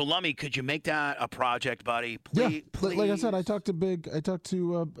 So, Lummy, could you make that a project, buddy? Please. Like I said, I talked to Big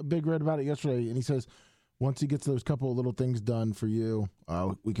Red about it yesterday, and he says once he gets those couple of little things done for you,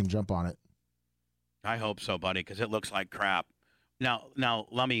 we can jump on it. I hope so, buddy, because it looks like crap. Now,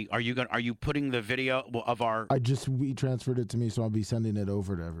 Lummy, are you putting the video of our? We transferred it to me, so I'll be sending it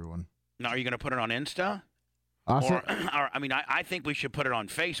over to everyone. Now, are you going to put it on Insta? I think we should put it on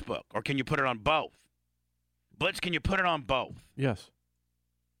Facebook, or can you put it on both? Blitz, can you put it on both? Yes.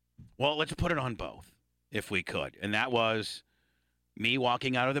 Well, let's put it on both, if we could. And that was me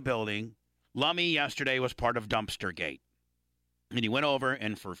walking out of the building. Lummy yesterday was part of Dumpster Gate. And he went over,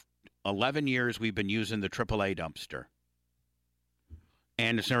 and for 11 years, we've been using the AAA dumpster.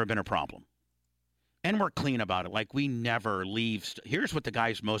 And it's never been a problem. And we're clean about it. Like, we never leave. Here's what the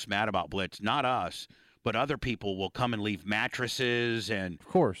guy's most mad about, Blitz. Not us, but other people will come and leave mattresses and, of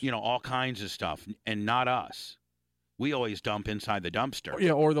course, all kinds of stuff. And not us. We always dump inside the dumpster.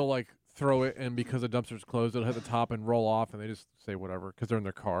 Yeah, or they'll throw it, and because the dumpster's closed, it'll hit the top and roll off, and they just say whatever because they're in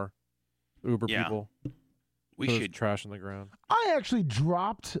their car. Uber people. We should trash on the ground. I actually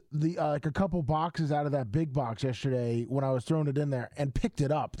dropped the a couple boxes out of that big box yesterday when I was throwing it in there and picked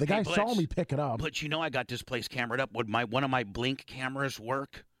it up. The guy saw me pick it up. But I got this place cameraed up. Would one of my Blink cameras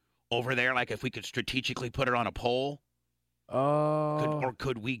work over there? Like if we could strategically put it on a pole?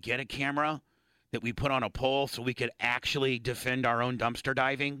 Could we get a camera that we put on a pole so we could actually defend our own dumpster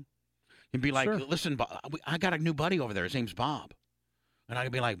diving? And be like, sure. Listen, Bob, I got a new buddy over there. His name's Bob. And I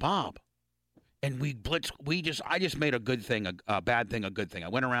could be like, Bob. And I just made a good thing, a bad thing, a good thing. I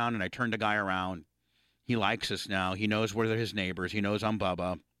went around and I turned the guy around. He likes us now. He knows we're his neighbors. He knows I'm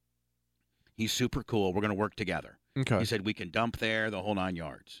Bubba. He's super cool. We're going to work together. Okay. He said we can dump there, the whole 9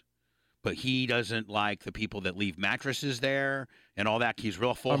 yards. But he doesn't like the people that leave mattresses there and all that. He's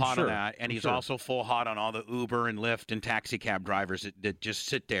real full hot on that. And he's also full hot on all the Uber and Lyft and taxi cab drivers that just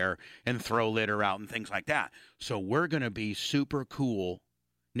sit there and throw litter out and things like that. So we're going to be super cool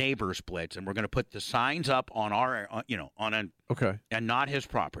neighbors, Blitz, and we're going to put the signs up on and not his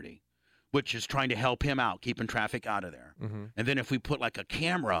property, which is trying to help him out, keeping traffic out of there. Mm-hmm. And then if we put like a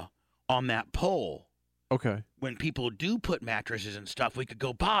camera on that pole Okay. When people do put mattresses and stuff, we could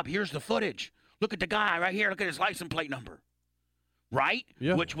go, Bob, here's the footage. Look at the guy right here. Look at his license plate number. Right?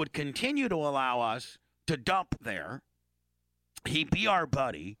 Yeah. Which would continue to allow us to dump there. He'd be our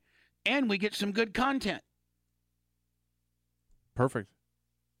buddy, and we get some good content. Perfect.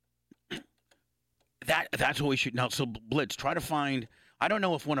 That's what we should now. So Blitz, try to find. I don't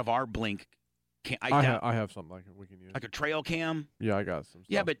know if one of our Blink. I have something we can use. Like a trail cam. Yeah, I got some stuff.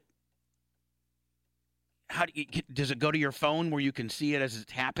 Yeah, but how does it go to your phone where you can see it as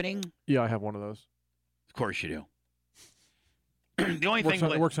it's happening? Yeah, I have one of those. Of course you do. The only thing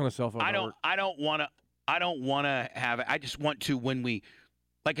it works on a cell phone. I don't want to have it. I just want to when we.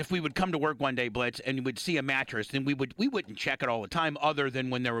 Like if we would come to work one day, Blitz, and we would see a mattress, then we wouldn't check it all the time, other than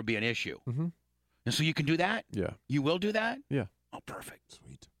when there would be an issue. Mm-hmm. And so you can do that? Yeah. You will do that? Yeah. Oh, perfect.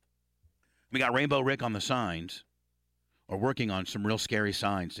 Sweet. We got Rainbow Rick on the signs, or working on some real scary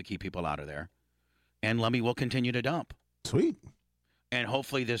signs to keep people out of there. And Lummy will continue to dump. Sweet. And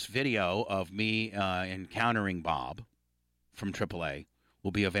hopefully this video of me encountering Bob from AAA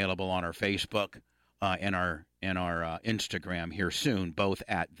will be available on our Facebook and our Instagram here soon, both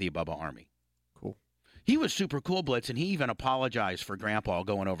at the Bubba Army. Cool. He was super cool, Blitz, and he even apologized for Grandpa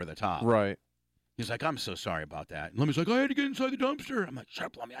going over the top. Right. He's like, I'm so sorry about that. And Lummy's like, I had to get inside the dumpster. I'm like, shut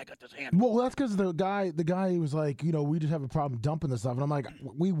up, Lummy, I got this hand. Well, that's because the guy was like, we just have a problem dumping this stuff. And I'm like,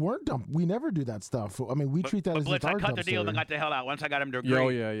 we weren't dumping. We never do that stuff. I mean, we treat that as Blitz, our I cut dumpster. the deal and got the hell out once I got him to agree. Oh,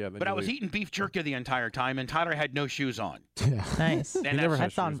 yeah. But I was eating beef jerky the entire time, and Tyler had no shoes on. Yeah. Nice. And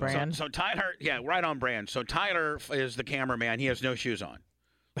That's on brand. So Tyler, right on brand. So Tyler is the cameraman. He has no shoes on.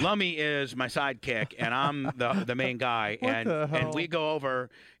 Lummy is my sidekick, and I'm the main guy. And we go over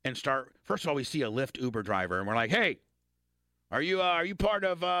and start. First of all, we see a Lyft Uber driver, and we're like, "Hey, are you part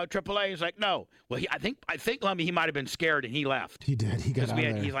of AAA?" He's like, "No." Well, I think Lummy, he might have been scared, and he left. He did. He got out of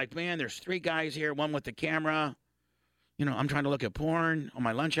there. He's like, "Man, there's 3 guys here. One with the camera. I'm trying to look at porn on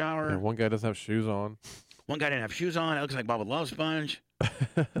my lunch hour. Yeah, one guy doesn't have shoes on. One guy didn't have shoes on. It looks like Bubba Love Sponge.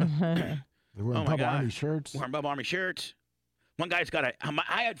 They're wearing Bubba Army shirts. Wearing Bubba Army shirts. One guy's got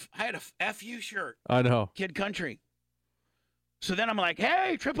I had a FU shirt. I know. Kid Country. So then I'm like,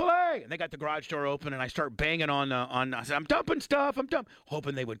 hey, AAA. And they got the garage door open, and I start banging on I said, I'm dumping stuff.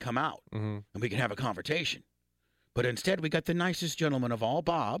 Hoping they would come out, mm-hmm. and we can have a conversation. But instead, we got the nicest gentleman of all,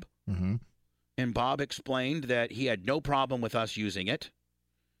 Bob. Mm-hmm. And Bob explained that he had no problem with us using it.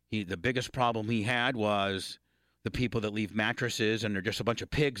 The biggest problem he had was the people that leave mattresses, and they're just a bunch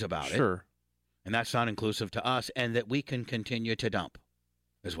of pigs about it. Sure. And that's not inclusive to us, and that we can continue to dump,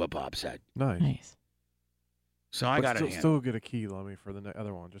 is what Bob said. Nice. So I got to still get a key, Lummy, for the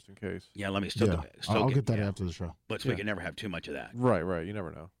other one, just in case. Yeah, let me still I'll get that after the show. But we can never have too much of that. Right. You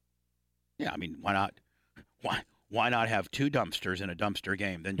never know. Yeah, I mean, why not? Why not have 2 dumpsters in a dumpster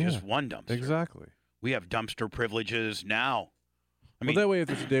game than just one dumpster? Exactly. We have dumpster privileges now. I mean, that way, if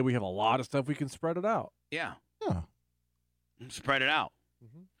there's a day we have a lot of stuff, we can spread it out. Yeah. Yeah. Spread it out.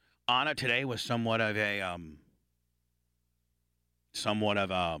 Mm-hmm. Anna today was somewhat of a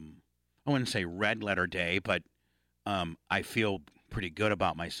I wouldn't say red letter day, but I feel pretty good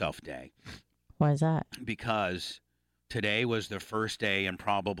about myself day. Why is that? Because today was the first day in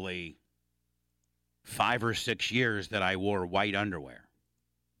probably 5 or 6 years that I wore white underwear.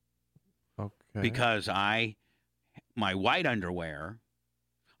 Okay. Because my white underwear,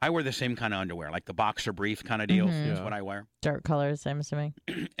 I wear the same kind of underwear, like the boxer brief kind of deal is what I wear. Dark colors, I'm assuming.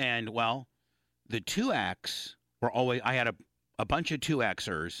 And, well, the 2X were always, I had a bunch of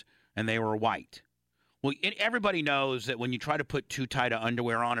 2Xers, and they were white. Well, everybody knows that when you try to put too tight of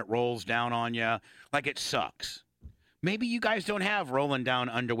underwear on, it rolls down on you. Like, it sucks. Maybe you guys don't have rolling down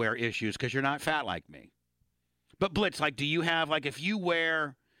underwear issues because you're not fat like me. But, Blitz, like, do you have, like, if you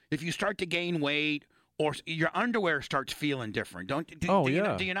start to gain weight, or your underwear starts feeling different, do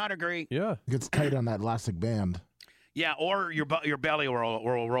you not agree? Yeah. It gets tight on that elastic band. Yeah, or your belly will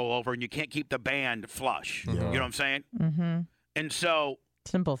roll over and you can't keep the band flush. Yeah. You know what I'm saying? Mm-hmm. And so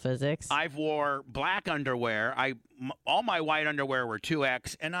simple physics. I've wore black underwear. All my white underwear were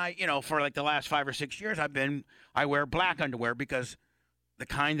 2X, and for like the last 5 or 6 years I wear black underwear because the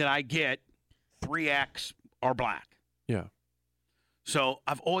kind that I get 3X are black. Yeah. So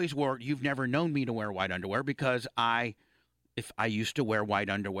I've always you've never known me to wear white underwear because if I used to wear white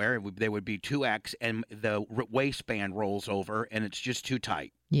underwear, they would be 2X and the waistband rolls over and it's just too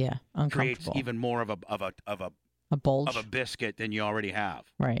tight. Yeah, uncomfortable. Creates even more of a bulge of a biscuit than you already have.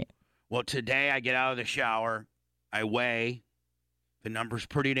 Right. Well, today I get out of the shower, I weigh, the number's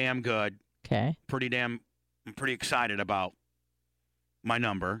pretty damn good. Okay. I'm pretty excited about my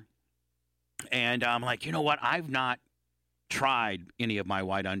number. And I'm like, you know what? I've not tried any of my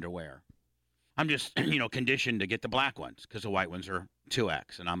white underwear. I'm just, conditioned to get the black ones because the white ones are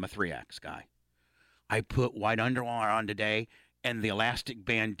 2X and I'm a 3X guy. I put white underwear on today and the elastic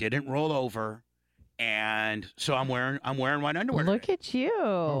band didn't roll over, and so I'm wearing white underwear. Look at you.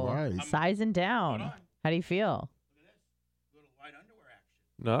 right. Sizing down. How do you feel?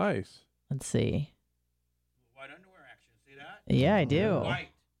 Nice. Let's see. White underwear action. See that? Yeah, I do. White.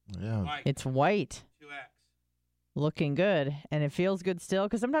 Yeah. White. It's white. 2X. Looking good, and it feels good still.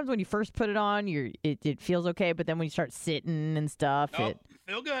 Because sometimes when you first put it on, it feels okay, but then when you start sitting and stuff, Nope.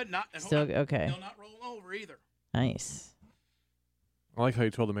 Feel good. Not still okay. Still not rolling over either. Nice. I like how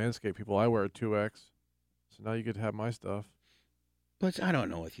you told the Manscaped people I wear a 2X. So now you get to have my stuff. But I don't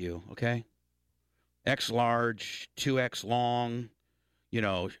know with you, okay? X large, 2X long,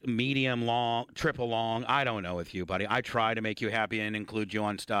 medium long, triple long. I don't know with you, buddy. I try to make you happy and include you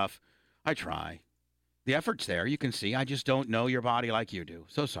on stuff. I try. The effort's there. You can see. I just don't know your body like you do.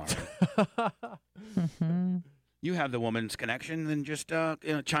 So sorry. You have the woman's connection, then just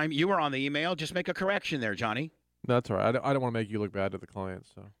chime. You were on the email. Just make a correction there, Johnny. That's all right. I don't want to make you look bad to the client,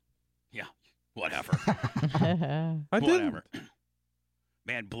 so. Yeah, whatever. I didn't. Whatever.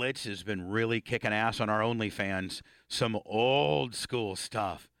 Man, Blitz has been really kicking ass on our OnlyFans. Some old school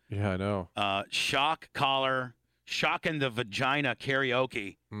stuff. Yeah, I know. Shock collar, shock in the vagina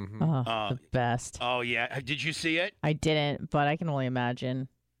karaoke. Mm-hmm. The best. Oh, yeah. Did you see it? I didn't, but I can only imagine.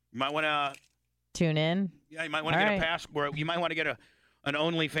 You might want to tune in. Yeah, you might want to get a passport. You might want to get an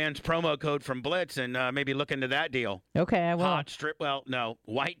OnlyFans promo code from Blitz and maybe look into that deal. Okay, I will.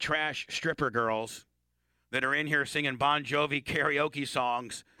 White trash stripper girls that are in here singing Bon Jovi karaoke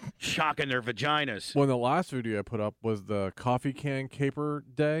songs, shocking their vaginas. Well, the last video I put up was the coffee can caper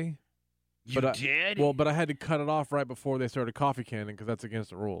day. You did? But I had to cut it off right before they started coffee canning because that's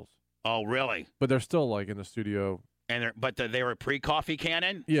against the rules. Oh, really? But they're still in the studio. And they were pre-coffee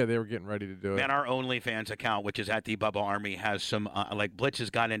cannon? Yeah, they were getting ready to do it. Man, our OnlyFans account, which is at the Bubba Army, has some, Blitz has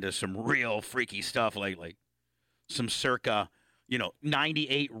gotten into some real freaky stuff lately. Some circa,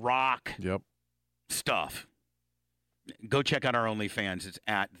 98 rock stuff. Go check out our OnlyFans. It's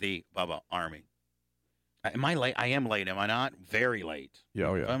at the Bubba Army. Am I late? I am late, am I not? Very late. Yeah,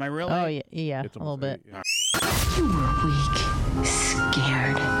 oh yeah. Am I really? Oh, yeah, a little bit. You were weak,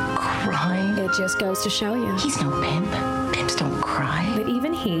 scared, crying. It just goes to show you. He's no pimp. Pimps don't cry. But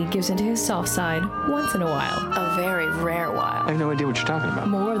even he gives into his soft side once in a while. A very rare while. I have no idea what you're talking about.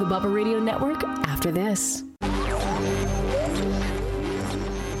 More of the Bubba Radio Network after this.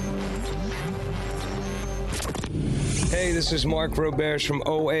 Hey, this is Mark Roberge from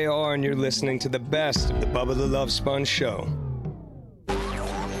OAR, and you're listening to the best of the Bubba the Love Sponge Show. Live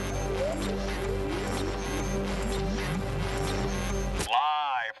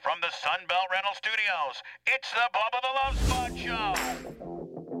from the Sunbelt Rental Studios, it's the Bubba the Love Sponge Show.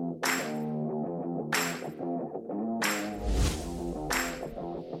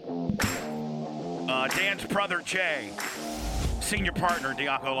 Dan's brother, Jay, senior partner,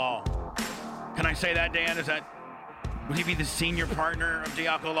 Diaco Law. Can I say that, Dan? Would he be the senior partner of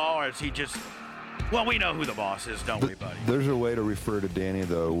Diaco Law, or is he just... Well, we know who the boss is, don't we, buddy? There's a way to refer to Danny,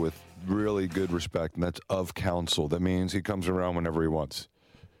 though, with really good respect, and that's of counsel. That means he comes around whenever he wants.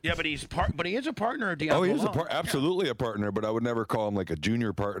 Yeah, but he is a partner of Diaco Law. Oh, he is absolutely a partner, but I would never call him like a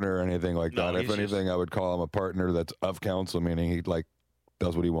junior partner or anything like that. If anything, I would call him a partner that's of counsel, meaning he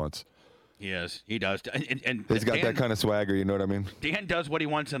does what he wants. Yes, he does. And he's got that kind of swagger, you know what I mean? Dan does what he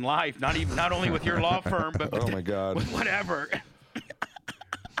wants in life, not only with your law firm, but oh my God, with whatever.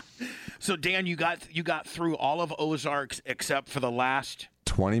 So Dan, you got through all of Ozarks except for the last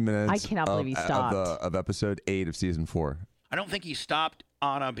 20 minutes. I cannot believe he stopped of episode 8 of season 4. I don't think he stopped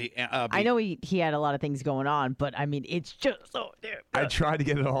on I know he had a lot of things going on, but I mean, it's just so damn good. I tried to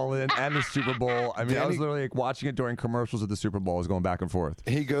get it all in, and the Super Bowl. I mean, I was literally watching it during commercials of the Super Bowl. I was going back and forth.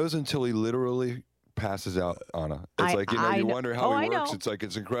 He goes until he literally passes out, Anna. It's you wonder how he works. It's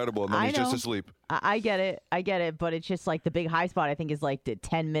it's incredible, and then he's just asleep. I get it, but it's just the big high spot, I think, is the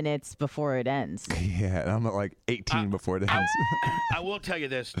 10 minutes before it ends. Yeah, and I'm at 18 before it ends. I will tell you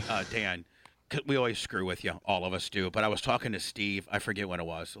this, Dan. We always screw with you, all of us do. But I was talking to Steve. I forget when it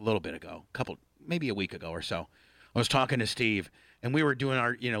was, a little bit ago, maybe a week ago or so. I was talking to Steve, and we were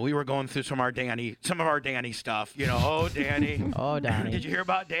doing we were going through some of our Danny stuff. Oh, Danny. Oh, Danny. Did you hear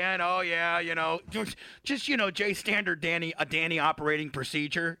about Dan? Oh, yeah. Just Jay, standard Danny, a Danny operating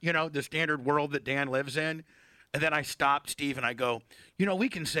procedure. The standard world that Dan lives in. And then I stopped Steve and I go, we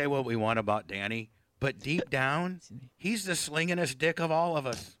can say what we want about Danny. But deep down, he's the slingingest dick of all of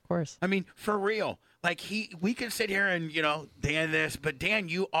us. Of course. I mean, for real. We could sit here and, Dan this, but Dan,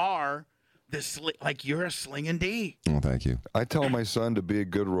 you are like you're a slinging D. Oh, thank you. I tell my son to be a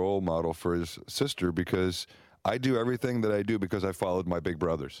good role model for his sister because I do everything that I do because I followed my big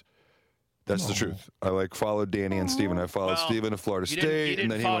brothers. That's the truth. I followed Danny and Steven. I followed Steven at Florida State, and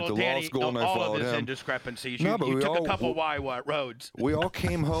then he went to law school, and I followed all of his him. Indiscrepancies. No, but you we took all, a couple roads. We all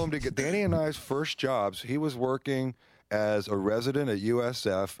came home to get Danny and I's first jobs. He was working as a resident at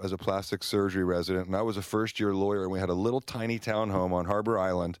USF as a plastic surgery resident, and I was a first-year lawyer, and we had a little tiny townhome on Harbor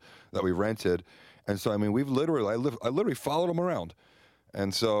Island that we rented. And so, I mean, I literally followed him around.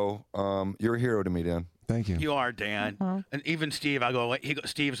 And so, you're a hero to me, Dan. Thank you. You are, Dan. And even Steve,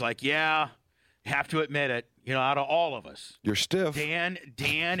 Steve's like, yeah, have to admit it. Out of all of us, you're stiff. Dan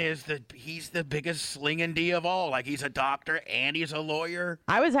is he's the biggest slinging D of all. Like, he's a doctor and he's a lawyer.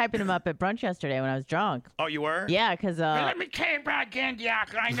 I was hyping him up at brunch yesterday when I was drunk. Oh, you were? Yeah, because let me tell you about Dan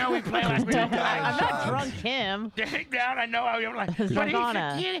Diaco. I know we play like real guys. I'm not drunk him. Down, I know how you're like. But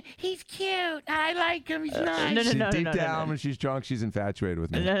he's cute. I like him. He's nice. No, Deep down, when she's drunk, she's infatuated with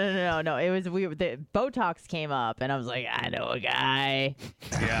me. No. It was the Botox came up, and I was like, I know a guy.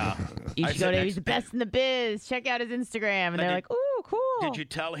 Yeah. You should go to. He's the best in the biz. Check out his Instagram. And they're like, ooh, cool. Did you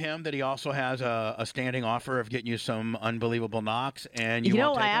tell him that he also has a standing offer of getting you some unbelievable knocks? And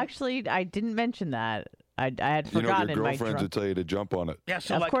I didn't mention that. I had forgotten. Your girlfriends would tell you to jump on it. Yeah,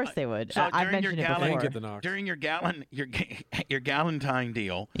 so of course they would. So I've mentioned it before. During your Galentine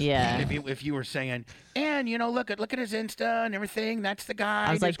deal. Yeah. If you were saying, and look at his Insta and everything, that's the guy.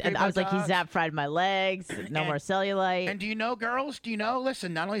 I was like, he zap fried my legs. No more cellulite. And do you know, girls?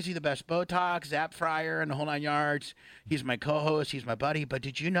 Listen, not only is he the best Botox, zap fryer, and the whole 9 yards. He's my co-host. He's my buddy. But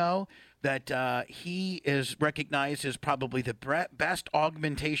did you know that he is recognized as probably the best breast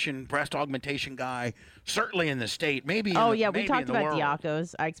augmentation guy, certainly in the state, maybe. We talked about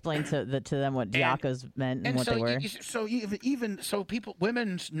Diacos. I explained to them what Diacos meant and what so they were. So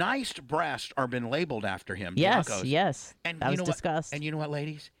women's nice breasts are been labeled after him. Yes, Diacos. yes, and that was discussed. And you know what,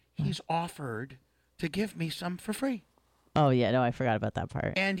 ladies? He's offered to give me some for free. Oh yeah, no, I forgot about that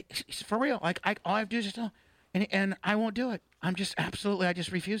part. And for real, all I have to do is just tell. And I won't do it. I just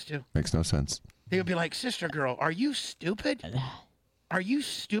refuse to. Makes no sense. They would be like, sister girl, are you stupid? Are you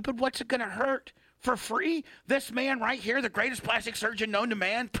stupid? What's it going to hurt? For free? This man right here, the greatest plastic surgeon known to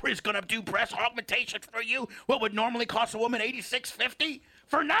man, is going to do breast augmentation for you. What would normally cost a woman $86.50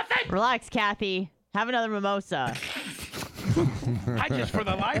 for nothing? Relax, Kathy. Have another mimosa. I just, for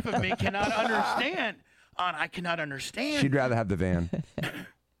the life of me, cannot understand. I cannot understand. She'd rather have the van.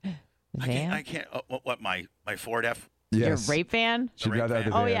 I can't. What my Ford F? Yes. Your rape van? She'd rather have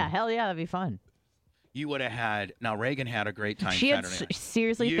the van. Oh yeah, hell yeah, that'd be fun. You would have had. Now Reagan had a great time. She had Saturday.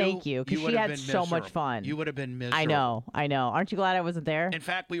 Seriously, thank you, because she had so much fun. You would have been miserable. I know. Aren't you glad I wasn't there? In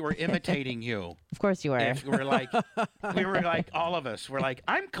fact, we were imitating you. Of course you were. If we were like all of us. We're like,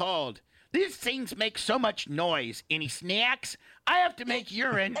 I'm cold. These things make so much noise. Any snacks? I have to make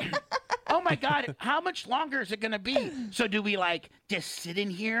urine. Oh my God, how much longer is it going to be? So do we just sit in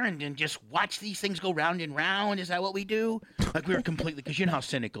here and then just watch these things go round and round? Is that what we do? Like, we were completely, because you know how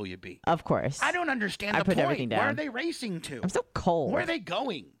cynical you'd be. Of course. I don't understand the put point. Everything down. Where are they racing to? I'm so cold. Where are they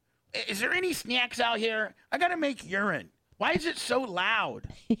going? Is there any snacks out here? I got to make urine. Why is it so loud?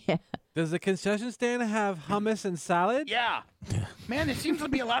 Yeah. Does the concession stand have hummus and salad? Yeah. Man, there seems to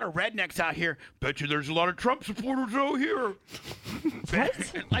be a lot of rednecks out here. Bet you there's a lot of Trump supporters out here.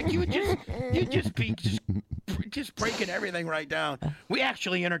 Like, you just be just breaking everything right down. We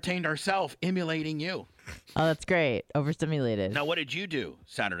actually entertained ourselves emulating you. Oh, that's great. Overstimulated. Now, what did you do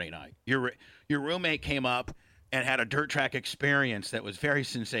Saturday night? Your roommate came up and had a dirt track experience that was very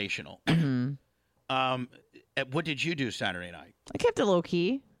sensational. Mm-hmm. What did you do Saturday night? I kept it low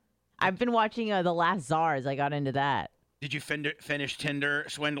key. I've been watching The Last Czars. I got into that. Did you finish Tinder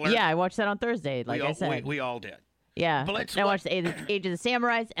Swindler? Yeah, I watched that on Thursday. I said, we all did. Yeah, Blitz, I watched Age of the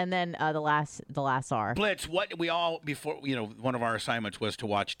Samurais and then the last Czar. Blitz, what we all before one of our assignments was to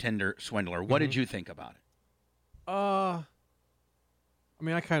watch Tinder Swindler. What did you think about it?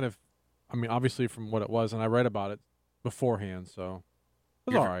 Obviously from what it was, and I read about it beforehand, so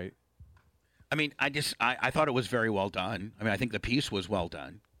it was all right. I mean, I thought it was very well done. I mean, I think the piece was well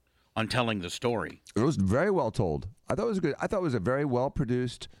done on telling the story. It was very well told. I thought it was good. I thought it was a very well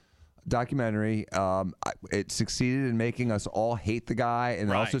produced documentary. It succeeded in making us all hate the guy, and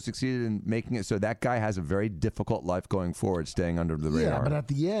it also succeeded in making it so that guy has a very difficult life going forward, staying under the radar. Yeah, but at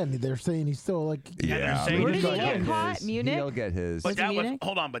the end, they're saying he's still like. Yeah, where did he get caught? Munich? He'll get his. But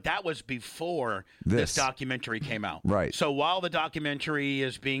that was before this documentary came out. Right. So while the documentary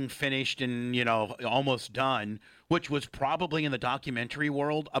is being finished and almost done, which was probably in the documentary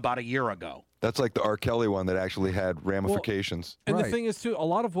world about a year ago. That's like the R. Kelly one that actually had ramifications. And the thing is, too, a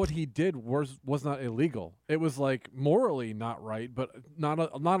lot of what he did was not illegal. It was like morally not right, but not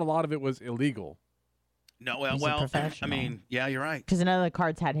a lot of it was illegal. No, He's a well, I professional. mean, yeah, you're right. Because none of the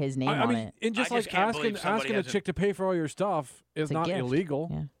cards had his name I on mean, it. and just I like just can't believe asking somebody a hasn't- chick to pay for all your stuff is It's a not gift.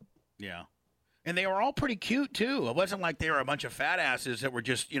 illegal. Yeah. And they were all pretty cute, too. It wasn't like they were a bunch of fat asses that were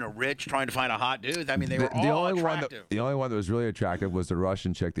just, rich trying to find a hot dude. I mean, they were all attractive. The only one that was really attractive was the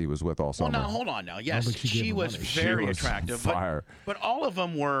Russian chick that he was with all summer. Well, now, hold on now. Yes, think she gave she him was money. very She was attractive. fire. But all of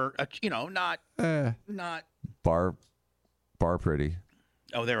them were, not. Bar pretty.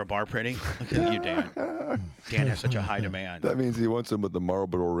 Oh, they were bar pretty? Look at you, Dan. Dan has such a high demand. That means he wants him with the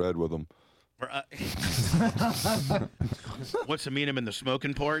Marlboro Red with him. What's to meet him in the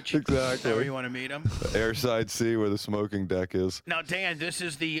smoking porch? Exactly. Is that where you want to meet him? The Airside Sea where the smoking deck is. Now, Dan, this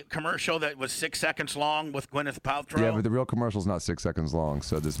is the commercial that was 6 seconds long with Gwyneth Paltrow. Yeah, but the real commercial's not 6 seconds long,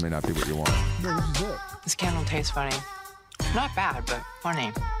 so this may not be what you want. No, this is it. This candle tastes funny. Not bad, but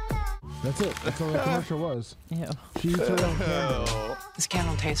funny. That's it. That's all the commercial was. Ew. She eats her own candle. This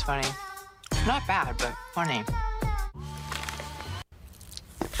candle tastes funny. Not bad, but funny.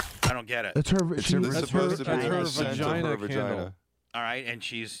 I don't get it. It's her. It's She, supposed to be that's her the scent of vagina her candle. vagina. All right, and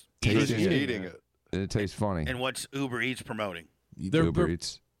she's Eating it. And it tastes funny. And what's Uber Eats promoting? Uber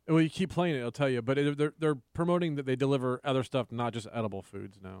Eats. Well, you keep playing it, it'll tell you. But they're promoting that they deliver other stuff, not just edible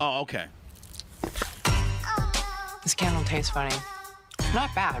foods now. Oh, okay. This candle tastes funny.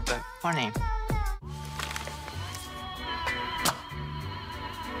 Not bad, but funny.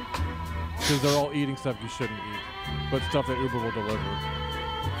 Because they're all eating stuff you shouldn't eat, but stuff that Uber will deliver.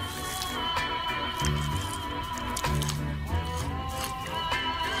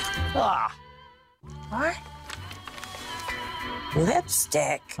 Ah. What?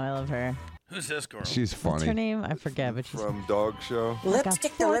 Lipstick. I love her. Who's this girl? She's funny. What's her name? I forget, but she's From Dog Show.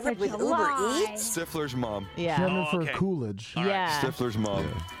 Lipstick delivered with Uber Eats? Stifler's mom. Yeah. Jennifer okay. Coolidge. All right. Yeah. Stifler's mom.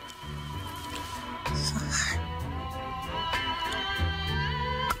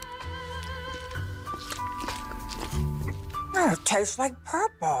 Oh, it tastes like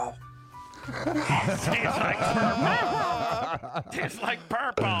purple. Tastes like purple. Tastes like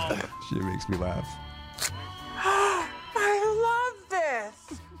purple. She makes me laugh. I love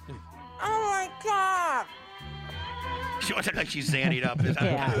this. Oh my God. She looks like she's zannied up. Is that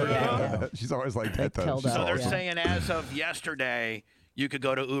Yeah. She's always like that, though. killed She's her. So they're awesome. saying as of yesterday, you could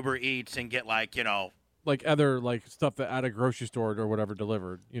go to Uber Eats and get like, Like other like stuff that at a grocery store or whatever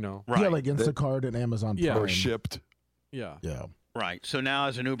delivered, right. Yeah, like Instacart and Amazon Yeah. Prime. Or shipped. Yeah. Yeah. Right. So now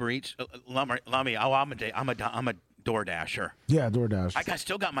as an Uber Eats, Lummy, I'm a DoorDasher. Yeah, DoorDash. I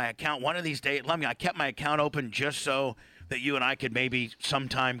still got my account. One of these days, Lummy, I kept my account open just so that you and I could maybe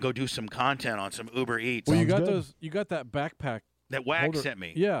sometime go do some content on some Uber Eats. Well, you Sounds got good. those. You got that backpack that Wag holder- sent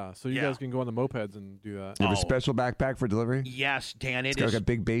me. Yeah, so you Yeah. guys can go on the mopeds and do that. You have a Oh. special backpack for delivery? Yes, Dan, It's it got is. like a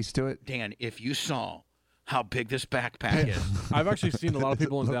big base to it? Dan, if you saw how big this backpack is. I've actually seen a lot of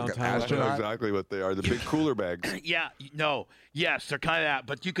people in Look like an downtown. I know astronaut. exactly what they are. The big cooler bags. Yeah, no, yes, they're kind of that,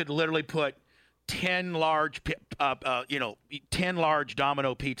 but you could literally put 10 large, 10 large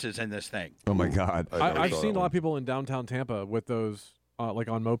Domino pizzas in this thing. Oh, my God. I've seen a lot of people in downtown Tampa with those, like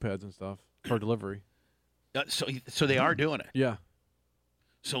on mopeds and stuff for delivery. So they are doing it. Yeah.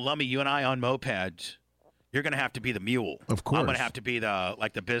 So Lummy, you and I on mopeds, you're going to have to be the mule. Of course. I'm going to have to be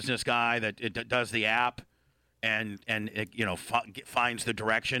the business guy that does the app, and it, finds the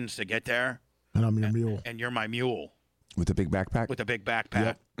directions to get there. And I'm your mule. And you're my mule With the big backpack? with a big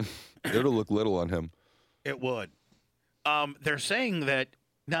backpack. Yep. It'll look little on him. It would. They're saying that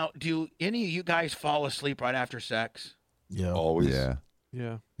now. Do any of you guys fall asleep right after sex? Yeah. Always. Yeah.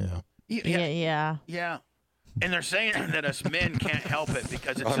 Yeah. Yeah. And they're saying that us men can't help it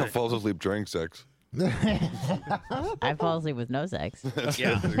because it's Anna falls asleep during sex. I fall asleep with no sex.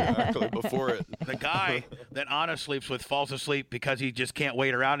 Yeah. Exactly. Before it. The guy that Anna sleeps with falls asleep because he just can't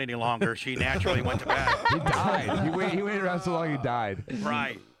wait around any longer. She naturally went to bed. He died. He waited around so long he died.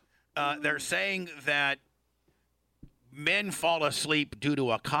 Right. They're saying that men fall asleep due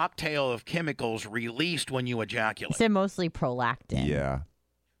to a cocktail of chemicals released when you ejaculate. It's mostly prolactin. Yeah.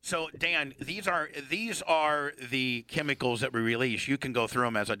 So, Dan, these are the chemicals that we release. You can go through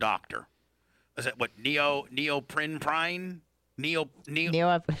them as a doctor. Is that what neoprene? Norepinephrine? Yeah,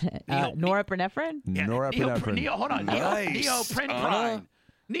 Norepinephrine. hold on. Nice.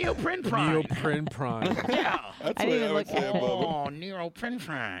 Neoprene. Neoprene. Yeah. That's I what didn't I even would look say at above it. him. Oh,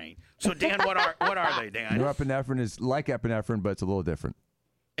 neoprene. So, Dan, what are they, Dan? Norepinephrine is like epinephrine, but it's a little different.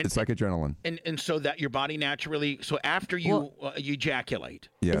 It's like adrenaline. And so that your body naturally. So after you you ejaculate.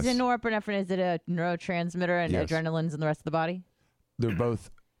 Yes. Is it norepinephrine? Is it a neurotransmitter and Yes. adrenaline's in the rest of the body? They're both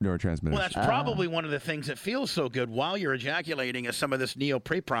neurotransmitters. Well, that's probably one of the things that feels so good while you're ejaculating is some of this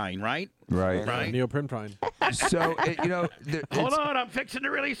neoprene, right? Right. Right. Neoprene. So, Hold on, I'm fixing to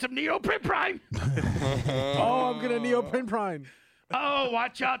release some neoprene. Oh, I'm gonna neoprene. Oh,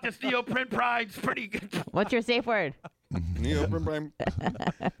 watch out! This neoprene's pretty good. What's your safe word? Neoprene.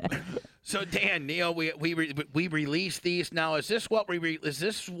 So Dan, Neo, we release these now. Is this what is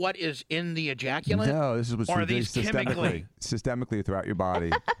this what is in the ejaculant? No, this is what's or are released these chemically? systemically throughout your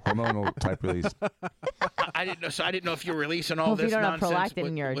body, hormonal type release. I didn't know. So I didn't know if you're releasing all Well, if you this don't have nonsense prolactin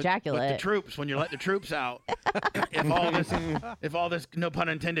in your with ejaculate. the troops when you let the troops out. if all this, no pun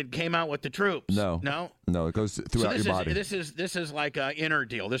intended, came out with the troops. No, it goes throughout your body. This is like an inner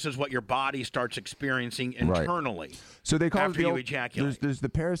deal. This is what your body starts experiencing internally. Right. So they call after it you ejaculate. There's the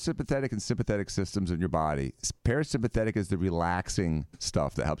parasympathetic and sympathetic systems in your body. Parasympathetic is the relaxing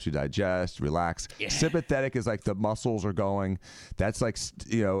stuff that helps you digest, relax. Yeah. Sympathetic is like the muscles are going. That's like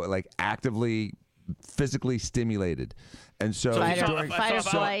like actively physically stimulated. And so Fight or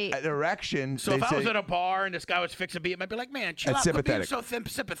flight. an erection. So if I was at a bar and this guy was fixing a beat, I'd be like, man, chill out. Quit being so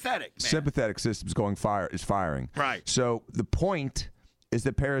sympathetic, man. Sympathetic system's is firing. Right. So the point is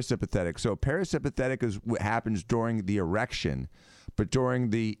the parasympathetic. So parasympathetic is what happens during the erection, but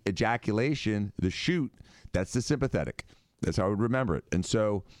during the ejaculation, the shoot, that's the sympathetic. That's how I would remember it. And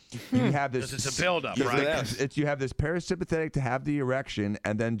so you have this. It's a buildup, right? You have this parasympathetic to have the erection,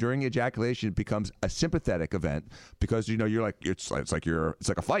 and then during ejaculation, it becomes a sympathetic event because you're like it's like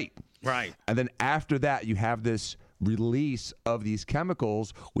a fight. Right. And then after that, you have this release of these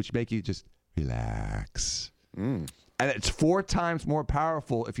chemicals, which make you just relax. And it's 4 times more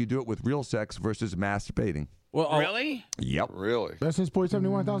powerful if you do it with real sex versus masturbating. Well, really? Yep. Really? That's his point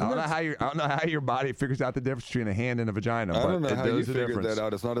 71,000. I don't know how your body figures out the difference between a hand and a vagina. I don't know but how you figured that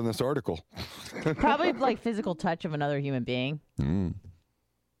out. It's not in this article. Probably like physical touch of another human being.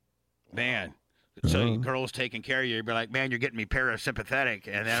 Man. So girls taking care of you, you'd be like, man, you're getting me parasympathetic.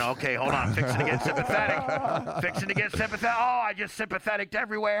 And then, okay, hold on, fixing to get sympathetic. Fixing to get sympathetic. Oh, I just sympathetic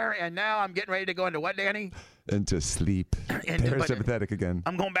everywhere. And now I'm getting ready to go into what, Danny? Into sleep. Parasympathetic again.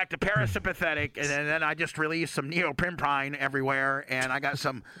 I'm going back to parasympathetic, and then I just released some neoprene everywhere, and I got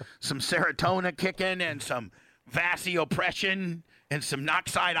some serotonin kicking and some vasopressin and some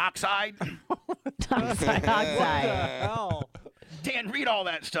oxide. Oxide. Dan, read all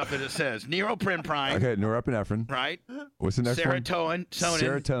that stuff that it says. Neoprene. Okay, norepinephrine. Right. What's the next one?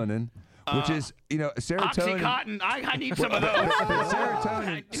 Serotonin. Which is, serotonin. Oxycontin. I need some of those.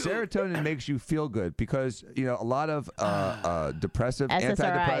 Serotonin makes you feel good because, a lot of depressive,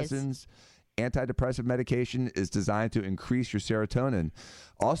 SSRIs. antidepressive medication is designed to increase your serotonin.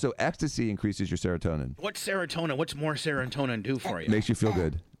 Also, ecstasy increases your serotonin. What's serotonin? What's more serotonin do for you? Makes you feel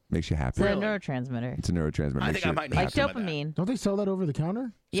good. Makes you happy. It's a neurotransmitter. It's a neurotransmitter. I think I might need like some of dopamine. Don't they sell that over the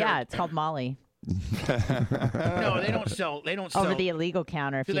counter? Yeah, it's called Molly. No, they don't sell. Over the illegal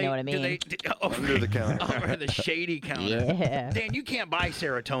counter, if you know what I mean. Under the counter. Over the shady counter. Yeah. Dan, you can't buy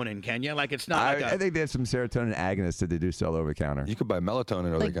serotonin, can you? Like it's not. I think they have some serotonin agonists that they do sell over the counter. You could buy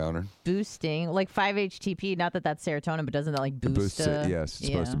melatonin over the counter. Boosting, like 5-HTP. Not that that's serotonin, but doesn't that like boost it? Yes, it's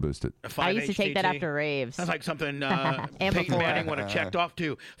supposed to boost it. I used to take that after raves. Sounds like something Peyton Manning would have checked off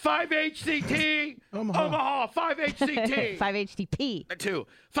too. 5-HCT, Omaha, 5-HCT. 5-HTP. 2.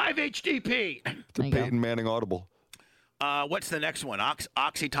 5-HTP. The Peyton Manning audible. What's the next one?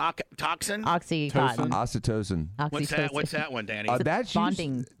 Oxytocin? Oxycontin. Oxytocin. What's that one, Danny? That's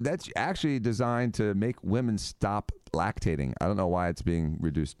bonding. That's actually designed to make women stop lactating. I don't know why it's being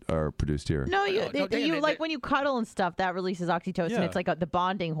reduced or produced here. No, when you cuddle and stuff, that releases oxytocin. Yeah. It's like the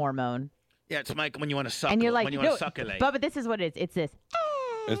bonding hormone. Yeah, it's like when you want to suck. And you're like, when you want to succulate. But this is what it is. It's this.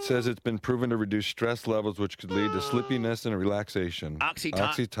 It says it's been proven to reduce stress levels, which could lead to sleepiness and relaxation.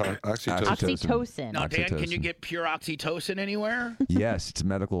 Oxytocin. Now, Dan, can you get pure oxytocin anywhere? Yes, it's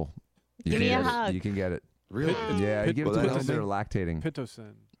medical. Give me a hug. You can get it. Really? Yeah, you give it to women that are lactating.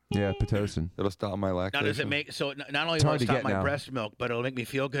 Pitocin. Yeah, Pitocin. It'll stop my lactation. Now, does it make so? Not only It's will hard it to stop get my now. breast milk, but it'll make me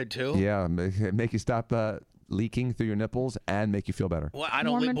feel good too. Yeah, make you stop leaking through your nipples and make you feel better. Well, I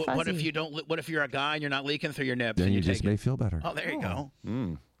don't. What if you don't? What if you're a guy and you're not leaking through your nips? Then and you take just may feel better. Oh, there you go.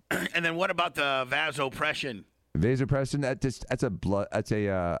 And then what about the vasopressin? Vasopressin, that's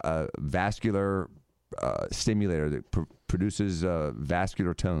a vascular stimulator that produces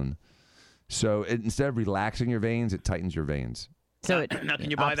vascular tone. So instead of relaxing your veins, it tightens your veins. So now,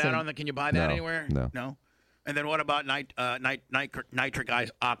 can you buy that Can you buy that anywhere? No. And then what about nitric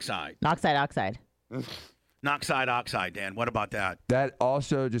oxide? Oxide. Noxide oxide, Dan. What about that? That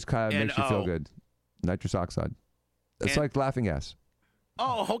also just kind of makes you feel NO. good. Nitrous oxide. It's like laughing gas.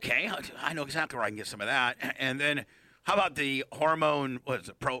 Oh, okay. I know exactly where I can get some of that. And then how about the hormone, what is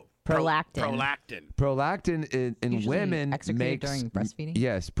it, Prolactin. Prolactin. Prolactin in Usually women excreted makes during breastfeeding?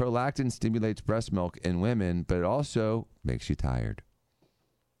 Yes, prolactin stimulates breast milk in women, but it also makes you tired.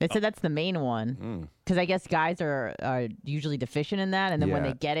 They said that's the main one because I guess guys are usually deficient in that, and then when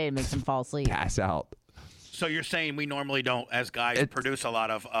Yeah. they get it, it makes them fall asleep. Pass out. So you're saying we normally don't, as guys, produce a lot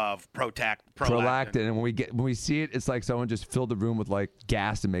of prolactin. Prolactin, and when we see it, it's like someone just filled the room with like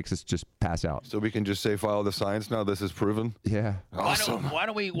gas and makes us just pass out. So we can just say, follow the science now. This is proven. Yeah. Awesome. Why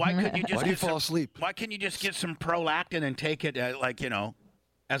couldn't you just Why do you fall asleep? Why can't you just get some prolactin and take it as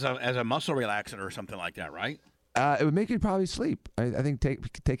a muscle relaxant or something like that, right? It would make you probably sleep. I think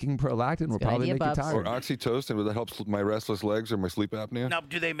taking prolactin will probably make you tired. Or oxytocin, would that help my restless legs or my sleep apnea? Now,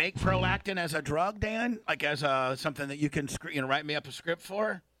 do they make prolactin as a drug, Dan? Like as something that you can write me up a script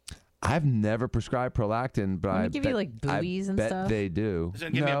for? I've never prescribed prolactin, but Won't I it give bet, you, like, buoys and bet stuff? they do. Does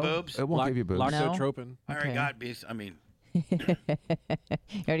it give you No, boobs? It won't give you boobs. Lactotropin. I already got bees. I mean, You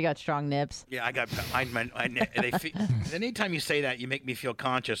already got strong nips. yeah, I got. Anytime you say that, you make me feel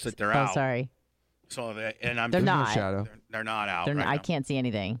conscious that they're Oh, out. sorry. So they're They're not. They're not out. They're right I now. can't see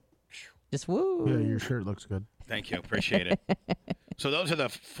anything. Just woo. Yeah, your shirt looks good. Thank you. Appreciate it. So those are the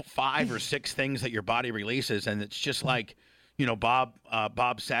 5 or 6 things that your body releases, and it's just like,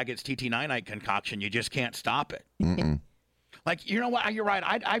 Bob Saget's TT99 concoction. You just can't stop it. Like, you know what? You're right.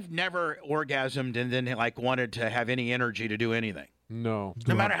 I've never orgasmed and then like wanted to have any energy to do anything. No.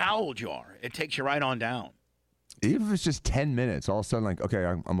 No matter how old you are, it takes you right on down. Even if it's just 10 minutes, all of a sudden, like, okay,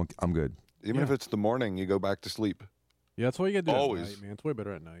 I'm good. Even if it's the morning, you go back to sleep. Yeah, that's what you got to do Always. at night, man. It's way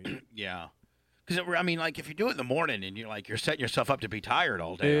better at night. Yeah. Because, like, if you do it in the morning and you're setting yourself up to be tired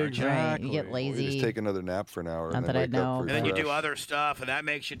all day, aren't you? Right. You get Or lazy. you just take another nap for an hour Not and that then I wake know. up for And then you fresh. do other stuff, and that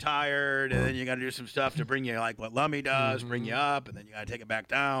makes you tired, and then you got to do some stuff to bring you, like what Lummy does, bring you up, and then you got to take it back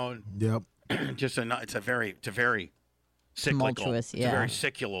down. Yep. It's a very cyclical. Tumultuous, It's a very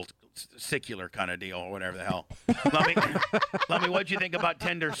secular kind of deal, or whatever the hell. Lummy, what'd you think about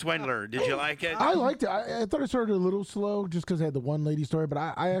Tinder Swindler? Did you like it? I liked it. I thought it started a little slow just because I had the one lady story, but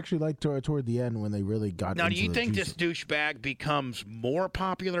I actually liked toward the end when they really got Now, into do you the think juice. this douchebag becomes more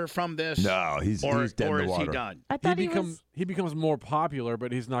popular from this? No, he's dead in the or is he water. done? I thought he becomes more popular,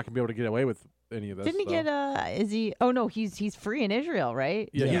 but he's not gonna be able to get away with any of this. Didn't he so. get is he oh no, he's free in Israel, right?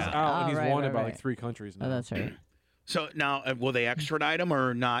 Yeah, he's out and he's right, wanted by right. like 3 countries now. Oh, that's right. So now, will they extradite him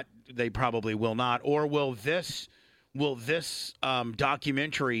or not? They probably will not. Or will this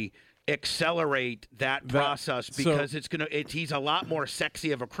documentary accelerate that process because he's a lot more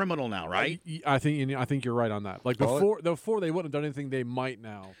sexy of a criminal now, right? I think you're right on that. Like before they wouldn't have done anything, they might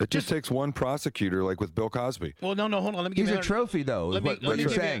now. It just takes one prosecutor, like with Bill Cosby. Well, no, hold on. Let me give He's you a trophy, though. Let me What you're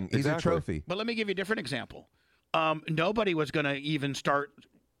give you- saying, he's a trophy. But let me give you a different example. Nobody was going to even start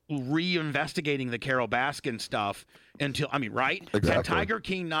reinvestigating the Carol Baskin stuff until, right? Exactly. Had Tiger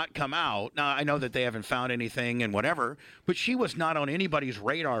King not come out, now I know that they haven't found anything and whatever, but she was not on anybody's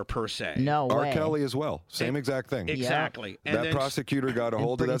radar per se. No R. way. Kelly as well. Same exact thing. Exactly. And That then- prosecutor got a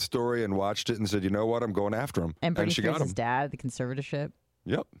hold of that story and watched it and said, you know what, I'm going after him. And Britney she got Spears' him. dad, the conservatorship.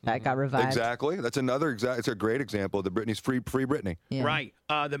 Yep. That got revived. Exactly. That's another it's a great example of the Britney's free Britney. Yeah. Right.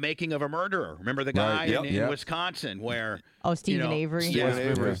 The Making of a Murderer. Remember the guy Right. Yep. in Yep. Wisconsin where... Oh, Stephen Avery. Yeah. Stephen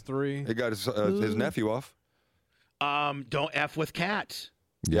Avery. 3. He got his nephew off. Don't F with cats.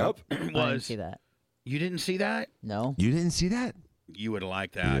 Yep. I didn't Was see that. You didn't see that? No. You didn't see that? You would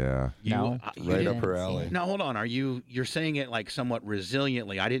like that. Yeah. No. You Right up didn't her see alley. it. Now hold on. You're saying it like somewhat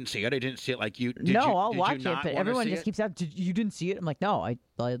resiliently? I didn't see it. I didn't see it like you. Did No, you, I'll did watch you it, not but wanna everyone see just it? keeps out. You didn't see it? I'm like, no. I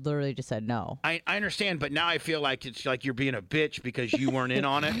literally just said no. I understand, but now I feel like it's like you're being a bitch because you weren't in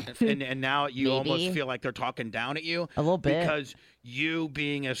on it, and now you almost Maybe. feel like they're talking down at you A little bit. because you,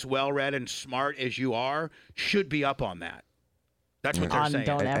 being as well read and smart as you are, should be up on that. That's what they're On saying.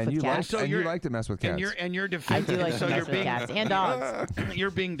 Don't F And with you cats. like, and you like to mess with cats. And you're I defensive. do like to so mess you're with being, cats and dogs. You're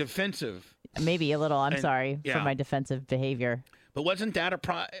being defensive. Maybe a little. I'm And- sorry yeah. for my defensive behavior. But wasn't that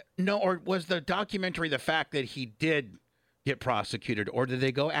or was the documentary the fact that he did get prosecuted, or did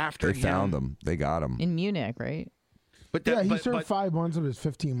they go after They him? found him. They got him. In Munich, right? But Yeah, he but, served but 5 months of his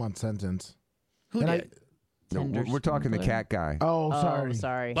 15-month sentence. who And did? No, we're talking the cat guy. Oh, Oh, sorry.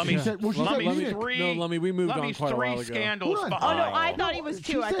 sorry. Lummy's, She said- well, she said Lummy's Munich. three. No, Lummy, we moved on Lummy's quite a while three ago. scandals Hold on. behind. Oh no, I thought he was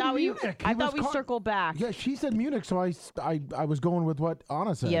She 2. I said thought Munich. I He thought was we caught- circled back. Yeah, she said Munich, so I was going with what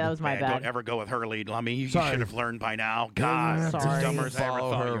Anna said. Yeah, that was my Man, bad. don't ever go with her lead, Lummy. You Sorry. should have learned by now. God, Sorry. dumber as I ever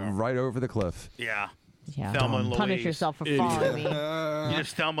Follow thought her you were. right over the cliff. Yeah. Yeah. Thelma and Louise. Punish yourself for following me. You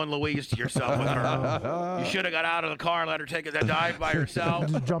just Thelma and Louise yourself with her. You should have got out of the car and let her take a dive by herself.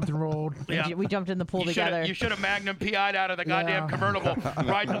 Just jumped and rolled. Yeah. We jumped in the pool together. You should have Magnum PI'd out of the goddamn convertible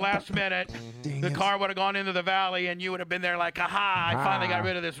right at the last minute. The car would have gone into the valley, and you would have been there like, aha, I finally got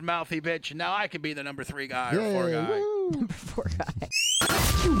rid of this mouthy bitch, and now I can be the number 3 guy or 4 guy. Number 4 guy.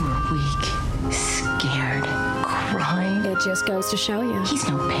 You were weak, scared, crying. It just goes to show you. He's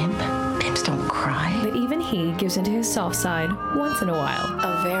no pimp. Pimps don't cry. But even he gives into his soft side once in a while.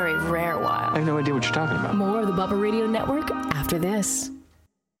 A very rare while. I have no idea what you're talking about. More of the Bubba Radio Network after this.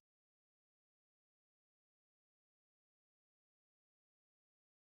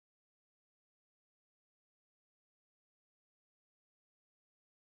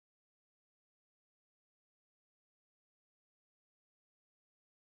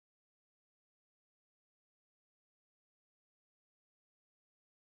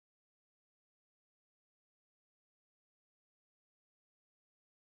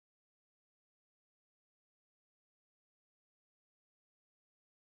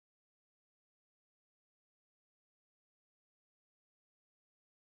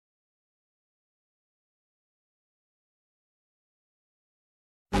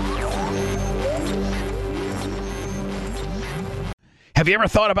 Have you ever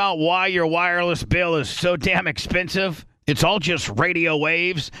thought about why your wireless bill is so damn expensive? It's all just radio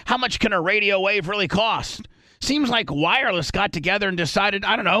waves. How much can a radio wave really cost? Seems like wireless got together and decided,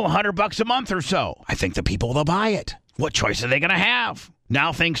 I don't know, $100 a month or so. I think the people will buy it. What choice are they going to have?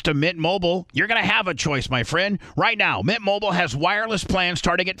 Now, thanks to Mint Mobile, you're going to have a choice, my friend. Right now, Mint Mobile has wireless plans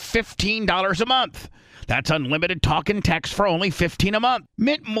starting at $15 a month. That's unlimited talk and text for only $15 a month.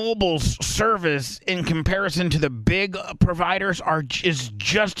 Mint Mobile's service, in comparison to the big providers, is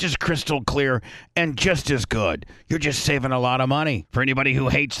just as crystal clear and just as good. You're just saving a lot of money. For anybody who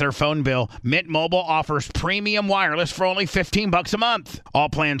hates their phone bill, Mint Mobile offers premium wireless for only $15 a month. All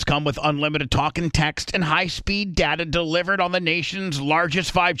plans come with unlimited talk and text and high-speed data delivered on the nation's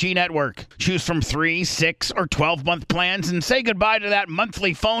largest 5G network. Choose from 3, 6, or 12-month plans and say goodbye to that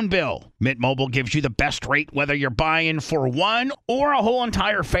monthly phone bill. Mint Mobile gives you the best rate whether you're buying for one or a whole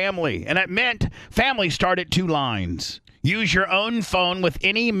entire family. And at Mint, families start at 2 lines. Use your own phone with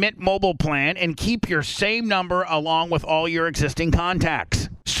any Mint Mobile plan and keep your same number along with all your existing contacts.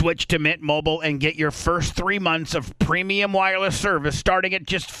 Switch to Mint Mobile and get your first 3 months of premium wireless service starting at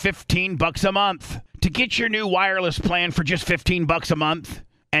just $15 a month. To get your new wireless plan for just $15 a month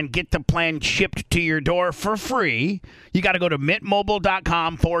and get the plan shipped to your door for free, you got to go to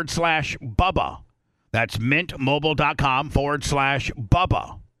mintmobile.com/Bubba. That's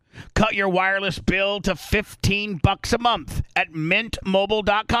mintmobile.com/Bubba. Cut your wireless bill to $15 a month at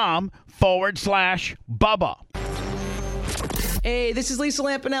mintmobile.com/Bubba. Hey, this is Lisa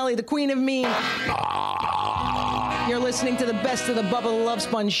Lampanelli, the queen of mean. You're listening to the best of the Bubba the Love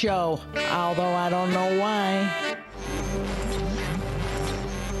Sponge show, although I don't know why.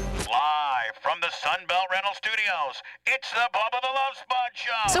 Live from the Sunbelt Rental Studios, it's the Bubba the Love Sponge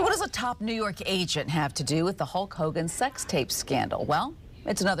show. So what does a top New York agent have to do with the Hulk Hogan sex tape scandal? Well,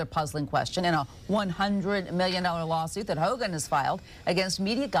 it's another puzzling question in a $100 million lawsuit that Hogan has filed against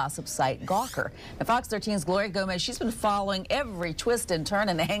media gossip site Gawker. Now, Fox 13's Gloria Gomez, she's been following every twist and turn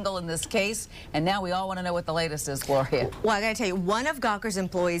and angle in this case, and now we all want to know what the latest is, Gloria. Well, I got to tell you, one of Gawker's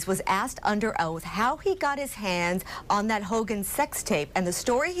employees was asked under oath how he got his hands on that Hogan sex tape, and the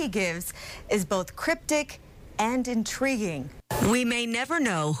story he gives is both cryptic and intriguing. We may never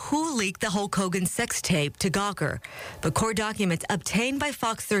know who leaked the Hulk Hogan sex tape to Gawker, but court documents obtained by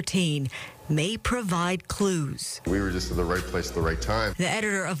Fox 13 may provide clues. We were just at the right place at the right time. The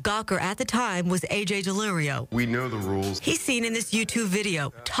editor of Gawker at the time was AJ Delirio. We know the rules. He's seen in this YouTube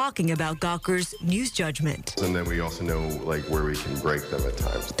video talking about Gawker's news judgment. And then we also know where we can break them at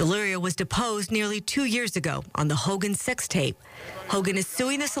times. Delirio was deposed nearly 2 years ago on the Hogan sex tape. Hogan is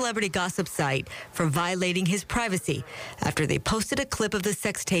suing the celebrity gossip site for violating his privacy after they posted a clip of the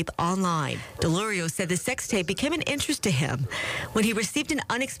sex tape online. Delirio said the sex tape became an interest to him when he received an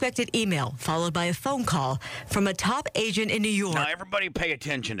unexpected email followed by a phone call from a top agent in New York. Now, everybody pay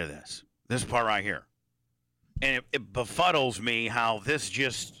attention to this part right here. And it befuddles me how this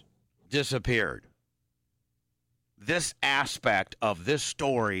just disappeared. This aspect of this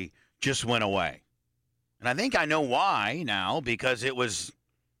story just went away. And I think I know why now, because it was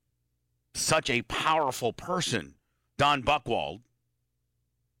such a powerful person. Don Buchwald,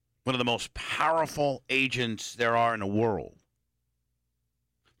 one of the most powerful agents there are in the world.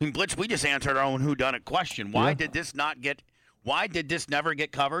 I mean, Blitz, we just answered our own whodunit question. Why did this never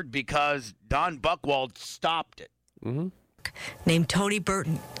get covered? Because Don Buchwald stopped it. Mm-hmm. named Tony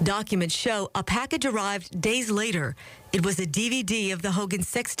Burton. Documents show a package arrived days later. It was a DVD of the Hogan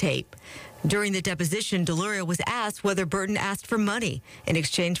sex tape. During the deposition, Deloria was asked whether Burton asked for money in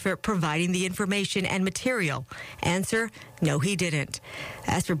exchange for providing the information and material. Answer, no, he didn't.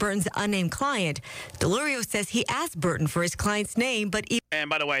 As for Burton's unnamed client, Deloria says he asked Burton for his client's name, but... And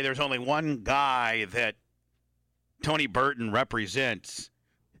by the way, there's only one guy that Tony Burton represents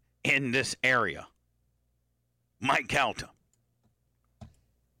in this area. Mike Calta.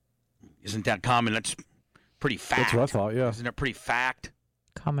 Isn't that common? That's pretty fact. That's what I thought, yeah. Isn't it pretty fact?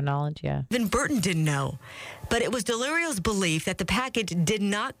 Common knowledge, yeah. Even Burton didn't know. But it was Delorio's belief that the package did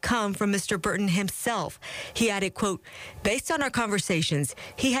not come from Mr. Burton himself. He added, quote, based on our conversations,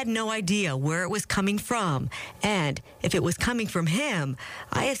 he had no idea where it was coming from. And if it was coming from him,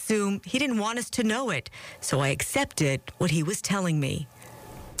 I assume he didn't want us to know it. So I accepted what he was telling me.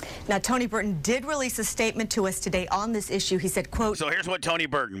 Now, Tony Burton did release a statement to us today on this issue. He said, quote... So here's what Tony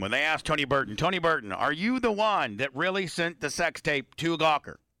Burton, when they asked Tony Burton, are you the one that really sent the sex tape to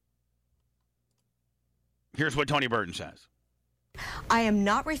Gawker? Here's what Tony Burton says. I am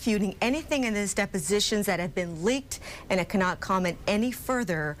not refuting anything in these depositions that have been leaked, and I cannot comment any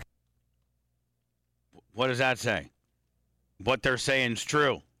further. What does that say? What they're saying is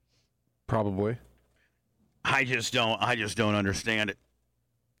true. Probably. I just don't understand it.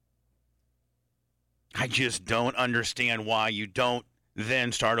 I just don't understand why you don't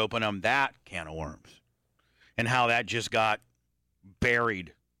then start opening that can of worms and how that just got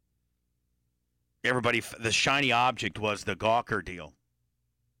buried. Everybody, the shiny object was the Gawker deal.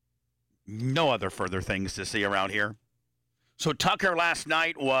 No other further things to see around here. So Tucker last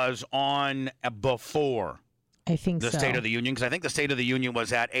night was on before I think the State of the Union, because I think the State of the Union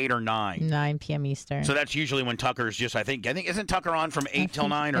was at 8 or 9. 9 p.m. Eastern. So that's usually when Tucker's just, I think isn't Tucker on from 8 till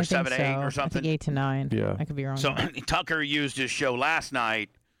 9 or 7 to 8 or something? I think 8 to 9. Yeah. I could be wrong. So Tucker used his show last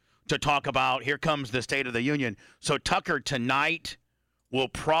night to talk about, here comes the State of the Union. So Tucker tonight will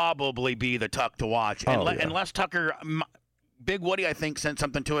probably be the Tuck to watch. Unless Tucker, Big Woody, I think, sent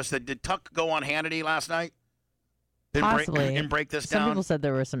something to us that, did Tuck go on Hannity last night? Possibly. And break this Some down? people said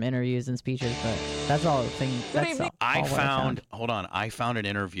there were some interviews and speeches, but that's all the thing. That's all I what found an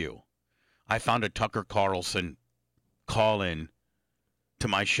interview. I found a Tucker Carlson call in to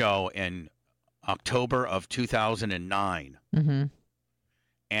my show in October of 2009. Mm-hmm.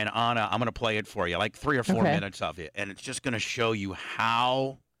 And Anna, I'm going to play it for you, like 3 or 4 minutes of it. And it's just going to show you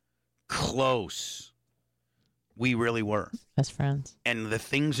how close we really were. Best friends. And the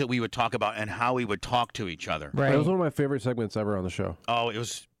things that we would talk about and how we would talk to each other. Right. That was one of my favorite segments ever on the show. Oh, it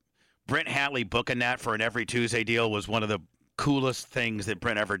was Brent Hatley booking that for an Every Tuesday deal was one of the coolest things that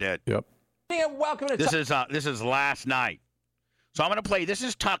Brent ever did. Yep. And welcome to this is last night. So I'm going to play. This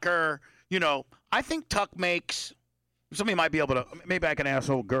is Tucker. You know, I think Tuck makes, somebody might be able to, maybe I can ask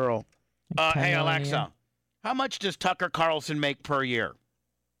old girl. Hey, Alexa, how much does Tucker Carlson make per year?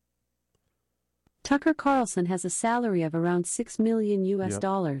 Tucker Carlson has a salary of around $6 million US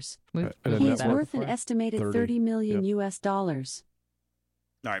dollars. He is worth an estimated $30 million US dollars.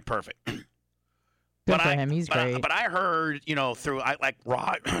 All right, perfect. Good for him. He's great. But I heard, you know, through like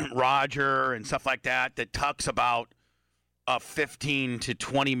Roger and stuff like that, that Tuck's about a $15 to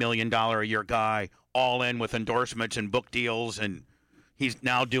 $20 million a year guy, all in with endorsements and book deals, and he's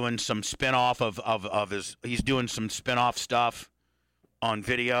now doing some spinoff of his. He's doing some spinoff stuff on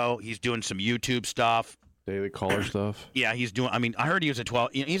video. He's doing some YouTube stuff, Daily Caller stuff. Yeah, he's doing. I mean, I heard he was a 12.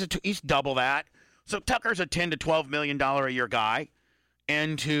 He's double that. So Tucker's a $10 to $12 million a year guy,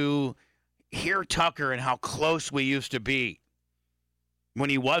 and to hear Tucker and how close we used to be when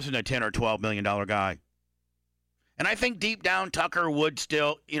he wasn't a $10 or $12 million guy. And I think deep down, Tucker would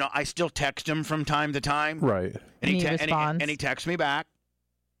still, you know, I still text him from time to time. Right. And he responds. And he texts me back.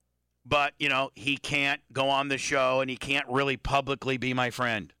 But, you know, he can't go on the show and he can't really publicly be my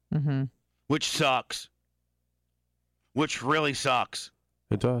friend. Mm-hmm. Which sucks. Which really sucks.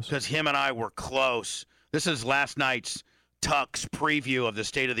 It does. Because him and I were close. This is last night's Tuck's preview of the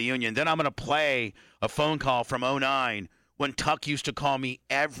State of the Union. Then I'm going to play a phone call from 2009 when Tuck used to call me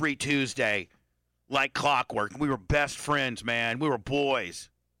every Tuesday like clockwork. We were best friends, man. We were boys.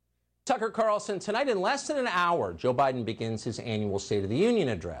 Tucker Carlson, tonight in less than an hour, Joe Biden begins his annual State of the Union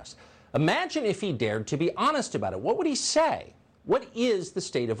address. Imagine if he dared to be honest about it. What would he say? What is the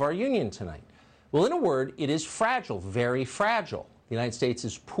state of our union tonight? Well, in a word, it is fragile, very fragile. The United States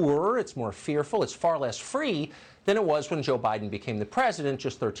is poorer, it's more fearful, it's far less free than it was when Joe Biden became the president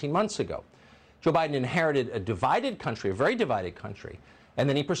just 13 months ago. Joe Biden inherited a divided country, a very divided country, and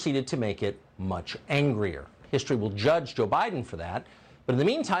then he proceeded to make it much angrier. History will judge Joe Biden for that, But in the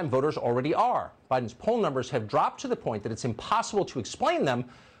meantime, voters already are. Biden's poll numbers have dropped to the point that it's impossible to explain them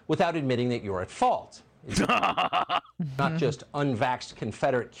without admitting that you're at fault. It's not just unvaxxed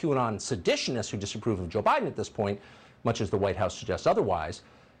Confederate QAnon seditionists who disapprove of Joe Biden at this point, much as the White House suggests otherwise.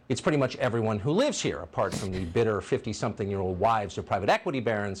 It's pretty much everyone who lives here, apart from the bitter 50-something-year-old wives of private equity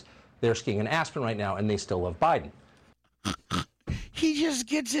barons. They're skiing in Aspen right now, and they still love Biden. He just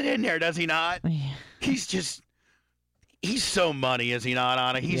gets it in there, does he not? He's so money, is he not,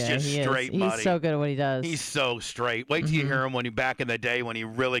 Anna? He's just straight money. He's so good at what he does. He's so straight. Wait till you hear him back in the day when he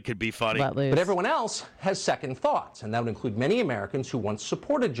really could be funny. But everyone else has second thoughts, and that would include many Americans who once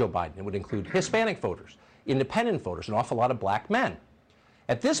supported Joe Biden. It would include Hispanic voters, independent voters, an awful lot of black men.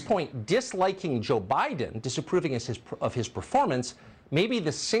 At this point, disliking Joe Biden, disapproving of his performance, may be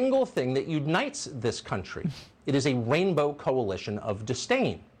the single thing that unites this country. It is a rainbow coalition of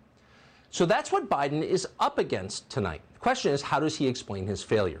disdain. So that's what Biden is up against tonight. The question is, how does he explain his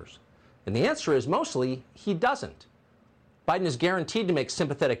failures? And the answer is mostly, he doesn't. Biden is guaranteed to make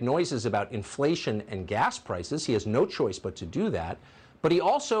sympathetic noises about inflation and gas prices. He has no choice but to do that. But he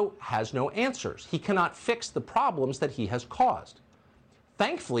also has no answers. He cannot fix the problems that he has caused.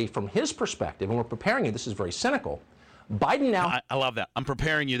 Thankfully, from his perspective, and we're preparing you, this is very cynical, Biden now... I love that. I'm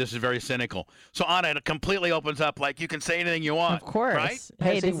preparing you. This is very cynical. So, Anna, it completely opens up, like, you can say anything you want. Of course. Right?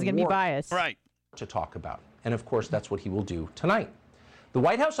 Hey, this is going to be biased. Right. ...to talk about. And, of course, that's what he will do tonight. The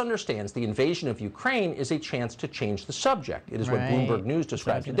White House understands the invasion of Ukraine is a chance to change the subject. It is what Bloomberg News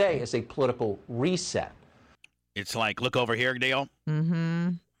described today as a political reset. It's like, look over here, Dale. Mm-hmm.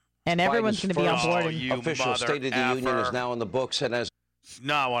 And everyone's going to be on board. Official State of the Union is now in the books, and as...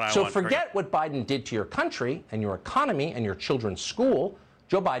 Not what I so want. Forget what Biden did to your country and your economy and your children's school.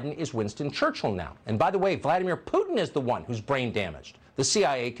 Joe Biden is Winston Churchill now. And by the way, Vladimir Putin is the one who's brain damaged. The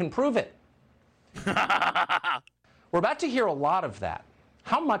CIA can prove it. We're about to hear a lot of that.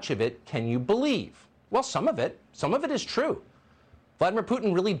 How much of it can you believe? Well, some of it. Some of it is true. Vladimir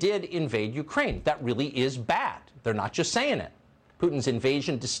Putin really did invade Ukraine. That really is bad. They're not just saying it. Putin's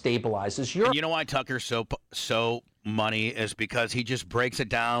invasion destabilizes Europe. And you know why Tucker's so money is because he just breaks it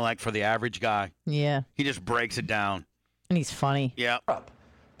down like for the average guy. Yeah. He just breaks it down. And he's funny. Yeah.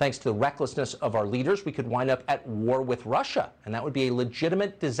 Thanks to the recklessness of our leaders, we could wind up at war with Russia, and that would be a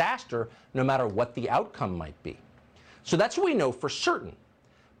legitimate disaster no matter what the outcome might be. So that's what we know for certain.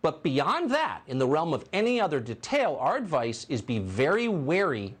 But beyond that, in the realm of any other detail, our advice is be very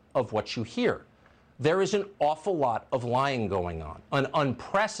wary of what you hear. There is an awful lot of lying going on, an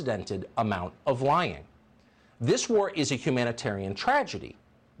unprecedented amount of lying. This war is a humanitarian tragedy.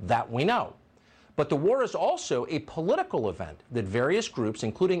 That we know. But the war is also a political event that various groups,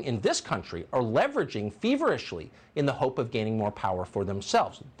 including in this country, are leveraging feverishly in the hope of gaining more power for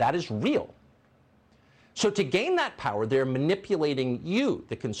themselves. That is real. So to gain that power, they're manipulating you,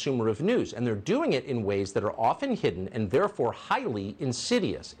 the consumer of news, and they're doing it in ways that are often hidden and therefore highly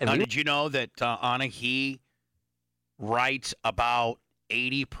insidious. And did you know that, Anna, he writes about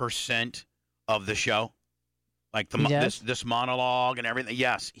 80% of the show? Like this monologue and everything.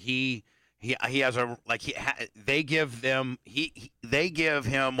 Yes, he has a they give him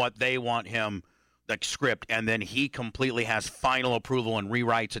what they want him, like script, and then he completely has final approval and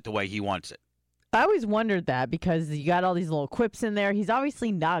rewrites it the way he wants it. I always wondered that because you got all these little quips in there. He's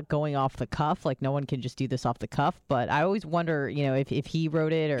obviously not going off the cuff. Like, no one can just do this off the cuff. But I always wonder, if he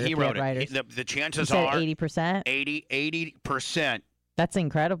wrote it or he if wrote he had writers. The chances are 80%. 80%. That's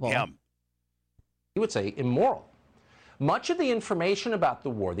incredible. Yeah. You would say immoral. Much of the information about the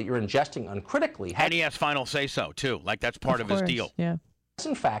war that you're ingesting uncritically and he has final say-so, too. Like, that's part of his deal. Yeah. Has,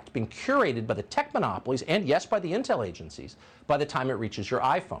 in fact, been curated by the tech monopolies and, yes, by the intel agencies by the time it reaches your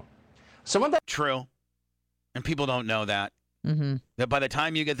iPhone. Some of that... True. And people don't know that. Mm-hmm. That by the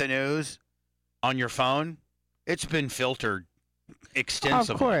time you get the news on your phone, it's been filtered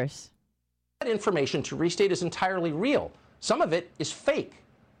extensively. Of course. That information, to restate, is entirely real. Some of it is fake.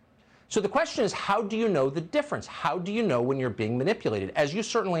 So the question is, how do you know the difference? How do you know when you're being manipulated, as you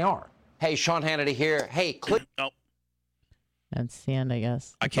certainly are? Hey, Sean Hannity here. Hey, click. Oh. That's the end, I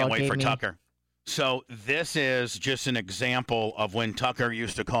guess. I can't wait for Tucker. So this is just an example of when Tucker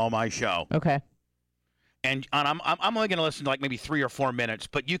used to call my show. Okay. And I'm only going to listen to like maybe 3 or 4 minutes,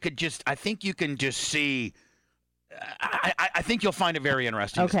 but I think you can just see. I think you'll find it very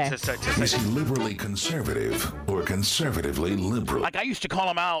interesting. Okay. Is he liberally conservative or conservatively liberal? Like I used to call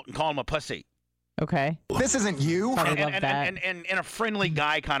him out and call him a pussy. Okay. This isn't you. And in a friendly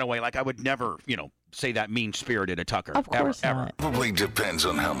guy kind of way. Like I would never, say that mean-spirited to Tucker. Of course ever. not. Probably depends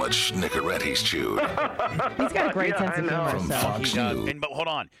on how much Nicorette he's chewed. He's got a great sense of humor. From So. Fox He does. News. But hold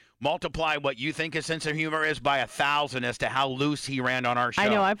on. Multiply what you think his sense of humor is by 1,000 as to how loose he ran on our show. I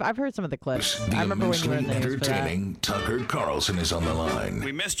know. I've heard some of the clips. The I remember when you were in the news for that. entertaining Tucker Carlson is on the line.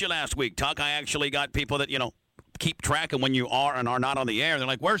 We missed you last week, Tuck. I actually got people that, keep track of when you are and are not on the air. They're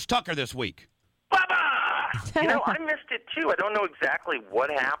like, where's Tucker this week? You know, I missed it too. I don't know exactly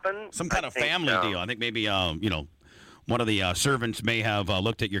what happened. Some kind of family deal. I think maybe, one of the servants may have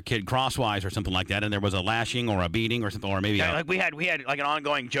looked at your kid crosswise or something like that, and there was a lashing or a beating or something, or maybe like we had like an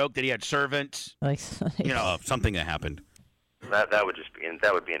ongoing joke that he had servants. Something that happened. That would just be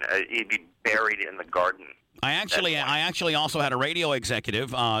he'd be buried in the garden. I actually also had a radio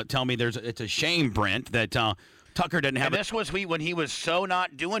executive tell me it's a shame, Brent, that Tucker didn't have. And this was when he was so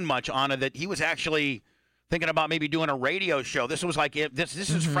not doing much on it that he was actually thinking about maybe doing a radio show. This was like this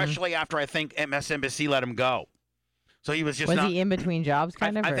is freshly after I think MSNBC let him go. So he was just he in between jobs,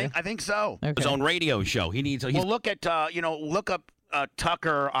 kind of? I think so. Okay. His own radio show. He needs. Well, look at look up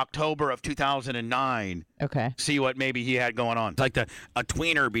Tucker October of 2009. Okay. See what maybe he had going on. It's like a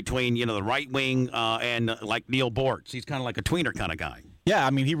tweener between the right wing and like Neil Bortz. He's kind of like a tweener kind of guy. Yeah,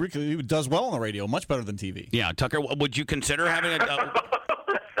 I mean he does well on the radio, much better than TV. Yeah, Tucker. Would you consider having a?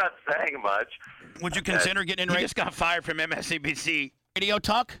 That's not saying much. Would you consider getting in radio? He just got fired from MSNBC. Radio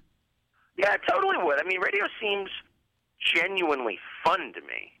Tuck? Yeah, I totally would. I mean, radio seems genuinely fun to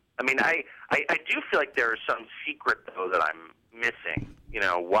me. I mean, I do feel like there is some secret, though, that I'm missing.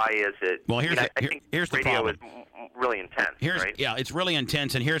 Why is it? Well, I think here's the radio problem. is really intense, right? Yeah, it's really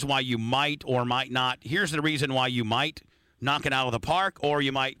intense, and here's why you might or might not. Here's the reason why you might knock it out of the park, or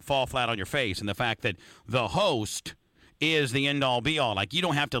you might fall flat on your face, and the fact that the host is the end-all, be-all. Like, you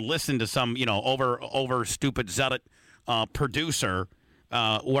don't have to listen to some, over stupid zealot producer.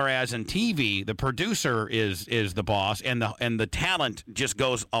 Whereas in TV, the producer is the boss, and the talent just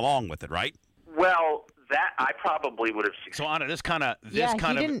goes along with it, right? Well, that I probably would have. So Anna,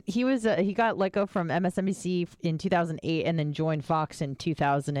 he got let go from MSNBC in 2008, and then joined Fox in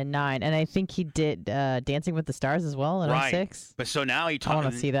 2009, and I think he did Dancing with the Stars as well in 06. But so now I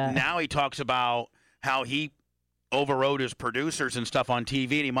want to see that. Now he talks about how he overrode his producers and stuff on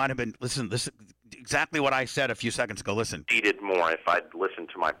TV, and he might have been listen exactly what I said a few seconds ago. Listen, needed more if I'd listened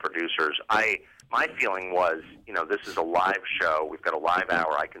to my producers. My feeling was, this is a live show. We've got a live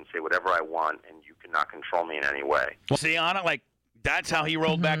hour. I can say whatever I want, and you cannot control me in any way. Well, see, Anna, that's how he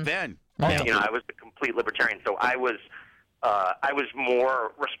rolled back then. I was a complete libertarian, so I was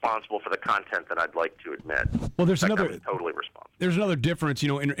more responsible for the content than I'd like to admit. Well, there's totally responsible. There's another difference.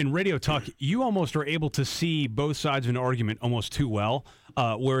 In Radio Talk, you almost are able to see both sides of an argument almost too well.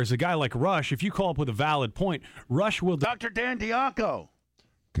 Whereas a guy like Rush, if you call up with a valid point, Rush will. Dr. Dan Diaco.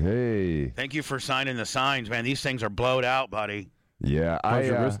 Hey. Thank you for signing the signs, man. These things are blowed out, buddy. Yeah, how's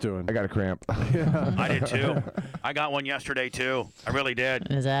your wrist doing? I got a cramp. I did too. I got one yesterday too. I really did.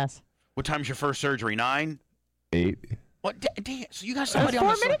 In his ass. What time's your first surgery? 9? 8. What? Dan, so you got somebody on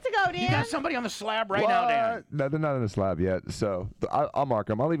the 4 minutes ago, Dan. You got somebody on the slab right now, Dan. No, they're not on the slab yet. So I'll mark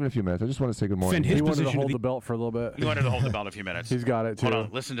them. I'll leave in a few minutes. I just want to say good morning. He wanted to hold the belt for a little bit. You wanted to hold the belt a few minutes. He's got it too. Hold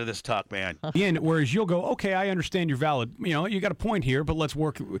on. Listen to this talk, man. And whereas you'll go, okay, I understand you're valid. You got a point here, but let's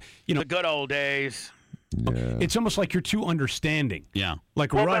work. The good old days. Yeah. It's almost like you're too understanding. Yeah.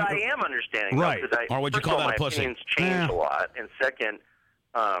 Like but I am understanding. Right. Though, or would you call that a pussy? My opinions change a lot, and second,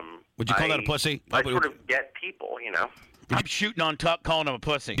 would you call that a pussy? I sort of get people, I'm shooting on Tuck, calling him a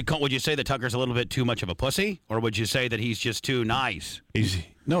pussy. Would you say that Tucker's a little bit too much of a pussy, or would you say that he's just too nice?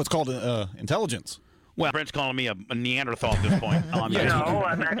 No, it's called intelligence. Well, Brent's calling me a Neanderthal at this point. I'm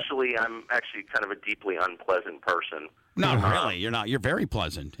actually kind of a deeply unpleasant person. No, really, you're not. You're very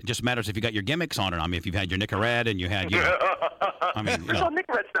pleasant. It just matters if you got your gimmicks on it. I mean, if you've had your Nicorette and you had your.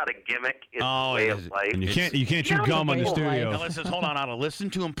 Nicorette's not a gimmick. It's a way of life. And you can't chew gum on the studio. Now listen, hold on, Otto. Listen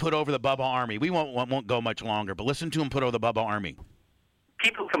to him put over the Bubba Army. We won't go much longer, but listen to him put over the Bubba Army.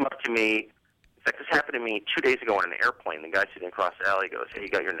 People come up to me. In fact, this happened to me 2 days ago on an airplane. The guy sitting across the alley goes, "Hey, you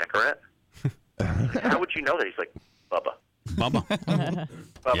got your Nicorette?" How would you know that? He's like, Bubba. Bubba.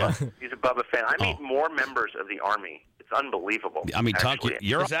 Yeah. He's a Bubba fan. I meet more members of the Army. It's unbelievable. I mean, Tuck,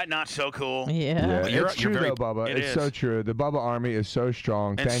 is that not so cool? Yeah. It's true, though, Bubba. It's so true. The Bubba Army is so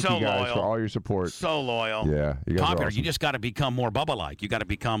strong. And Thank so you guys loyal. for all your support. So loyal. Yeah. You guys are Popular. awesome. You just got to become more Bubba-like. You got to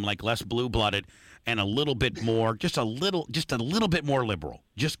become like less blue-blooded and a little bit more, just a little bit more liberal.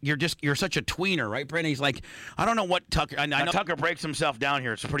 You're such a tweener, right, Brent? He's like, I don't know what Tucker. I know Tucker breaks himself down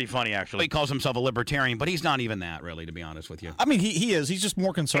here. It's pretty funny, actually. He calls himself a libertarian, but he's not even that, really, to be honest with you. I mean, he is. He's just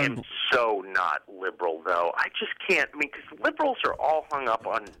more concerned. I'm so not liberal. liberal, though. I just can't. I mean, because liberals are all hung up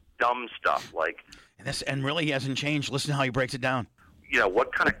on dumb stuff like. And really, he hasn't changed. Listen to how he breaks it down. You know,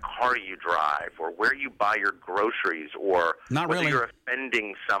 what kind of car you drive, or where you buy your groceries, or whether you're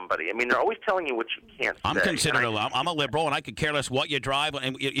offending somebody. I mean, they're always telling you what you can't say. I'm considered I'm a liberal, and I could care less what you drive.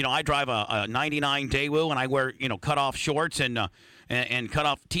 And I drive a '99 Daewoo, and I wear cut off shorts and cut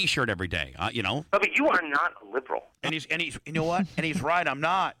off T-shirt every day. But you are not a liberal. And he's you know what? And he's right. I'm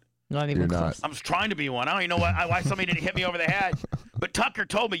not. Not even close. I'm trying to be one. I don't even know why somebody didn't hit me over the head. But Tucker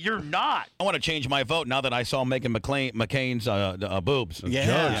told me you're not. I want to change my vote now that I saw Meghan McCain's boobs.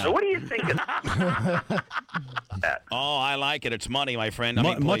 Yeah. So what do you think of that? Oh, I like it. It's money, my friend. I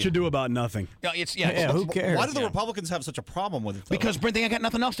mean, much ado about nothing. Who cares? Why do the Republicans have such a problem with it, though? Because they got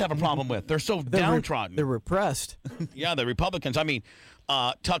nothing else to have a problem with. They're so downtrodden. They're repressed. Yeah, the Republicans. I mean,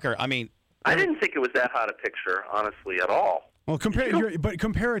 Tucker, I didn't think it was that hot a picture, honestly, at all. Well,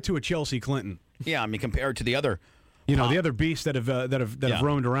 compare it to a Chelsea Clinton. Yeah, I mean, compare it to the other. The other beasts that have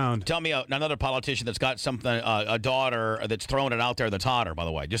roamed around. Tell me another politician that's got something, a daughter that's throwing it out there that's hotter. By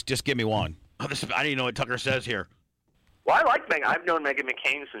the way, just give me one. I didn't even know what Tucker says here. Well, I like Meghan. I've known Meghan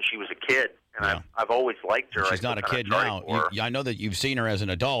McCain since she was a kid, and I've always liked her. She's not a kid now. I know that you've seen her as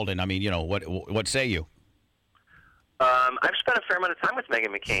an adult, and I mean, what say you? I've spent a fair amount of time with Meghan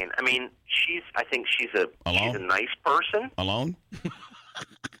McCain. I mean, I think she's a nice person. Alone?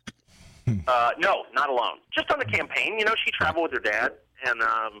 No, not alone. Just on the campaign. She traveled with her dad, and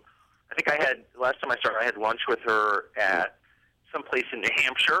I think last time I saw her, I had lunch with her at some place in New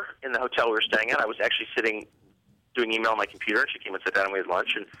Hampshire in the hotel we were staying at. I was actually sitting doing email on my computer, and she came and sat down and we had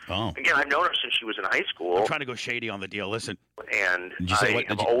lunch. And again, I've known her since she was in high school. I'm trying to go shady on the deal. Listen. And I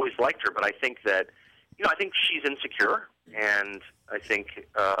have always liked her, but I think that, I think she's insecure, and I think...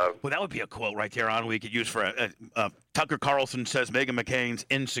 well, that would be a quote right there on we could use for Tucker Carlson says Meghan McCain's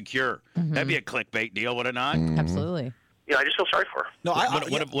insecure. Mm-hmm. That'd be a clickbait deal, would it not? Mm-hmm. Absolutely. I just feel sorry for her. No,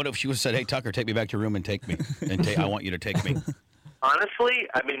 what if she was said, hey, Tucker, take me back to your room and take me. And I want you to take me. Honestly,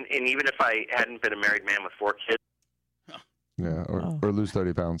 I mean, and even if I hadn't been a married man with 4 kids... Yeah, or lose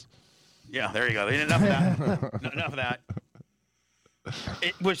 30 pounds. Yeah, there you go. Enough of that. Enough of that.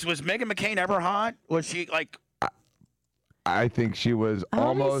 Was Meghan McCain ever hot? Was she like... I think she was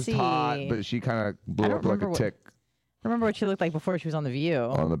almost hot, but she kind of blew up like a tick. I remember what she looked like before she was on The View.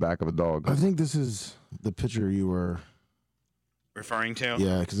 On the back of a dog. I think this is the picture you were... referring to?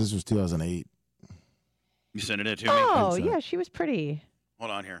 Yeah, because this was 2008. You sent it to me? Oh, yeah, she was pretty.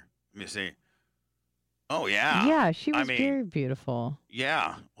 Hold on here. Let me see. Oh, yeah. Yeah, she was very beautiful.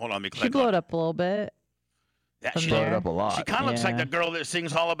 Yeah. Hold on. She glowed up a little bit. Yeah, she glowed up a lot. She kind of looks like the girl that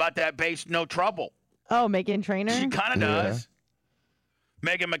sings all about that bass, No Trouble. Oh, Meghan Trainor? She kind of does.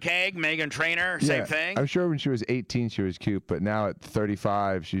 Meghan McCaig, Meghan Trainor, same thing. I'm sure when she was 18, she was cute, but now at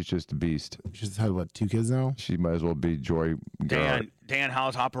 35, she's just a beast. She's had, 2 kids now? She might as well be Joy Garrett. Dan,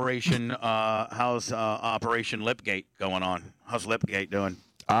 how's Operation Lipgate going on? How's Lipgate doing?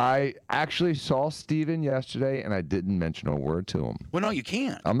 I actually saw Steven yesterday, and I didn't mention a word to him. Well, no, you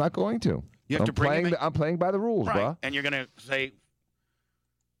can't. I'm not going to. You have to bring him I'm playing by the rules, right. bro. And you're going to say,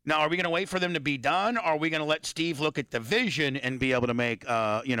 now, are we going to wait for them to be done, or are we going to let Steve look at the vision and be able to make,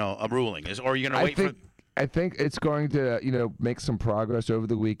 a ruling? Or are you going to wait for... I think it's going to, make some progress over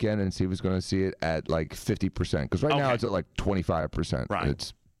the weekend, and Steve is going to see it at 50%. Because right now it's at 25%.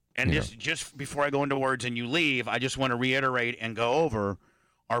 Right. Just before I go into words and you leave, I just want to reiterate and go over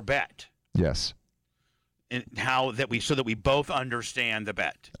our bet. Yes. And so that we both understand the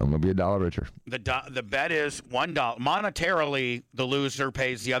bet. I'm going to be $1 richer. The bet is $1. Monetarily, the loser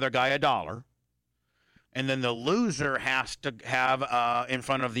pays the other guy $1. And then the loser has to have in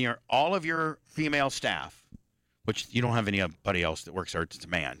front of all of your female staff, which you don't have anybody else that works there, it's a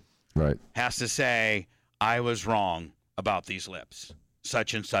man. Right. Has to say, I was wrong about these lips.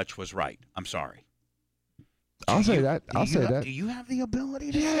 Such and such was right. I'm sorry. I'll say that. Do you have the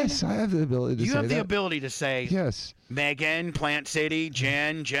ability to say Yes, that? I have the ability to say that. You have the ability to say, yes. Megan, Plant City,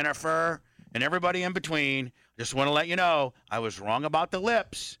 Jen, Jennifer, and everybody in between, just want to let you know I was wrong about the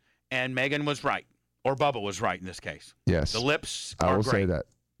lips, and Megan was right. Or Bubba was right in this case. Yes. The lips are I will great. say that.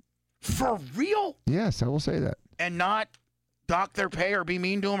 For real? Yes, I will say that. And not dock their pay or be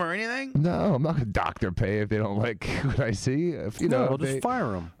mean to them or anything? No, I'm not going to dock their pay if they don't like what I see. If just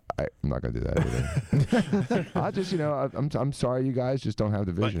fire them. I'm not going to do that either. I just, I'm sorry you guys just don't have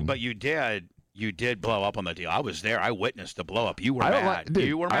the vision. But you did blow up on the deal. I was there. I witnessed the blow up. You were mad.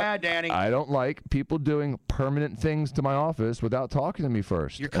 You were mad, Danny. I don't like people doing permanent things to my office without talking to me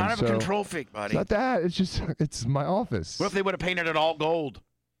first. You're kind of a control freak, buddy. It's not that. It's just, it's my office. What if they would have painted it all gold?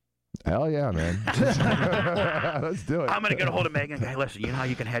 Hell yeah, man. Let's do it. I'm going to get a hold of Megan. Hey, listen, you know how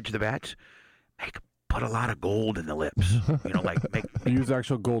you can hedge the bets? put a lot of gold in the lips. You know, like use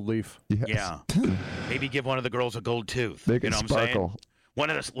actual gold leaf. Yes. Yeah. Maybe give one of the girls a gold tooth. They can you know sparkle. What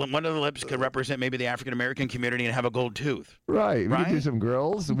I'm saying? One of the lips could represent maybe the African American community and have a gold tooth. Right. We can do some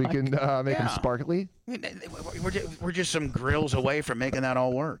grills. We can make them sparkly. We're just some grills away from making that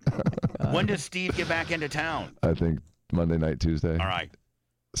all work. When does Steve get back into town? I think Monday night, Tuesday. All right.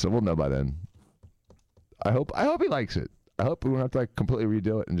 So we'll know by then. I hope he likes it. I hope we won't have to completely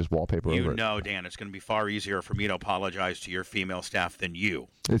redo it and just wallpaper over it. You know, Dan, it's going to be far easier for me to apologize to your female staff than you.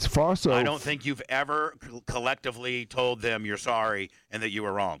 It's far so. I don't think you've ever collectively told them you're sorry and that you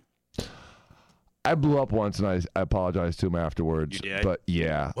were wrong. I blew up once and I apologized to him afterwards. You did? But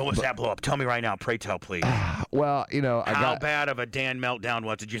yeah. What was that blow up? Tell me right now. Pray tell, please. Well, How bad of a Dan meltdown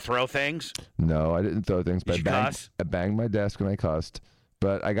was? Did you throw things? No, I didn't throw things. But Did you cuss? I banged my desk and I cussed.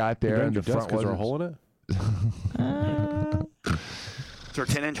 But I got there and the front was a hole in it. Is there a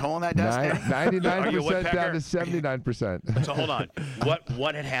 10-inch hole in that desk? 99% down to 79%. So hold on.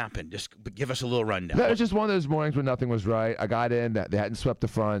 What had happened? Just give us a little rundown. No, it was just one of those mornings when nothing was right. I got in, they hadn't swept the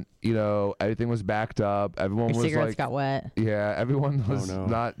front. Everything was backed up. Everyone Your was cigarettes got wet. Yeah, everyone was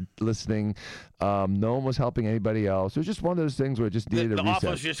not listening. No one was helping anybody else. It was just one of those things where it just needed a reset. The office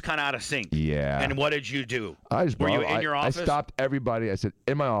was just kind of out of sync. Yeah. And what did you do? Were you in your office? I stopped everybody. I said,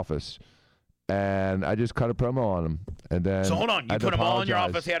 in my office. And I just cut a promo on him. And then so hold on. You put them all in your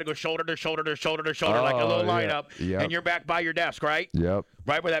office. They had to go shoulder to shoulder to shoulder to shoulder like a little lineup. Yep. And you're back by your desk, right? Yep.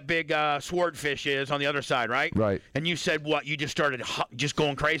 Right where that big swordfish is on the other side, right? Right. And you said what? You just started just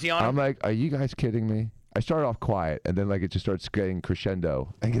going crazy on him? I'm like, are you guys kidding me? I started off quiet, and then it just starts getting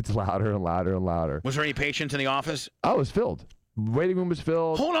crescendo. And gets louder and louder and louder. Was there any patients in the office? Oh, it was filled. Waiting room was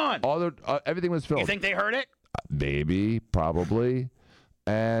filled. Hold on. Everything was filled. You think they heard it? Maybe, probably.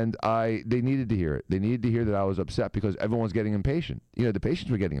 And they needed to hear it. They needed to hear that I was upset because everyone was getting impatient. The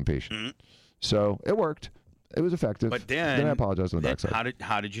patients were getting impatient. Mm-hmm. So it worked. It was effective. But then I apologized on the backside.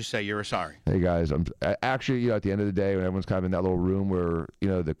 How did you say you were sorry? Hey guys, I'm actually at the end of the day when everyone's kind of in that little room where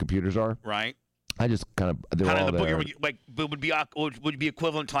the computers are. Right. I just kind of would be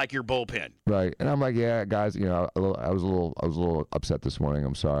equivalent to like your bullpen. Right. And I'm like, yeah, guys, I was a little upset this morning.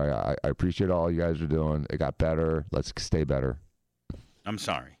 I'm sorry. I appreciate all you guys are doing. It got better. Let's stay better. I'm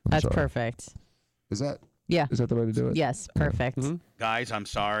sorry. That's perfect. Is that? Yeah. Is that the way to do it? Yes, perfect. Mm-hmm. Guys, I'm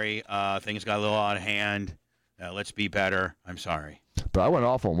sorry. Things got a little out of hand. Let's be better. I'm sorry. But I went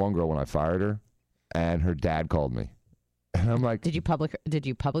off on one girl when I fired her, and her dad called me, and I'm like, Did you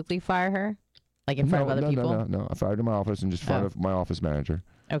publicly fire her, like in front of other people? No. I fired her in my office and just in front of my office manager.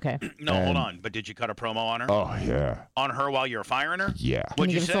 Okay. Hold on. But did you cut a promo on her? Oh yeah. On her while you were firing her? Yeah.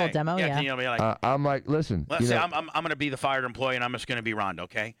 What'd you you give us say? a little demo? Yeah. Can you be like, I'm like, listen. Let's say I'm going to be the fired employee and I'm just going to be Rhonda,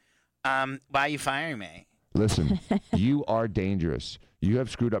 okay? Why are you firing me? Listen, you are dangerous. You have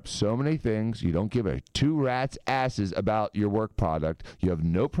screwed up so many things. You don't give a two rats' asses about your work product. You have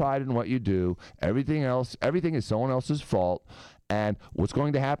no pride in what you do. Everything is someone else's fault. And what's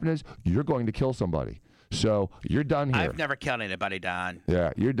going to happen is you're going to kill somebody. So you're done here. I've never killed anybody, Don.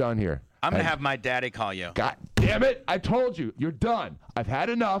 Yeah, you're done here. I'm going to have my daddy call you. God damn it. I told you. You're done. I've had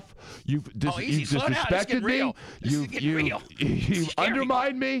enough. You've disrespected me. You've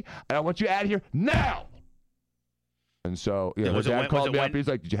undermined me. And I want you out of here now. And so, her dad called me up. He's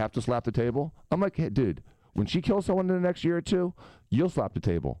like, did you have to slap the table? I'm like, hey, dude, when she kills someone in the next year or two, you'll slap the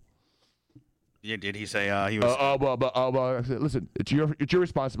table. Yeah, did he say he was? I said, listen, it's your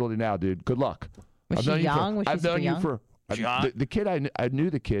responsibility now, dude. Good luck. Was she young? I've known you for. The kid, I knew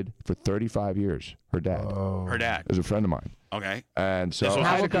the kid for 35 years. Her dad. Her dad is a friend of mine. Okay. And so I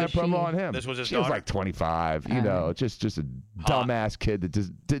had to kind of promo on him. This was his She daughter? was like 25. Just a dumbass kid that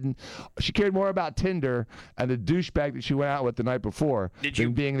just didn't. She cared more about Tinder and the douchebag that she went out with the night before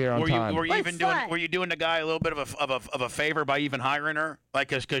than being there on time. Were you doing the guy a little bit of a favor by even hiring her? Like,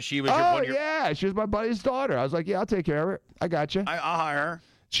 because she was yeah, she was my buddy's daughter. I was like, yeah, I'll take care of her. I got you. I'll hire her.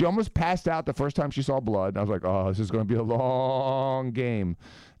 She almost passed out the first time she saw blood. I was like, oh, this is going to be a long game.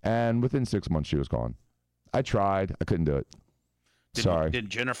 And within 6 months, she was gone. I tried. I couldn't do it. Sorry. Did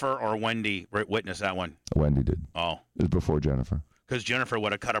Jennifer or Wendy witness that one? Wendy did. Oh. It was before Jennifer. Because Jennifer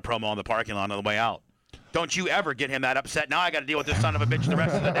would have cut a promo on the parking lot on the way out. Don't you ever get him that upset. Now I got to deal with this son of a bitch the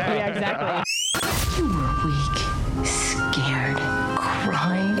rest of the day. Yeah, exactly. You were weak, scared,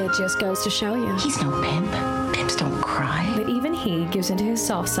 crying. It just goes to show you. He's no pimp. Pimps don't cry. But even he gives into his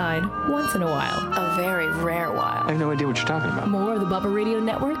soft side once in a while. A very rare while. I have no idea what you're talking about. More of the Bubba Radio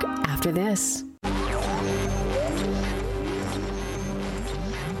Network after this.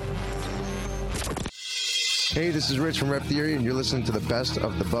 Hey, this is Rich from Rep Theory, and you're listening to the best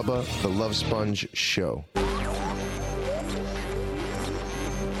of the Bubba the Love Sponge show.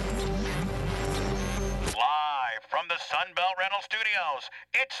 from the Sunbelt Rental Studios,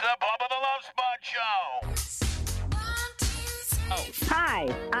 it's the Bubba the Love Sponge Show. Hi,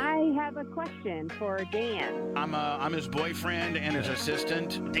 I have a question for Dan. I'm his boyfriend and his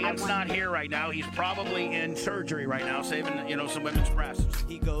assistant. Dan's not here right now. He's probably in surgery right now, saving, some women's breasts.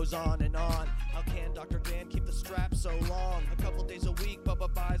 He goes on and on. How can Dr. Dan keep the strap so long? A couple days a week,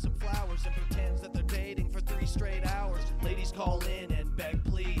 Bubba buys them flowers and pretends that they're dating for 3 straight hours. Ladies call in and beg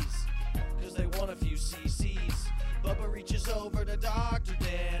please, cause they want a few cc's. Bubba reaches over to Dr.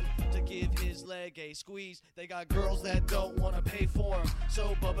 Dan to give his leg a squeeze. They got girls that don't want to pay for him,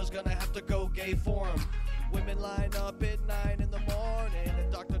 so Bubba's gonna have to go gay for him. Women line up at 9 in the morning,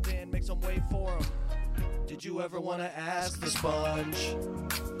 and Dr. Dan makes them wait for him. Did you ever want to ask the sponge?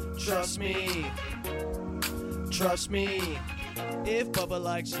 Trust me, if Bubba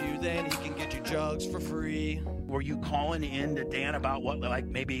likes you, then he can get you jugs for free. Were you calling in to Dan about what,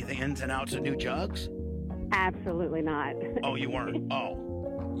 maybe the ins and outs of new jugs? Absolutely not. Oh, you weren't?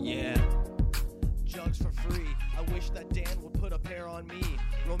 Oh. Yeah. Jugs for free. I wish that Dan would put a pair on me.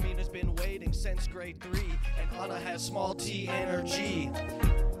 Romina's been waiting since grade 3, and Anna has small T energy.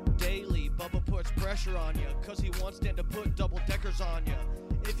 Daily, Bubba puts pressure on you, cause he wants Dan to put double-deckers on you.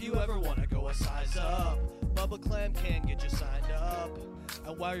 If you ever want to go a size up, Bubba Clem can get you signed up.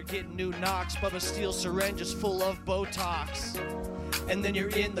 And while you're getting new knocks, Bubba steals syringes full of Botox. And then you're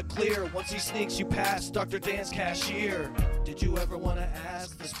in the clear once he sneaks you past Dr. Dan's cashier. Did you ever want to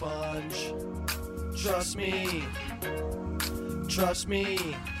ask the sponge? Trust me,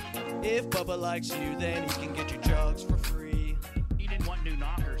 if Bubba likes you, then he can get you jugs for free. You didn't want new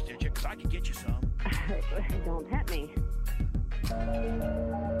knockers, did you? Because I could get you some. Don't tempt me.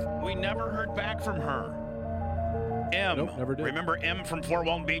 We never heard back from her. M. Nope, never did. Remember M from Fort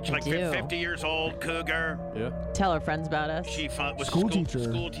Walton Beach, like 50 years old, cougar? Yeah. Tell her friends about us. She was School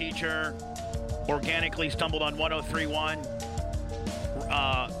school teacher. Organically stumbled on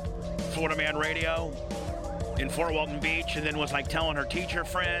 103.1 Florida Man Radio in Fort Walton Beach, and then was telling her teacher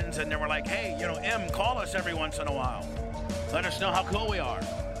friends, and they were like, hey, M, call us every once in a while. Let us know how cool we are.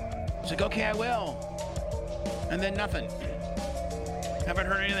 She's like, okay, I will. And then nothing. Haven't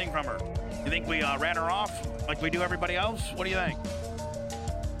heard anything from her. You think we ran her off like we do everybody else? What do you think?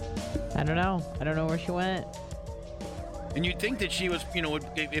 I don't know. I don't know where she went. And you'd think that she was,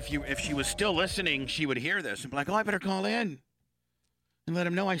 if she was still listening, she would hear this and be like, oh, I better call in and let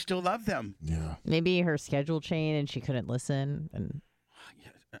them know I still love them. Yeah. Maybe her schedule changed and she couldn't listen, and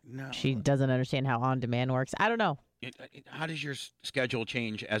she doesn't understand how on-demand works. I don't know. How does your schedule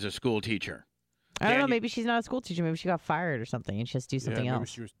change as a school teacher? I don't know. Maybe she's not a school teacher. Maybe she got fired or something, and she has to do something else. Maybe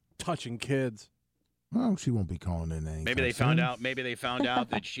she was touching kids. Well, she won't be calling in anything. Maybe they found out. Maybe they found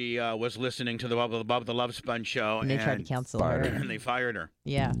out that she was listening to the Bubba the Love Sponge show, and they tried to cancel her, and they fired her.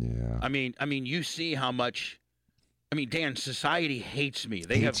 Yeah. Yeah. I mean, you see how much. I mean, Dan, society hates me.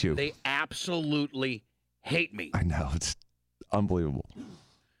 They Hates you. They absolutely hate me. I know, it's unbelievable.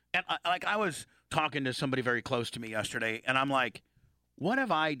 And I was talking to somebody very close to me yesterday, and I'm like, what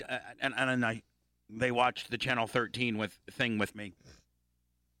have I? They watched the Channel 13 thing with me,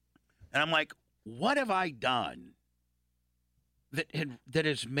 and I'm like, what have I done that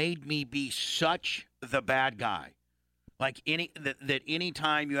has made me be such the bad guy? Like that any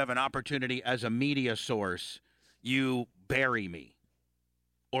time you have an opportunity as a media source, you bury me,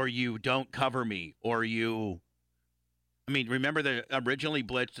 or you don't cover me, or you. I mean, remember originally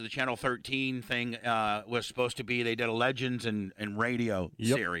Blitz, the Channel 13 thing was supposed to be, they did a Legends and Radio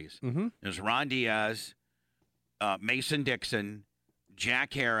series. Mm-hmm. It was Ron Diaz, Mason Dixon,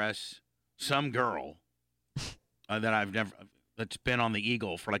 Jack Harris, some girl that's been on the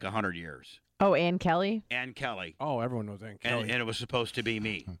Eagle for like 100 years. Oh, Ann Kelly? Ann Kelly. Oh, everyone knows Ann Kelly. And it was supposed to be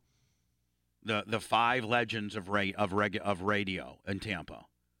me. The 5 legends of radio in Tampa.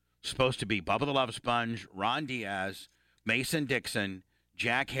 Supposed to be Bubba the Love Sponge, Ron Diaz, Mason Dixon,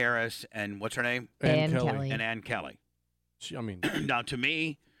 Jack Harris, and what's her name? Ann Kelly. And Ann Kelly. I mean, now to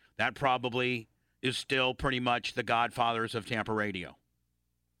me, that probably is still pretty much the godfathers of Tampa radio.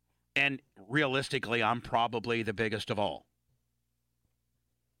 And realistically, I'm probably the biggest of all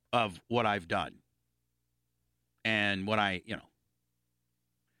of what I've done. And what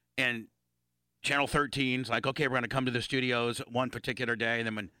and Channel 13's like, okay, we're going to come to the studios one particular day, and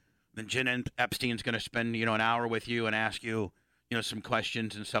then Jen Epstein's going to spend, an hour with you and ask you, some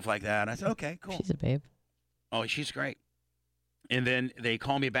questions and stuff like that. And I said, okay, cool. She's a babe. Oh, she's great. And then they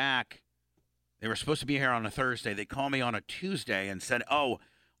call me back. They were supposed to be here on a Thursday. They called me on a Tuesday and said,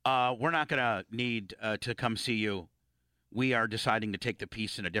 we're not going to need to come see you. We are deciding to take the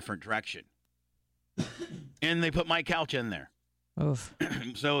piece in a different direction. And they put Mike Calta in there. Oof.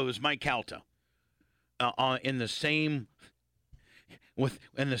 So it was Mike Calta. in the same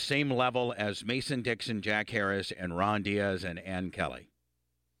level as Mason Dixon, Jack Harris, and Ron Diaz and Ann Kelly.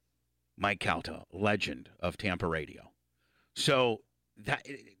 Mike Calta, legend of Tampa radio. So that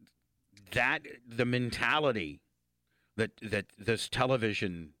the mentality that this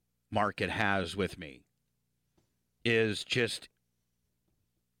television market has with me is just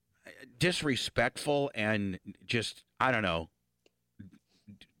disrespectful and just, I don't know,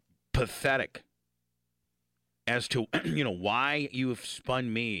 pathetic as to why you've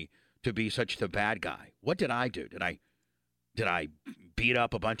spun me to be such the bad guy. What did I do? Did I beat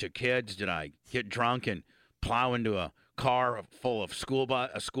up a bunch of kids? Did I get drunk and plow into a car full of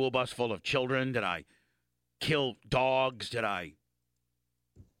a school bus full of children? Did I kill dogs? Did I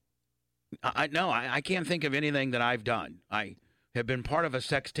can't think of anything that I've done. I have been part of a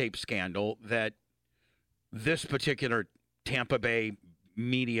sex tape scandal that this particular Tampa Bay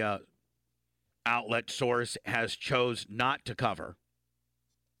media outlet source has chose not to cover.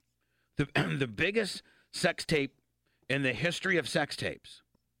 The biggest sex tape in the history of sex tapes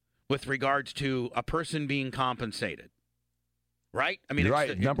with regards to a person being compensated. Right? I mean,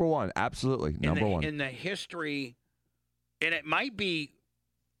 right. Number one. Absolutely. Number one. In the history, and it might be,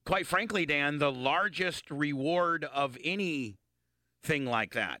 quite frankly, Dan, the largest reward of anything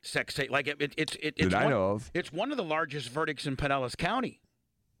like that. Sex tape. Like it's I know of. It's one of the largest verdicts in Pinellas County.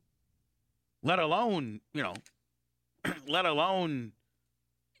 Let alone,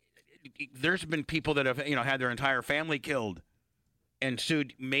 there's been people that have, had their entire family killed and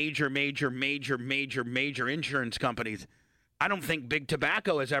sued major insurance companies. I don't think Big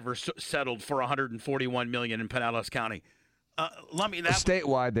Tobacco has ever settled for $141 million in Pinellas County.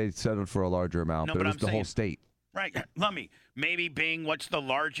 Statewide, they settled for a larger amount, but it was the whole state. Right. Maybe being what's the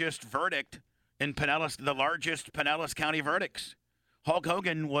largest verdict in Pinellas, the largest Pinellas County verdicts. Hulk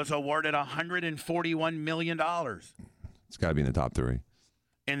Hogan was awarded $141 million. It's got to be in the top three.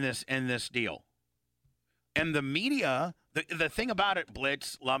 In this deal. And the media, the thing about it,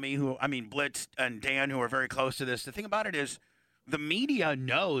 Blitz and Dan, who are very close to this, the thing about it is the media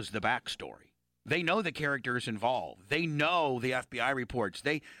knows the backstory. They know the characters involved. They know the FBI reports.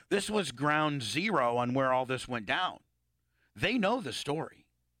 This was ground zero on where all this went down. They know the story.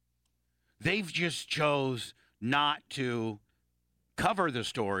 They've just chose not to cover the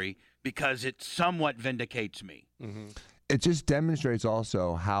story because it somewhat vindicates me. Mm-hmm. It just demonstrates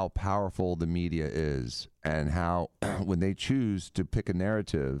also how powerful the media is and how when they choose to pick a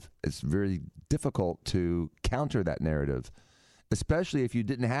narrative, it's very difficult to counter that narrative, especially if you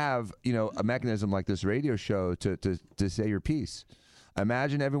didn't have, a mechanism like this radio show to say your piece.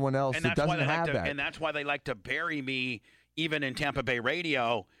 Imagine everyone else that doesn't have that. And that's why they like to bury me even in Tampa Bay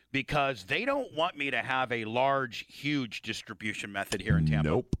radio, because they don't want me to have a large, huge distribution method here in Tampa.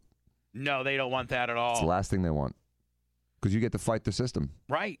 Nope. No, they don't want that at all. It's the last thing they want. Because you get to fight the system.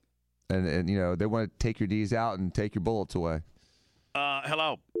 Right. And they want to take your D's out and take your bullets away.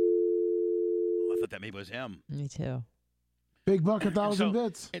 Hello. Oh, I thought that maybe was him. Me too. Big buck, 1,000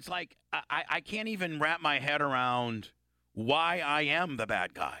 bits. It's like I can't even wrap my head around why I am the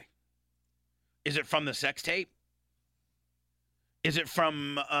bad guy. Is it from the sex tape? Is it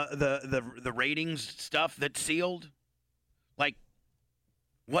from the ratings stuff that's sealed? Like,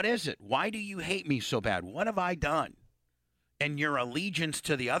 what is it? Why do you hate me so bad? What have I done? And your allegiance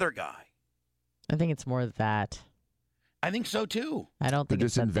to the other guy. I think it's more that. I think so too. I don't think they're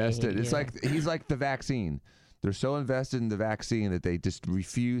just invested. It's you. like he's like the vaccine. They're so invested in the vaccine that they just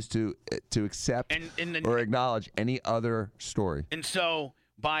refuse to accept or acknowledge any other story. And so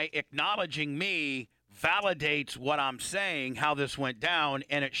by acknowledging me validates what I'm saying, how this went down,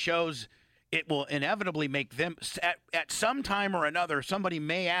 and it shows it will inevitably make them at some time or another. Somebody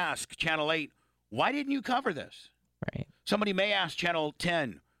may ask Channel 8, why didn't you cover this? Right. Somebody may ask Channel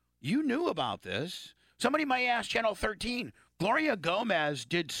 10, you knew about this. Somebody may ask Channel 13, Gloria Gomez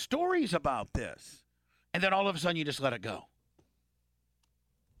did stories about this. And then all of a sudden you just let it go.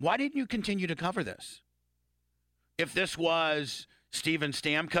 Why didn't you continue to cover this? If this was Steven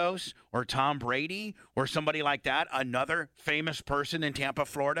Stamkos or Tom Brady or somebody like that, another famous person in Tampa,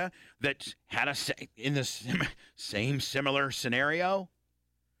 Florida, that had in the same similar scenario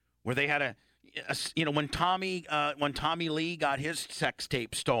where they had when Tommy Lee got his sex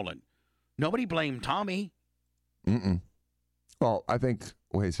tape stolen, nobody blamed Tommy. Mm-mm. Well, I think.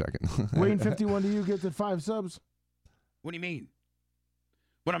 Wait a second. Wayne 51 to you get the 5 subs. What do you mean?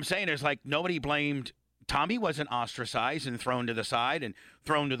 What I'm saying is, like, nobody blamed Tommy. Wasn't ostracized and thrown to the side and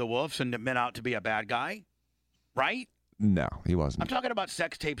thrown to the wolves and meant out to be a bad guy, right? No, he wasn't. I'm talking about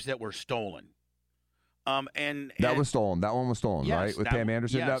sex tapes that were stolen. And that was stolen. That one was stolen, Yes, right? With that Pam one-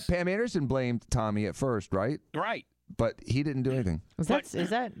 Anderson. yes. Now, Pam Anderson blamed Tommy at first, right? Right. But he didn't do anything. Is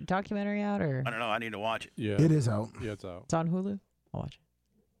that documentary out or? I don't know. I need to watch it. Yeah, It is out. Yeah, it's out. It's on Hulu. I'll watch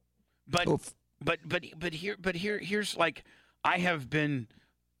it. But here's like I have been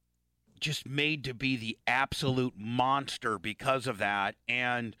just made to be the absolute monster because of that,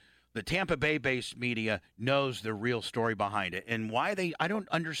 and the Tampa Bay-based media knows the real story behind it, and I don't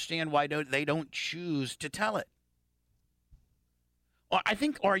understand why they don't choose to tell it. Well, I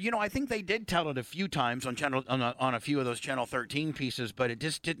think they did tell it a few times on a few of those Channel 13 pieces, but it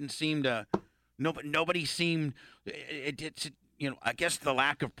just didn't seem to. Nobody seemed. I guess the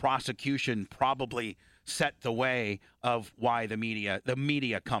lack of prosecution probably set the way of why the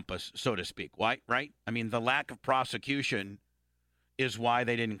media compass, so to speak. Why? Right? I mean, the lack of prosecution is why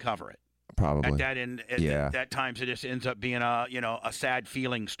they didn't cover it. Probably. At that times it just ends up being a sad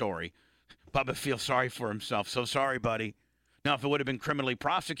feeling story. Bubba feels sorry for himself. So sorry, buddy. Now, if it would have been criminally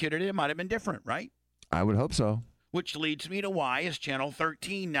prosecuted, it might have been different, right? I would hope so. Which leads me to why is Channel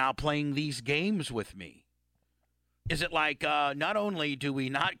 13 now playing these games with me? Is it like not only do we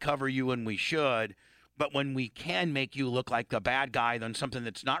not cover you when we should, but when we can make you look like the bad guy on something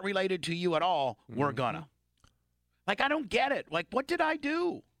that's not related to you at all, we're gonna. Like, I don't get it. Like, what did I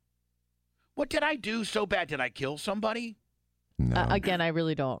do? What did I do so bad? Did I kill somebody? No. Again, I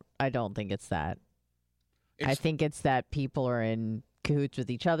don't think it's that. I think it's that people are in cahoots with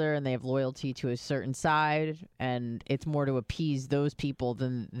each other and they have loyalty to a certain side, and it's more to appease those people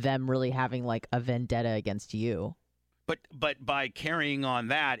than them really having like a vendetta against you. But by carrying on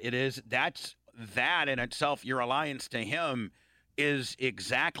that in itself, your alliance to him is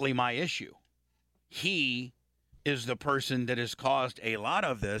exactly my issue. He is the person that has caused a lot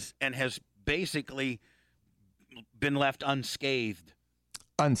of this and has basically been left unscathed.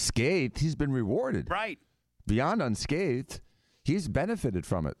 Unscathed? He's been rewarded. Right. Beyond unscathed, he's benefited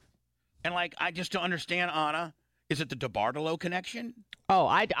from it. And like, I just don't understand, Anna. Is it the DeBartolo connection? Oh,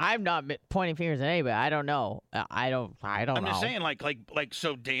 I'm not pointing fingers at anybody. I don't know. I don't know. I'm just saying, like,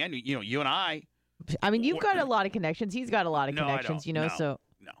 so Dan, you and I. I mean, you've got a lot of connections. He's got a lot of connections, So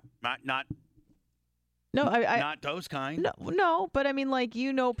not. No, not those kind. No, but I mean, like,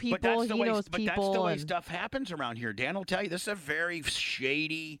 people. But that's the way and stuff happens around here. Dan will tell you this is a very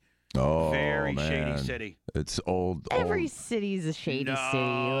shady. Oh, very man. shady city. It's old. Every city's a shady city.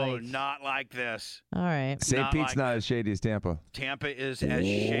 No, not like this. All right. St. Pete's not as shady as Tampa. Tampa is as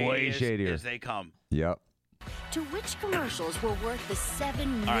shady as they come. Yep. To which commercials were worth the $7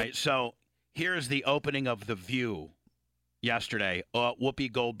 million? All right, so here's the opening of The View yesterday. Whoopi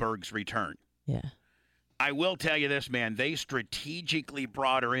Goldberg's return. Yeah. I will tell you this, man. They strategically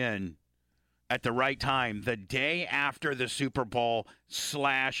brought her in at the right time, the day after the Super Bowl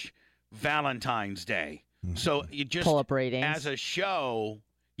 / Valentine's Day. So you just pull up ratings. As a show,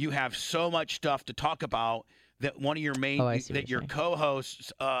 you have so much stuff to talk about that one of your your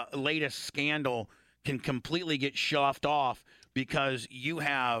co-host's latest scandal can completely get shoved off because you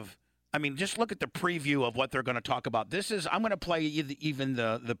have. I mean, just look at the preview of what they're going to talk about. I'm going to play even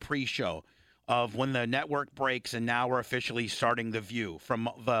the pre-show of when the network breaks, and now we're officially starting The View from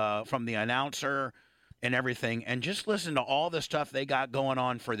the announcer and everything. And just listen to all the stuff they got going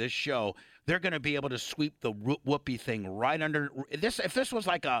on for this show. They're going to be able to sweep the Whoopi thing right under this. If this was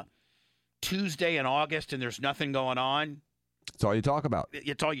like a Tuesday in August and there's nothing going on, it's all you talk about.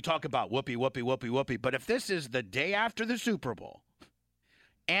 It's all you talk about. Whoopi. But if this is the day after the Super Bowl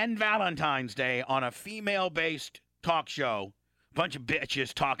and Valentine's Day on a female-based talk show, bunch of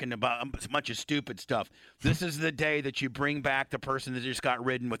bitches talking about a bunch of stupid stuff. This is the day that you bring back the person that just got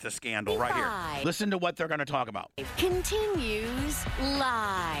ridden with a scandal right here. Listen to what they're going to talk about. Continues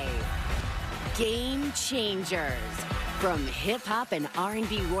live. Game changers. From hip-hop and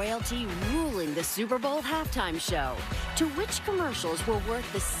R&B royalty ruling the Super Bowl halftime show, to which commercials were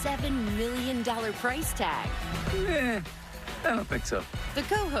worth the $7 million price tag. I don't think so. The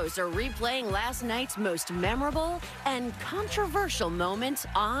co-hosts are replaying last night's most memorable and controversial moments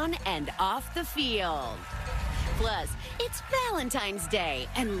on and off the field. Plus, it's Valentine's Day,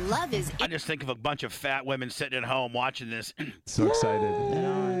 and love is... I just think of a bunch of fat women sitting at home watching this. So excited.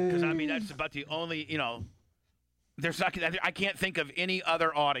 Because, I mean, that's about the only, there's not, I can't think of any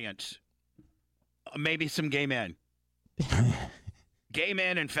other audience. Maybe some gay men. Gay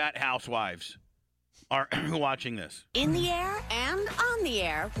men and fat housewives are watching this. In the air and on the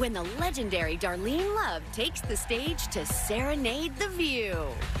air when the legendary Darlene Love takes the stage to serenade The View.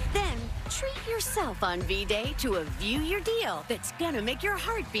 Then treat yourself on V-Day to a View Your Deal that's gonna make your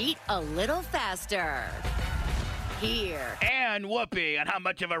heart beat a little faster. here. And Whoopi, and how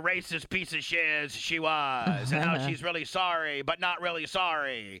much of a racist piece of shiz she was, and how she's really sorry, but not really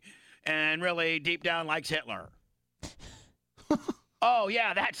sorry, and really deep down likes Hitler. Oh,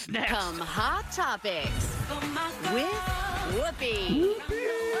 yeah, that's next. Come Hot Topics with Whoopi.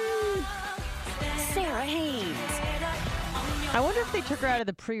 Sarah Haynes. I wonder if they took her out of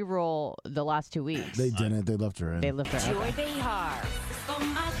the pre-roll the last 2 weeks. They didn't. They left her in. They left her Joy out. Behar.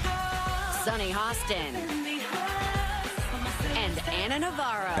 Sunny Hostin. And Anna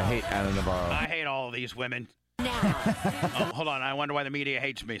Navarro. I hate Anna Navarro. I hate all of these women. Now, Oh, hold on. I wonder why the media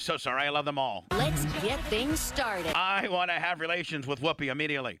hates me. So sorry. I love them all. let's get things started. I want to have relations with Whoopi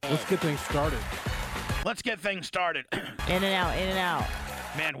immediately. Let's get things started. Let's get things started. In and out, in and out.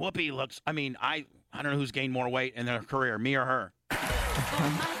 Man, Whoopi looks, I mean, I don't know who's gained more weight in their career, me or her.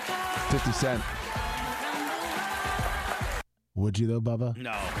 50 Cent. Would you though, Bubba?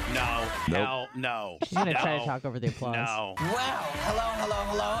 No, Nope. hell no. She's going to try to No. talk over the applause. No. Wow.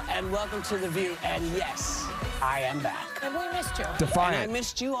 Hello, and welcome to The View. And yes, I am back. And we missed you. Defiant. And I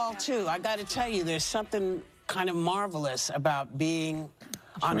missed you all, too. I got to tell you, there's something kind of marvelous about being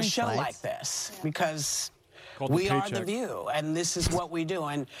on a show like this because Called The we are The Paycheck. View, and this is what we do.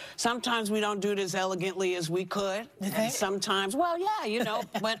 And sometimes we don't do it as elegantly as we could. And sometimes, well, yeah, you know,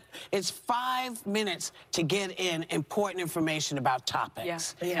 but it's 5 minutes to get in important information about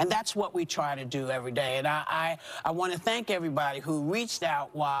topics. Yeah. And that's what we try to do every day. And I want to thank everybody who reached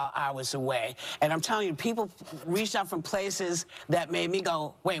out while I was away. And I'm telling you, people reached out from places that made me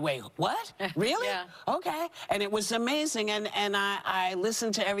go, wait, what? Really? Yeah. Okay. And it was amazing. And I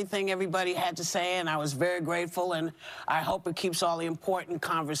listened to everything everybody had to say, and I was very grateful. And I hope it keeps all the important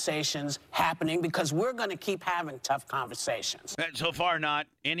conversations happening because we're going to keep having tough conversations. So far, not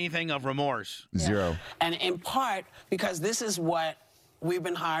anything of remorse. Zero. And in part because this is what we've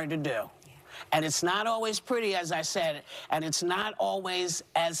been hired to do. And it's not always pretty, as I said, and it's not always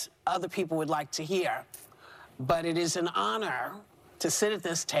as other people would like to hear. But it is an honor to sit at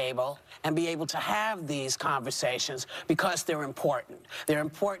this table and be able to have these conversations because they're important. They're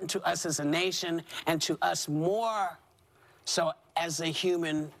important to us as a nation and to us more so as a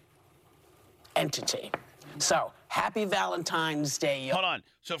human entity. So, happy Valentine's Day, y'all. Hold on.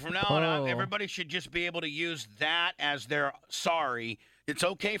 So from now on out, everybody should just be able to use that as their sorry. It's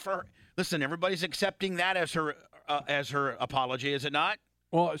okay for her. Listen, everybody's accepting that as her apology, is it not?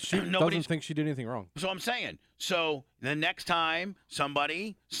 Well, she doesn't think she did anything wrong. So I'm saying, so the next time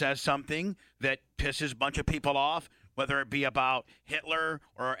somebody says something that pisses a bunch of people off, whether it be about Hitler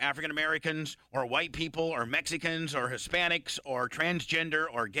or African Americans or white people or Mexicans or Hispanics or transgender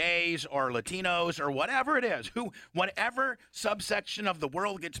or gays or Latinos or whatever it is, whatever subsection of the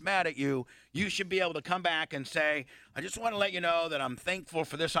world gets mad at you, you should be able to come back and say, I just want to let you know that I'm thankful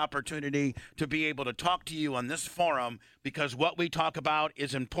for this opportunity to be able to talk to you on this forum because what we talk about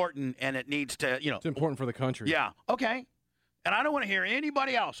is important and it needs to, It's important for the country. Yeah, okay. And I don't want to hear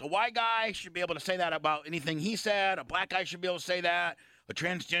anybody else. A white guy should be able to say that about anything he said. A black guy should be able to say that. A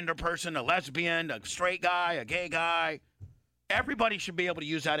transgender person, a lesbian, a straight guy, a gay guy. Everybody should be able to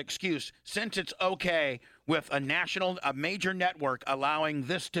use that excuse since it's okay with a major network allowing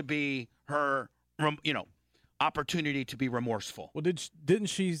this to be her, opportunity to be remorseful. Well, didn't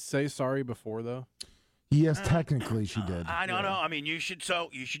she say sorry before, though? Yes, technically she did. I don't know. I mean, you should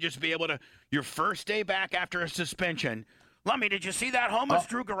just be able to, your first day back after a suspension. Lummy, did you see that homeless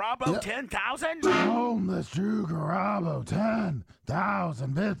Drew Garabo? 10,000? Homeless Drew Garabo,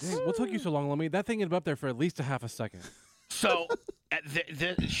 10,000 bits. What took you so long, Lummy? That thing had been up there for at least a half a second. So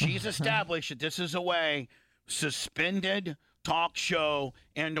she's established that this is a way suspended talk show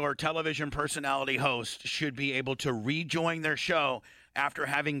and or television personality hosts should be able to rejoin their show after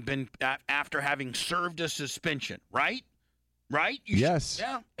having served a suspension, right? Right? Yes.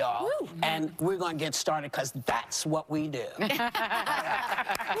 Yeah. Y'all. And we're going to get started because that's what we do. Joy is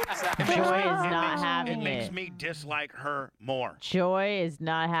not having it. It makes me dislike her more. Joy is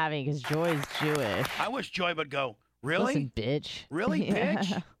not having because Joy is Jewish. I wish Joy would go, really? Listen, bitch. Really,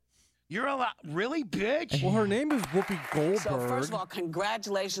 bitch? You're allowed, really, bitch? Well, her name is Whoopi Goldberg. So first of all,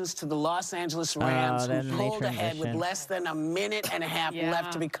 congratulations to the Los Angeles Rams who pulled ahead with less than a minute and a half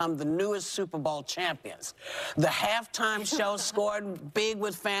left to become the newest Super Bowl champions. The halftime show scored big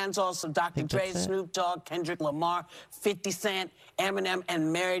with fans also. Dr. Dre, Snoop Dogg, Kendrick Lamar, 50 Cent, Eminem,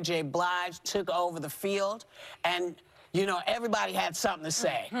 and Mary J. Blige took over the field. And everybody had something to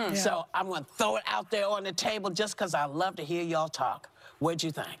say. So I'm going to throw it out there on the table just because I love to hear y'all talk. What'd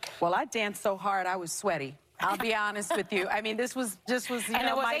you think? Well, I danced so hard I was sweaty. I'll be honest with you. I mean, this was and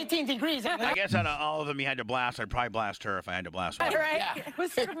it was 18 degrees. I guess out of all of them you had to blast, I'd probably blast her if I had to blast one. Right? Yeah.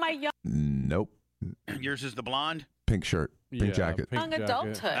 Was my young. Nope. Yours is the blonde? Pink shirt, pink jacket. Young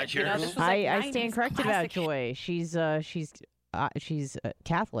adulthood. That's You know, yours? this was like I 90s stand corrected about classic Joy. She's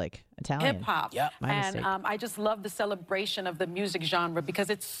Catholic, Italian. hip hop. My And mistake. I just love the celebration of the music genre because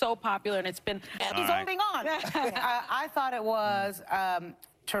it's so popular and it's been. He's holding on. I thought it was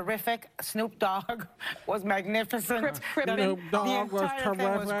terrific. Snoop Dogg was magnificent. The entire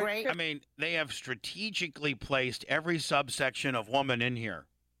thing was great. I mean, they have strategically placed every subsection of woman in here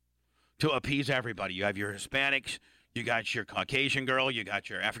to appease everybody. You have your Hispanics, you got your Caucasian girl, you got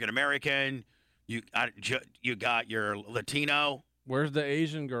your African American, you got your Latino. Where's the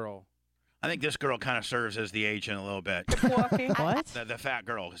Asian girl? I think this girl kind of serves as the Asian a little bit. What? The fat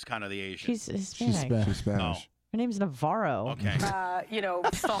girl is kind of the Asian. She's Hispanic. She's Spanish. Oh. Her name's Navarro. Okay. You know,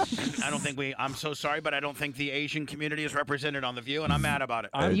 I don't think I'm so sorry, but I don't think the Asian community is represented on The View, and I'm mad about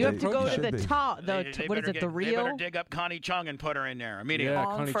it. You have to go to the top. They What is better it? The They real? better dig up Connie Chung and put her in there immediately.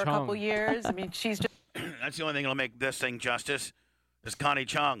 long for a couple years. I mean, she's just. That's the only thing that'll make this thing justice is Connie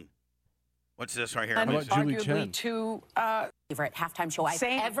Chung. What's this right here? And What is- arguably two favorite halftime show I've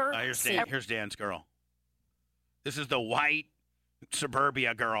ever seen. Here's Dan's girl. This is the white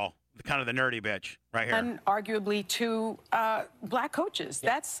suburbia girl, kind of the nerdy bitch right here. And arguably two black coaches.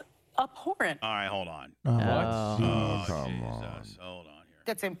 That's abhorrent. All right, hold on. Oh, come on. Hold on.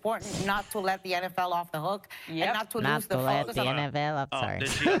 It's important not to let the NFL off the hook and not to Not lose the to let focus the on NFL up. Sorry.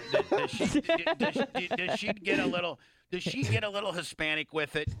 Does she get a little? Does she get a little Hispanic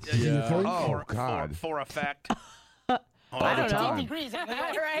with it? Oh, God. For effect. I don't know. degrees.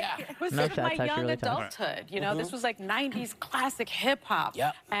 Right? It was No, in that's my actually young really tough. adulthood. You know, this was like 90s classic hip hop.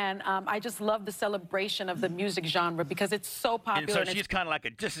 And I just love the celebration of the music genre because it's so popular. And so and she's it's kind of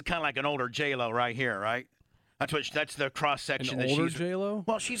like this is kind of like an older J-Lo right here, right? That's the cross section. An that older she's J-Lo?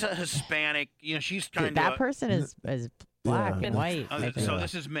 Well, she's a Hispanic. You know, she's kind That of person is black and white. Oh, I think. so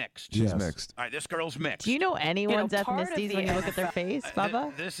this is mixed. She's mixed. All right, this girl's mixed. Do you know anyone's part of ethnicities the when you look at their NFL face,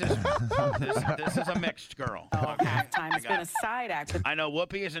 Bubba? This is a mixed girl. halftime. It's been a side act. I know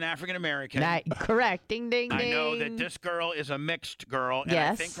Whoopi is an African American. Correct. Ding, ding, ding. I know that this girl is a mixed girl, and I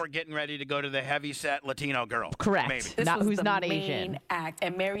Yes. think we're getting ready to go to the heavy-set Latino girl. Correct. Maybe. This was who's the not main Asian. act,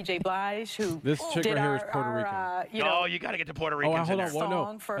 and Mary J. Blige, who This chick did right here our, is Puerto Rican. you know, Oh, you got to get the Puerto Oh, Ricans hold in on. there. Well, no.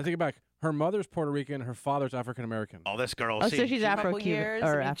 Song for- I take it back. Her mother's Puerto Rican. Her father's African American. Oh, this girl. Oh, see, so she's couple Afro-Cuban years.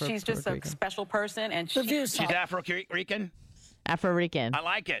 or I mean, Afro. she's just a special person, and she's Afro-Rican. Afro-Rican. I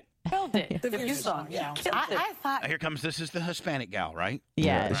like it. killed it. The view song, Yeah. killed it. I thought, Here comes. This is the Hispanic gal, right?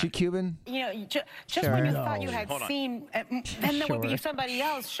 Yeah. Is she Cuban? you know, just Sure. when you thought you had Hold on. seen, then there would be Sure. somebody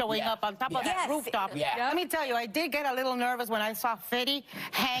else showing up on top of that rooftop. Let me tell you, I did get a little nervous when I saw Fitty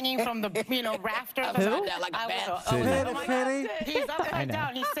hanging from the, rafters. Who? Fitty? He's upside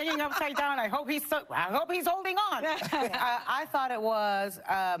down. He's singing upside down. I hope he's holding on. I thought it was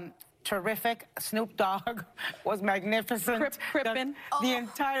terrific. Snoop Dogg was magnificent. Crippin'. The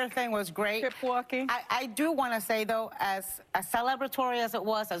entire thing was great. Crip walking. I do want to say, though, as celebratory as it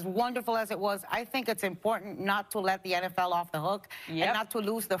was, as wonderful as it was, I think it's important not to let the NFL off the hook and not to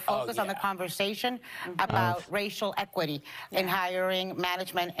lose the focus on the conversation about racial equity in hiring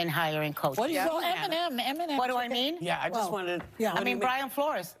management and hiring coaches. What do you call Eminem? What do I mean? Yeah, I just wanted. Yeah, I mean, Brian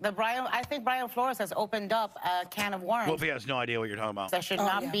Flores. I think Brian Flores has opened up a can of worms. Whoopi has no idea what you're talking about. That should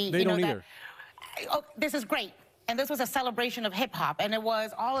not be. They don't either. This is great. And this was a celebration of hip hop. And it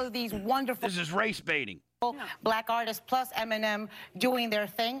was all of these wonderful. This is race baiting. Black artists plus Eminem doing their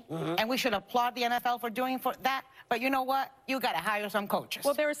thing. And we should applaud the NFL for doing that. But you know what? You got to hire some coaches.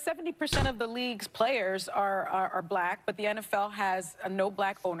 Well, there are 70% of the league's players are black, but the NFL has a no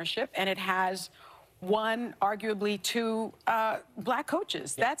black ownership, and it has arguably two black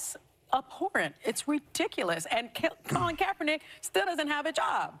coaches. That's abhorrent. It's ridiculous. And Colin Kaepernick still doesn't have a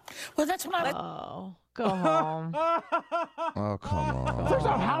job. Well, that's what I'm. Oh, go home. Oh, come on. First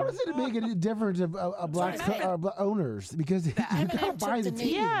off, how does it make a difference of black owners? Because you can't buy the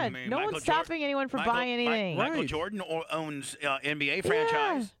team. Yeah, I mean, no Michael one's stopping anyone from Michael- buying anything. Michael Jordan owns NBA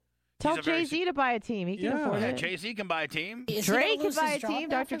franchise. Tell He's a very Jay-Z to buy a team. He can afford it. Jay-Z can buy a team. Dre can buy a team.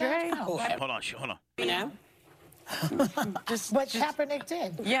 Dr. Dre. Hold on. Yeah. What Kaepernick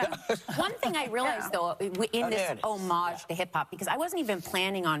did. Yeah. One thing I realized, though, in this there it is. homage to hip hop, because I wasn't even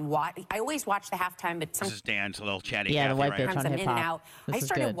planning on watching. I always watch the halftime, but This is Dan's little chatty. Yeah, the Kathy white right bitch here. sometimes on I'm in hip-hop. and out. This I is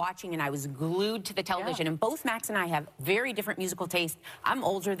started good. watching, and I was glued to the television. And both Max and I have very different musical tastes. I'm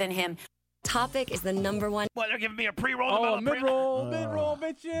older than him. Topic is the number one. Well, they're giving me a pre-roll. Oh, about a pre- mid-roll,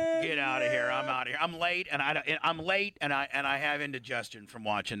 bitches. Get out of here! I'm out of here. I'm late, and I have indigestion from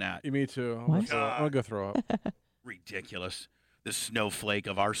watching that. Me too. I'm gonna go throw up. Ridiculous. The snowflake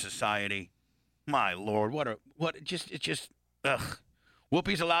of our society. My Lord, it's just ugh.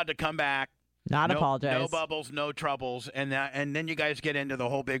 Whoopi's allowed to come back. Not apologize. No bubbles, no troubles, and then you guys get into the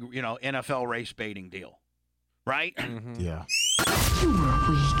whole big, NFL race baiting deal, right? Yeah. You were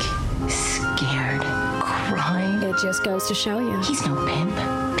weak, scared, crying. It just goes to show you. He's no pimp.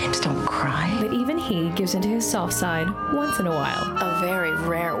 Pimps don't cry. But even he gives into his soft side once in a while. A very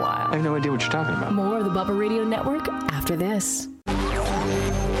rare while. I have no idea what you're talking about. More of the Bubba Radio Network after this.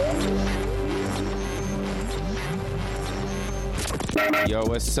 Yo,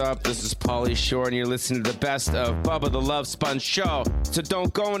 what's up? This is Pauly Shore, and you're listening to the best of Bubba the Love Sponge Show. So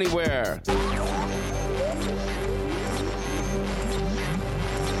don't go anywhere. Live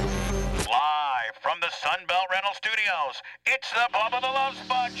from the Sunbelt Rental Studios, it's the Bubba the Love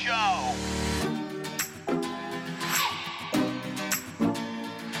Sponge Show.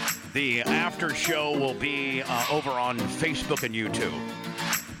 The after show will be over on Facebook and YouTube,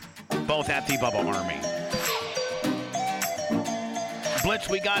 both at the Bubba Army. Blitz,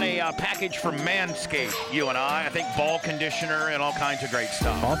 we got a package from Manscaped, you and I think ball conditioner and all kinds of great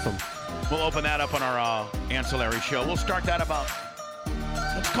stuff. Awesome. We'll open that up on our ancillary show. We'll start that about,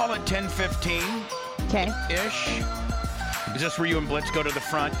 let's call it 10:15. Okay-ish. Is this where you and Blitz go to the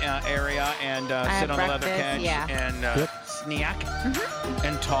front area and sit on the leather couch and snack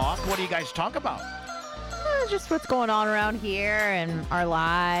and talk? What do you guys talk about? Just what's going on around here and our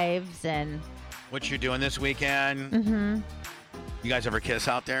lives and... What you doing this weekend? Mm-hmm. You guys ever kiss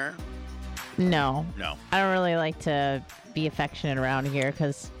out there? No. No. I don't really like to be affectionate around here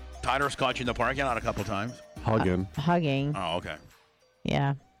because... Tyler's caught you in the parking lot a couple times. Hugging. Hugging. Oh, okay.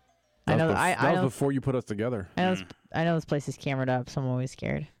 Yeah. That I know. That was before you put us together. I know this place is cameraed up, so I'm always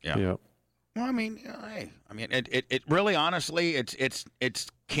scared. Yeah. Well, I mean, hey, it really, honestly, it's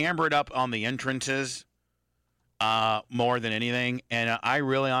cambered up on the entrances more than anything, and I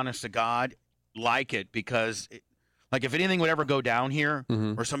really, honest to God, like it because, like, if anything would ever go down here,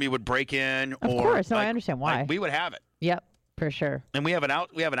 or somebody would break in, of course, no, I understand why. We would have it. Yep, for sure. And we have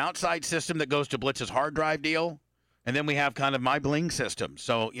an outside system that goes to Blitz's hard drive deal. And then we have kind of my bling system.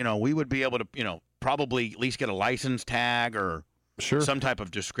 So, we would be able to, probably at least get a license tag or some type of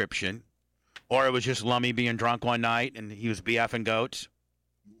description. Or it was just Lummy being drunk one night and he was BFing goats.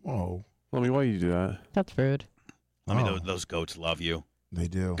 Whoa. Lummy, why do you do that? That's rude. Lummy, those goats love you. They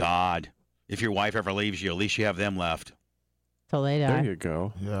do. God. If your wife ever leaves you, at least you have them left. Till they die. There you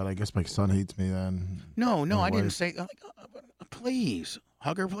go. Yeah, I guess my son hates me then. No, I didn't say. Please.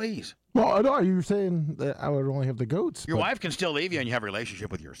 Hug her, please. Well, no, you were saying that I would only have the goats. Your wife can still leave you and you have a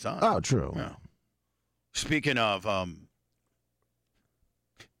relationship with your son. Oh, true. Yeah. Speaking of, I'm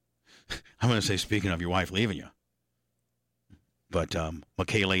going to say speaking of your wife leaving you, but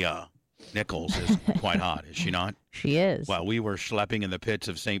McKaylee Nichols is quite hot, is she not? She is. Well, we were schlepping in the pits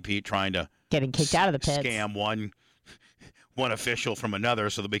of St. Pete trying to getting kicked out of the pits. Scam one official from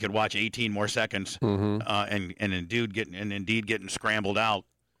another so that we could watch 18 more seconds and indeed getting scrambled out.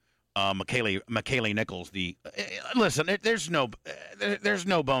 McKaylee Nichols. Listen, there's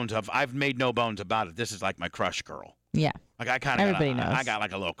no bones of. I've made no bones about it. This is like my crush girl. Yeah. Like I kind of everybody knows. I got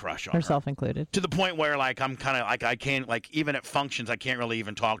like a little crush on herself her. Included. To the point where like I'm kind of like I can't like even at functions I can't really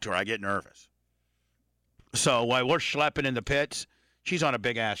even talk to her. I get nervous. So while we're schlepping in the pits, she's on a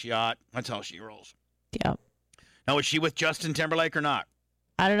big ass yacht. That's how she rolls. Yeah. Now is she with Justin Timberlake or not?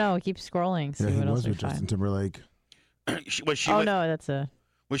 I don't know. Keep scrolling. See yeah, what he else was with Justin Timberlake. Was she? Oh no, that's a.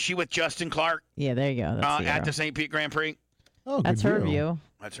 Was she with Justin Clark? Yeah, there you go. That's at the St. Pete Grand Prix? Oh, that's her view.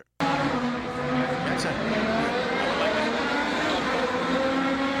 That's her. That's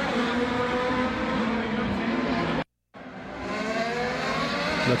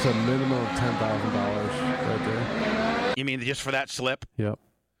That's a minimum of $10,000 right there. You mean just for that slip? Yep.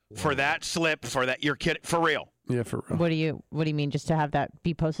 For that slip, for that, you're kidding, for real? Yeah, for real. What do you mean? Just to have that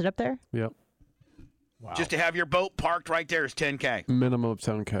be posted up there? Yep. Wow. Just to have your boat parked right there is $10K. Minimum of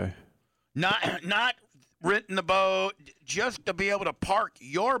 $10K. Not renting the boat, just to be able to park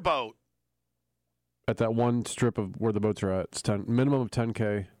your boat at that one strip of where the boats are at. It's minimum of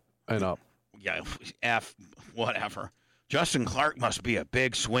 $10K and up. Yeah, whatever. Justin Clark must be a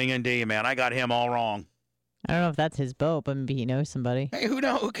big swinging D, man. I got him all wrong. I don't know if that's his boat, but maybe he knows somebody. Hey, who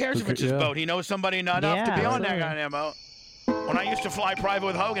cares if it's his boat? He knows somebody enough to be on that goddamn boat. When I used to fly private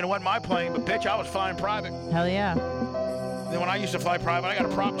with Hogan, it wasn't my plane, but bitch, I was flying private. Hell yeah. Then when I used to fly private, I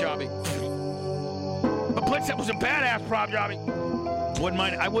got a prop jobby. But Blitz, that was a badass prop jobby. Wouldn't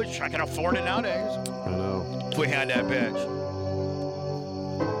mind. I wish I could afford it nowadays. I know. If we had that bitch.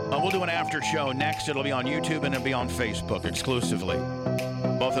 We'll do an after show next. It'll be on YouTube and it'll be on Facebook exclusively.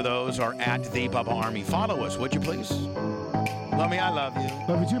 Both of those are at the Bubba Army. Follow us, would you please? Love me, I love you.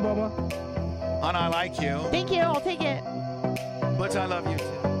 Love you too, Bubba. And I like you. Thank you. I'll take it. Blitz, I love you too.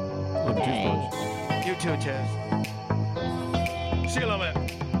 Okay. You too, Chaz. See you later.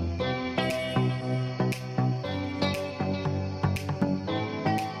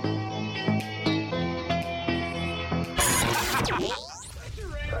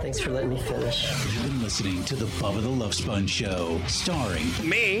 Thanks for letting me finish. You've been listening to the Bubba the Love Sponge Show, starring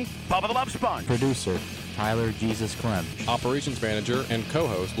me, Bubba the Love Sponge. Producer, Tyler Jesus Clem. Operations Manager and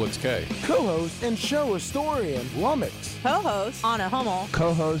co-host, Blitz K. Co-host and show historian, Lummox. Co-host, Anna Hummel.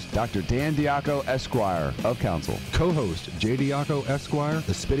 Co-host, Dr. Dan Diaco, Esquire, of Council. Co-host, J. Diaco, Esquire,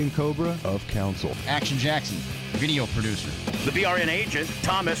 The Spitting Cobra, of Council. Action Jackson, video producer. The BRN agent,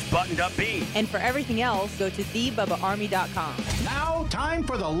 Thomas Buttoned Up B. And for everything else, go to thebubbaarmy.com. Now, time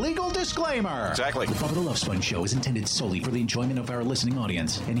for the legal disclaimer. Exactly. The Bubba the Love Sponge Show is intended solely for the enjoyment of our listening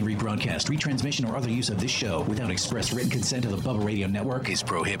audience. Any rebroadcast, retransmission, or other use of this show without express written consent of the Bubba Radio Network is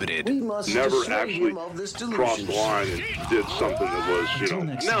prohibited. We must never dissuade actually him of this crossed the delusion. line and did something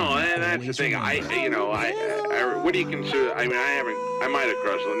that was, No, and that's the thing. I what do you consider? I mean, I might have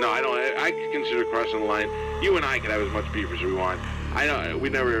crossed the line. No, I don't. I consider crossing the line. You and I can have as much beef as we want. I know we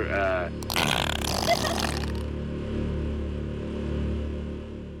never.